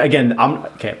 And again,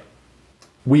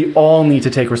 we all need to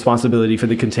take responsibility for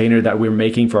the container that we're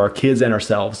making for our kids and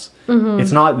ourselves.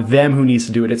 It's not them who needs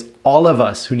to do it. It's all of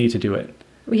us who need to do it.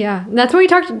 Yeah. And that's what we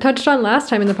touched on last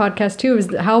time in the podcast too,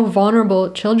 is how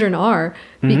vulnerable children are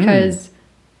because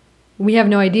we have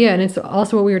no idea. And it's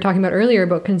also what we were talking about earlier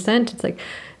about consent. It's like,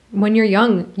 when you're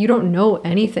young, you don't know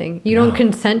anything. You don't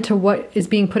consent to what is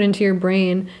being put into your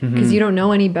brain because you don't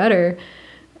know any better.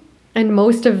 And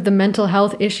most of the mental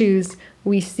health issues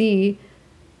we see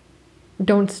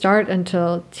don't start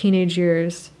until teenage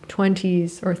years,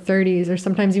 20s or 30s or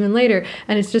sometimes even later.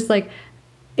 And it's just like,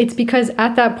 it's because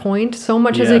at that point, so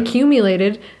much has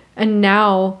accumulated and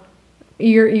now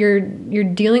you're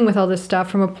dealing with all this stuff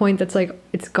from a point that's like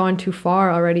it's gone too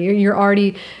far already.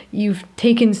 You've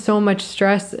taken so much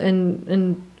stress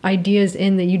and ideas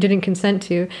in that you didn't consent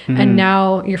to, and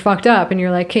now you're fucked up and you're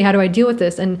like, okay, how do I deal with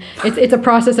this? And it's a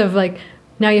process of like,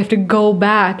 now you have to go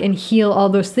back and heal all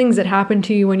those things that happened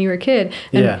to you when you were a kid.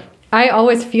 And I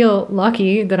always feel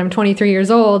lucky that I'm 23 years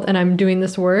old and I'm doing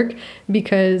this work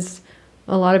because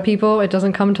a lot of people, it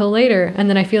doesn't come till later. And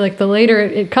then I feel like the later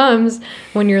it comes,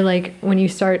 when you're like, when you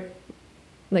start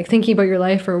like thinking about your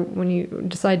life, or when you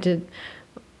decide to,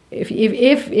 if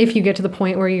you get to the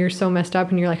point where you're so messed up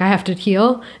and you're like, I have to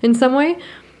heal in some way,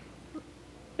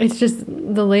 it's just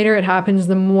the later it happens,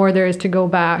 the more there is to go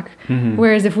back.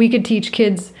 Whereas if we could teach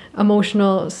kids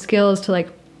emotional skills to like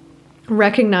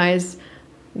recognize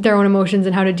their own emotions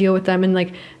and how to deal with them, and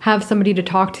like have somebody to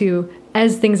talk to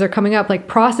as things are coming up, like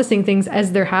processing things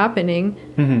as they're happening,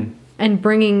 and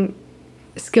bringing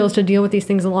skills to deal with these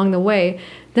things along the way,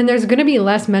 then there's going to be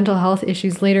less mental health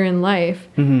issues later in life,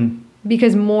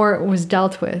 because more was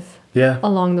dealt with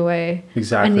along the way.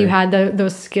 Exactly. And you had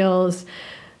those skills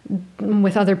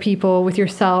with other people, with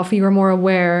yourself. You were more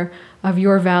aware of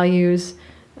your values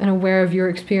and aware of your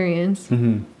experience.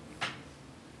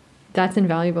 That's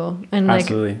invaluable. And like,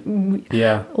 Absolutely.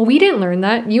 we didn't learn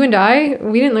that. You and I,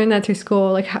 we didn't learn that through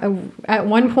school. Like at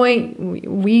one point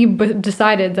we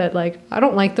decided that like, I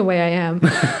don't like the way I am.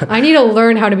 I need to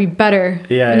learn how to be better.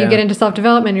 When you get into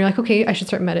self-development, you're like, okay, I should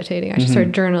start meditating. I should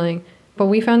start journaling. But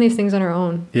we found these things on our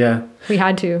own. Yeah. We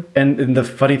had to. And the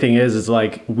funny thing is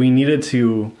like, we needed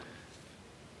to,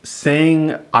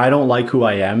 saying I don't like who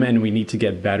I am and we need to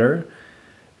get better,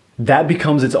 that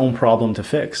becomes its own problem to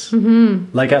fix.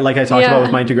 Like I talked about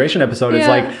with my integration episode, it's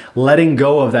like letting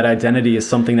go of that identity as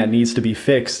something that needs to be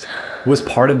fixed was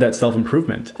part of that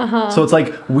self-improvement. So it's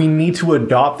like we need to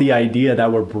adopt the idea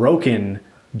that we're broken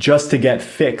just to get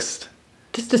fixed.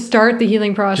 Just to start the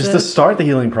healing process. Just to start the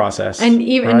healing process. And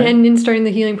even and in starting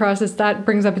the healing process, that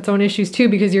brings up its own issues too,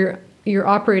 because you're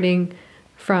operating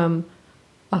from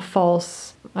a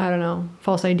false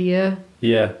idea.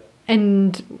 Yeah.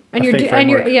 And you're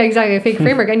exactly, a fake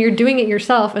framework, and you're doing it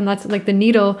yourself, and that's like the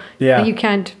needle that you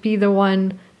can't be the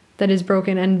one that is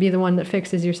broken and be the one that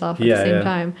fixes yourself at the same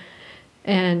time.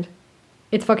 And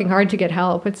it's fucking hard to get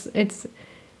help. It's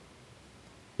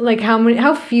like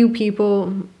how few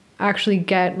people actually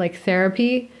get like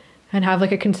therapy and have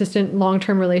like a consistent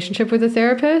long-term relationship with a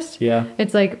therapist.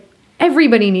 It's like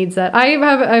everybody needs that. I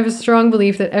have a strong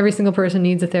belief that every single person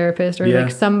needs a therapist, or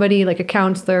like somebody, like a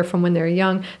counselor from when they're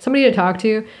young, somebody to talk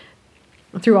to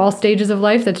through all stages of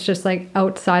life that's just like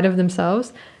outside of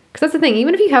themselves. Because that's the thing,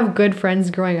 even if you have good friends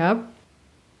growing up,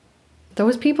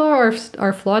 those people are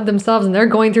flawed themselves, and they're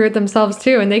going through it themselves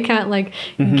too, and they can't like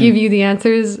give you the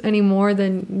answers any more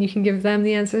than you can give them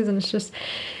the answers. And it's just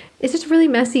really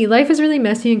messy. Life is really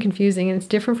messy and confusing, and it's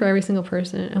different for every single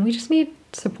person, and we just need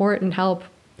support and help.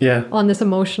 On this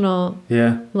emotional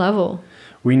level.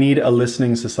 We need a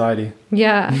listening society.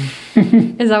 Yeah.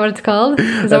 Is that what it's called?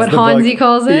 Is that what Hansi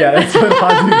calls it? Yeah, that's what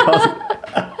Hansi calls it.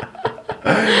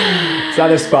 It's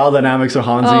either Spiral Dynamics or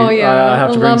Hansi. Oh yeah. I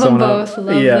have to bring someone up.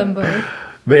 Love them both.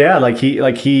 But yeah, like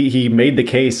he made the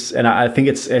case, and I think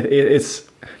it's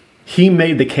he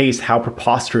made the case how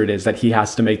preposterous it is that he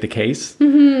has to make the case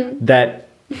that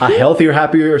a healthier,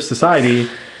 happier society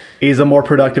is a more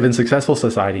productive and successful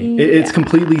society. It's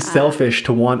completely selfish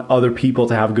to want other people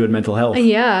to have good mental health.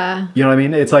 Yeah. You know what I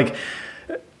mean? It's like,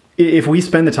 if we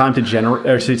spend the time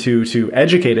to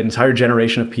educate an entire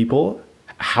generation of people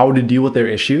how to deal with their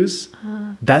issues,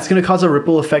 that's going to cause a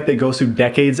ripple effect that goes through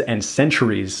decades and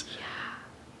centuries.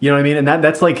 You know what I mean? And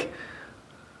that's like,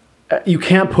 you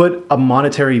can't put a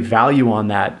monetary value on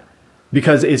that,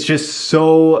 because it's just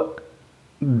so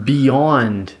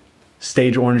beyond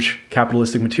stage orange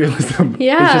capitalistic materialism.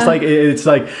 It's just like, it's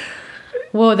like,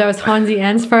 whoa, that was Hansi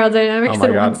and Spiral Dynamics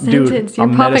in one sentence. Dude,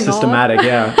 I'm meta-systematic.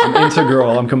 I'm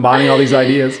integral. I'm combining all these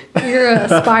ideas. You're a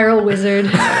spiral wizard.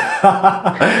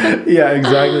 Yeah,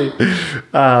 exactly.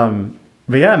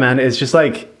 But yeah, man, it's just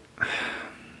like,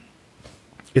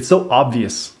 it's so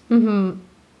obvious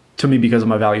to me because of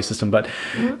my value system, but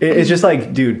it's just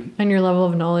like, dude. And your level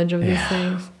of knowledge of these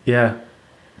things. Yeah.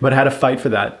 But I had to fight for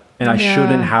that. And I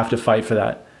shouldn't have to fight for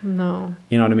that. No.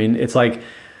 You know what I mean? It's like,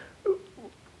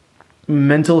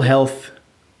 mental health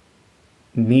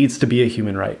needs to be a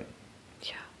human right.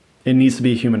 Yeah. It needs to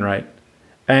be a human right.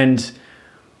 And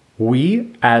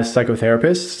we, as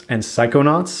psychotherapists and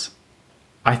psychonauts,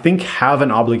 I think have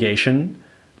an obligation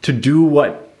to do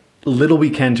what little we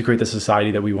can to create the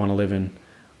society that we want to live in,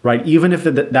 right? Even if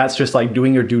that's just like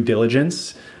doing your due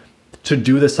diligence to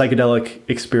do the psychedelic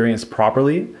experience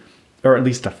properly, or at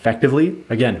least effectively.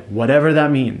 Again, whatever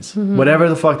that means, whatever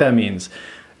the fuck that means,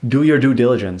 do your due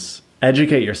diligence,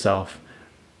 educate yourself,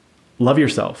 love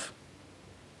yourself,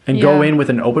 and go in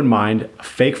with an open mind, a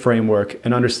fake framework,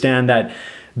 and understand that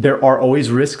there are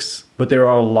always risks, but there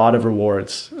are a lot of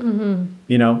rewards.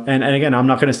 You know, and again, I'm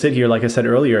not going to sit here, like I said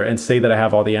earlier, and say that I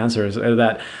have all the answers, or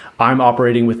that I'm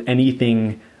operating with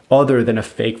anything other than a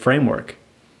fake framework.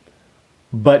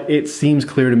 But it seems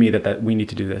clear to me that we need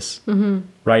to do this,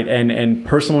 right? And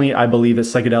personally, I believe that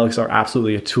psychedelics are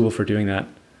absolutely a tool for doing that.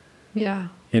 Yeah.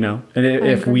 You know, and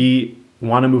if we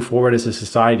want to move forward as a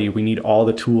society, we need all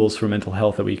the tools for mental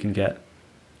health that we can get.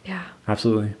 Yeah.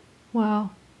 Absolutely. Wow.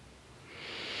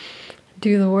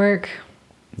 Do the work.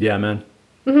 Yeah, man.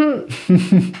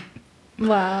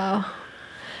 Wow.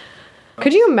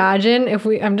 Could you imagine if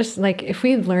we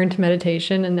learned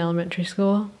meditation in elementary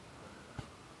school?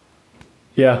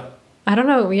 Yeah. I don't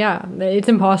know. Yeah. It's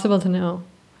impossible to know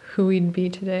who we'd be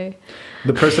today.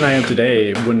 The person I am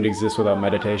today wouldn't exist without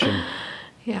meditation.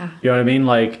 Yeah. You know what I mean?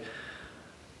 Like,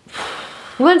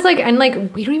 Well, it's like, and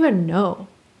like, we don't even know.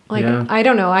 Like, Yeah. I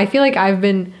don't know. I feel like I've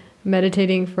been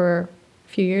meditating for a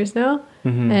few years now.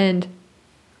 Mhm. And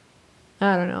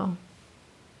I don't know.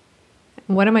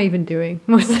 What am I even doing?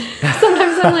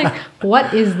 Sometimes I'm like,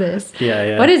 what is this? Yeah,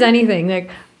 yeah. What is anything? Like,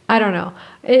 I don't know.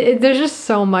 There's just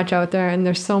so much out there, and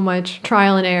there's so much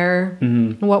trial and error.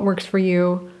 Mhm. What works for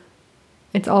you?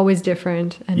 It's always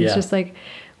different. And Yeah. it's just like,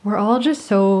 we're all just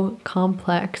so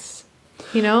complex,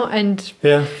 you know? And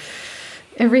yeah.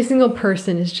 every single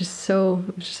person is just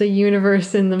a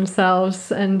universe in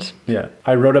themselves. And Yeah.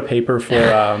 I wrote a paper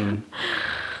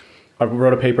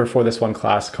for this one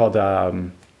class called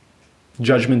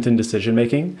Judgment and Decision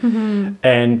Making.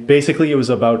 And basically it was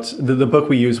about, the book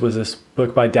we used was this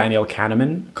book by Daniel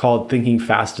Kahneman called Thinking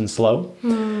Fast and Slow.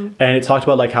 And it talked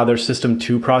about like how there's system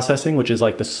 2 processing, which is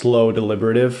like the slow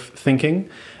deliberative thinking.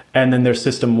 And then there's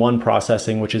system 1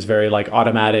 processing, which is very like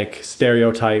automatic,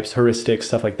 stereotypes, heuristics,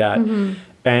 stuff like that.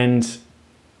 And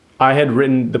I had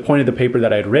written, the point of the paper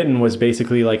that I had written was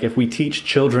basically like, if we teach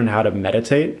children how to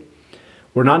meditate,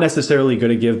 we're not necessarily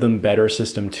going to give them better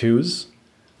system 2s,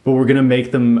 but we're going to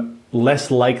make them less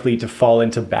likely to fall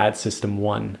into bad system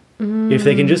 1. If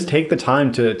they can just take the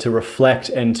time to reflect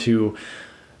and to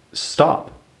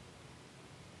stop,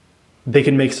 they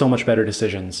can make so much better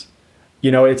decisions.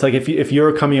 You know, it's like if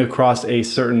you're coming across a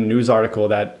certain news article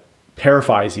that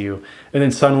terrifies you, and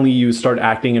then suddenly you start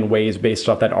acting in ways based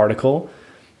off that article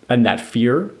and that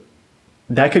fear,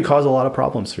 that could cause a lot of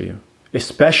problems for you,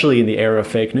 especially in the era of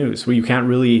fake news where you can't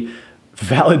really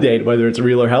validate whether it's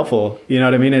real or helpful. You know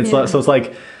what I mean? So it's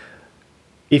like,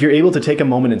 if you're able to take a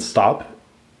moment and stop,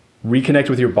 reconnect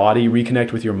with your body,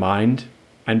 reconnect with your mind,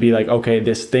 and be like, okay,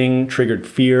 this thing triggered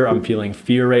fear. I'm feeling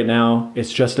fear right now.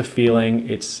 It's just a feeling.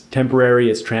 It's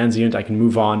temporary. It's transient. I can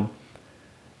move on.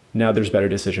 Now there's better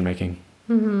decision making.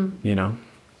 You know?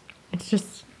 it's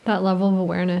just that level of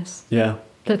awareness Yeah.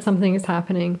 that something is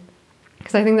happening.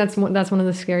 Because I think that's one of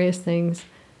the scariest things,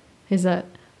 is that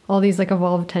all these like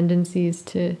evolved tendencies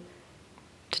to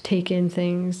take in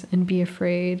things and be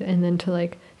afraid, and then to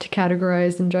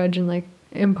categorize and judge and like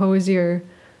impose your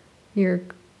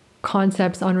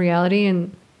concepts on reality.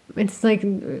 And it's like,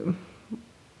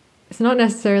 it's not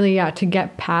necessarily to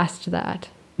get past that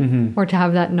or to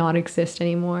have that not exist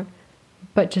anymore,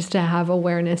 but just to have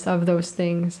awareness of those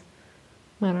things.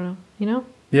 I don't know, you know?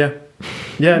 Yeah.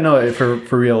 Yeah, no, for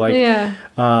real. Like, Yeah.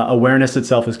 Awareness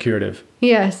itself is curative.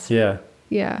 Yes. Yeah.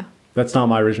 Yeah. That's not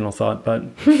my original thought, but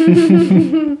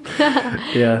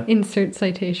yeah. Insert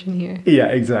citation here. Yeah,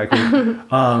 exactly.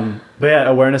 But yeah,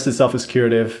 awareness itself is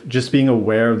curative. Just being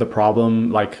aware of the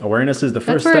problem, like awareness is the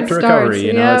first where step it to recovery. starts,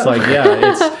 You know, yeah. it's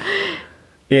like,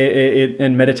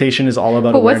 and meditation is all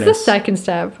about But what's awareness. the second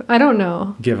step? I don't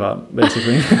know. Give up,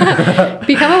 basically.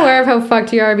 Become aware of how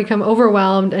fucked you are, become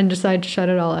overwhelmed, and decide to shut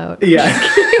it all out. Yeah.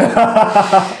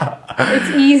 It's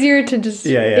easier to just,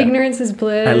 Yeah. ignorance is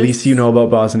bliss. At least you know about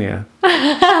Bosnia.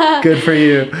 Good for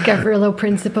you. Gavrilo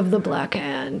Princip of the Black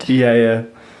Hand. Yeah.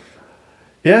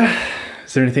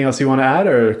 Is there anything else you want to add,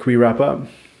 or can we wrap up?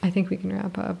 I think we can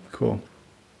wrap up. Cool.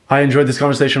 I enjoyed this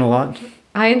conversation a lot.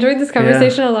 I enjoyed this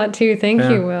conversation a lot too. Thank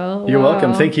you, Will. You're Wow.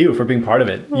 welcome. Thank you for being part of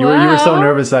it. You were so Wow.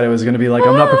 nervous that it was going to be like,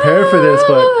 I'm not prepared for this,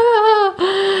 but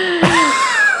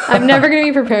I'm never going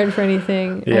to be prepared for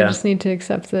anything. Yeah. I just need to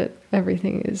accept that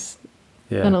everything is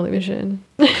yeah. an illusion.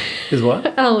 Is what?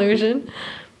 An illusion.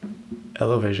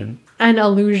 Elevision. An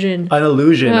illusion. An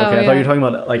illusion. Oh, Okay, I thought yeah. you were talking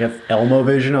about like an Elmo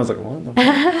vision. I was like, what? The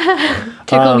fuck?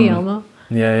 Tickle me, Elmo.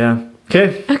 Yeah.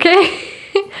 Okay. Okay.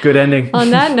 Good ending. On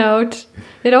that note,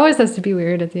 it always has to be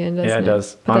weird at the end, doesn't it? Yeah, it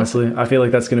does. But that's- Honestly, I feel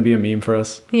like that's going to be a meme for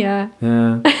us. Yeah.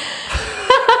 Yeah.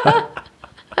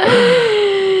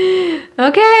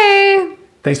 Okay.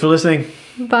 Thanks for listening.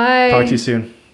 Bye. Talk to you soon.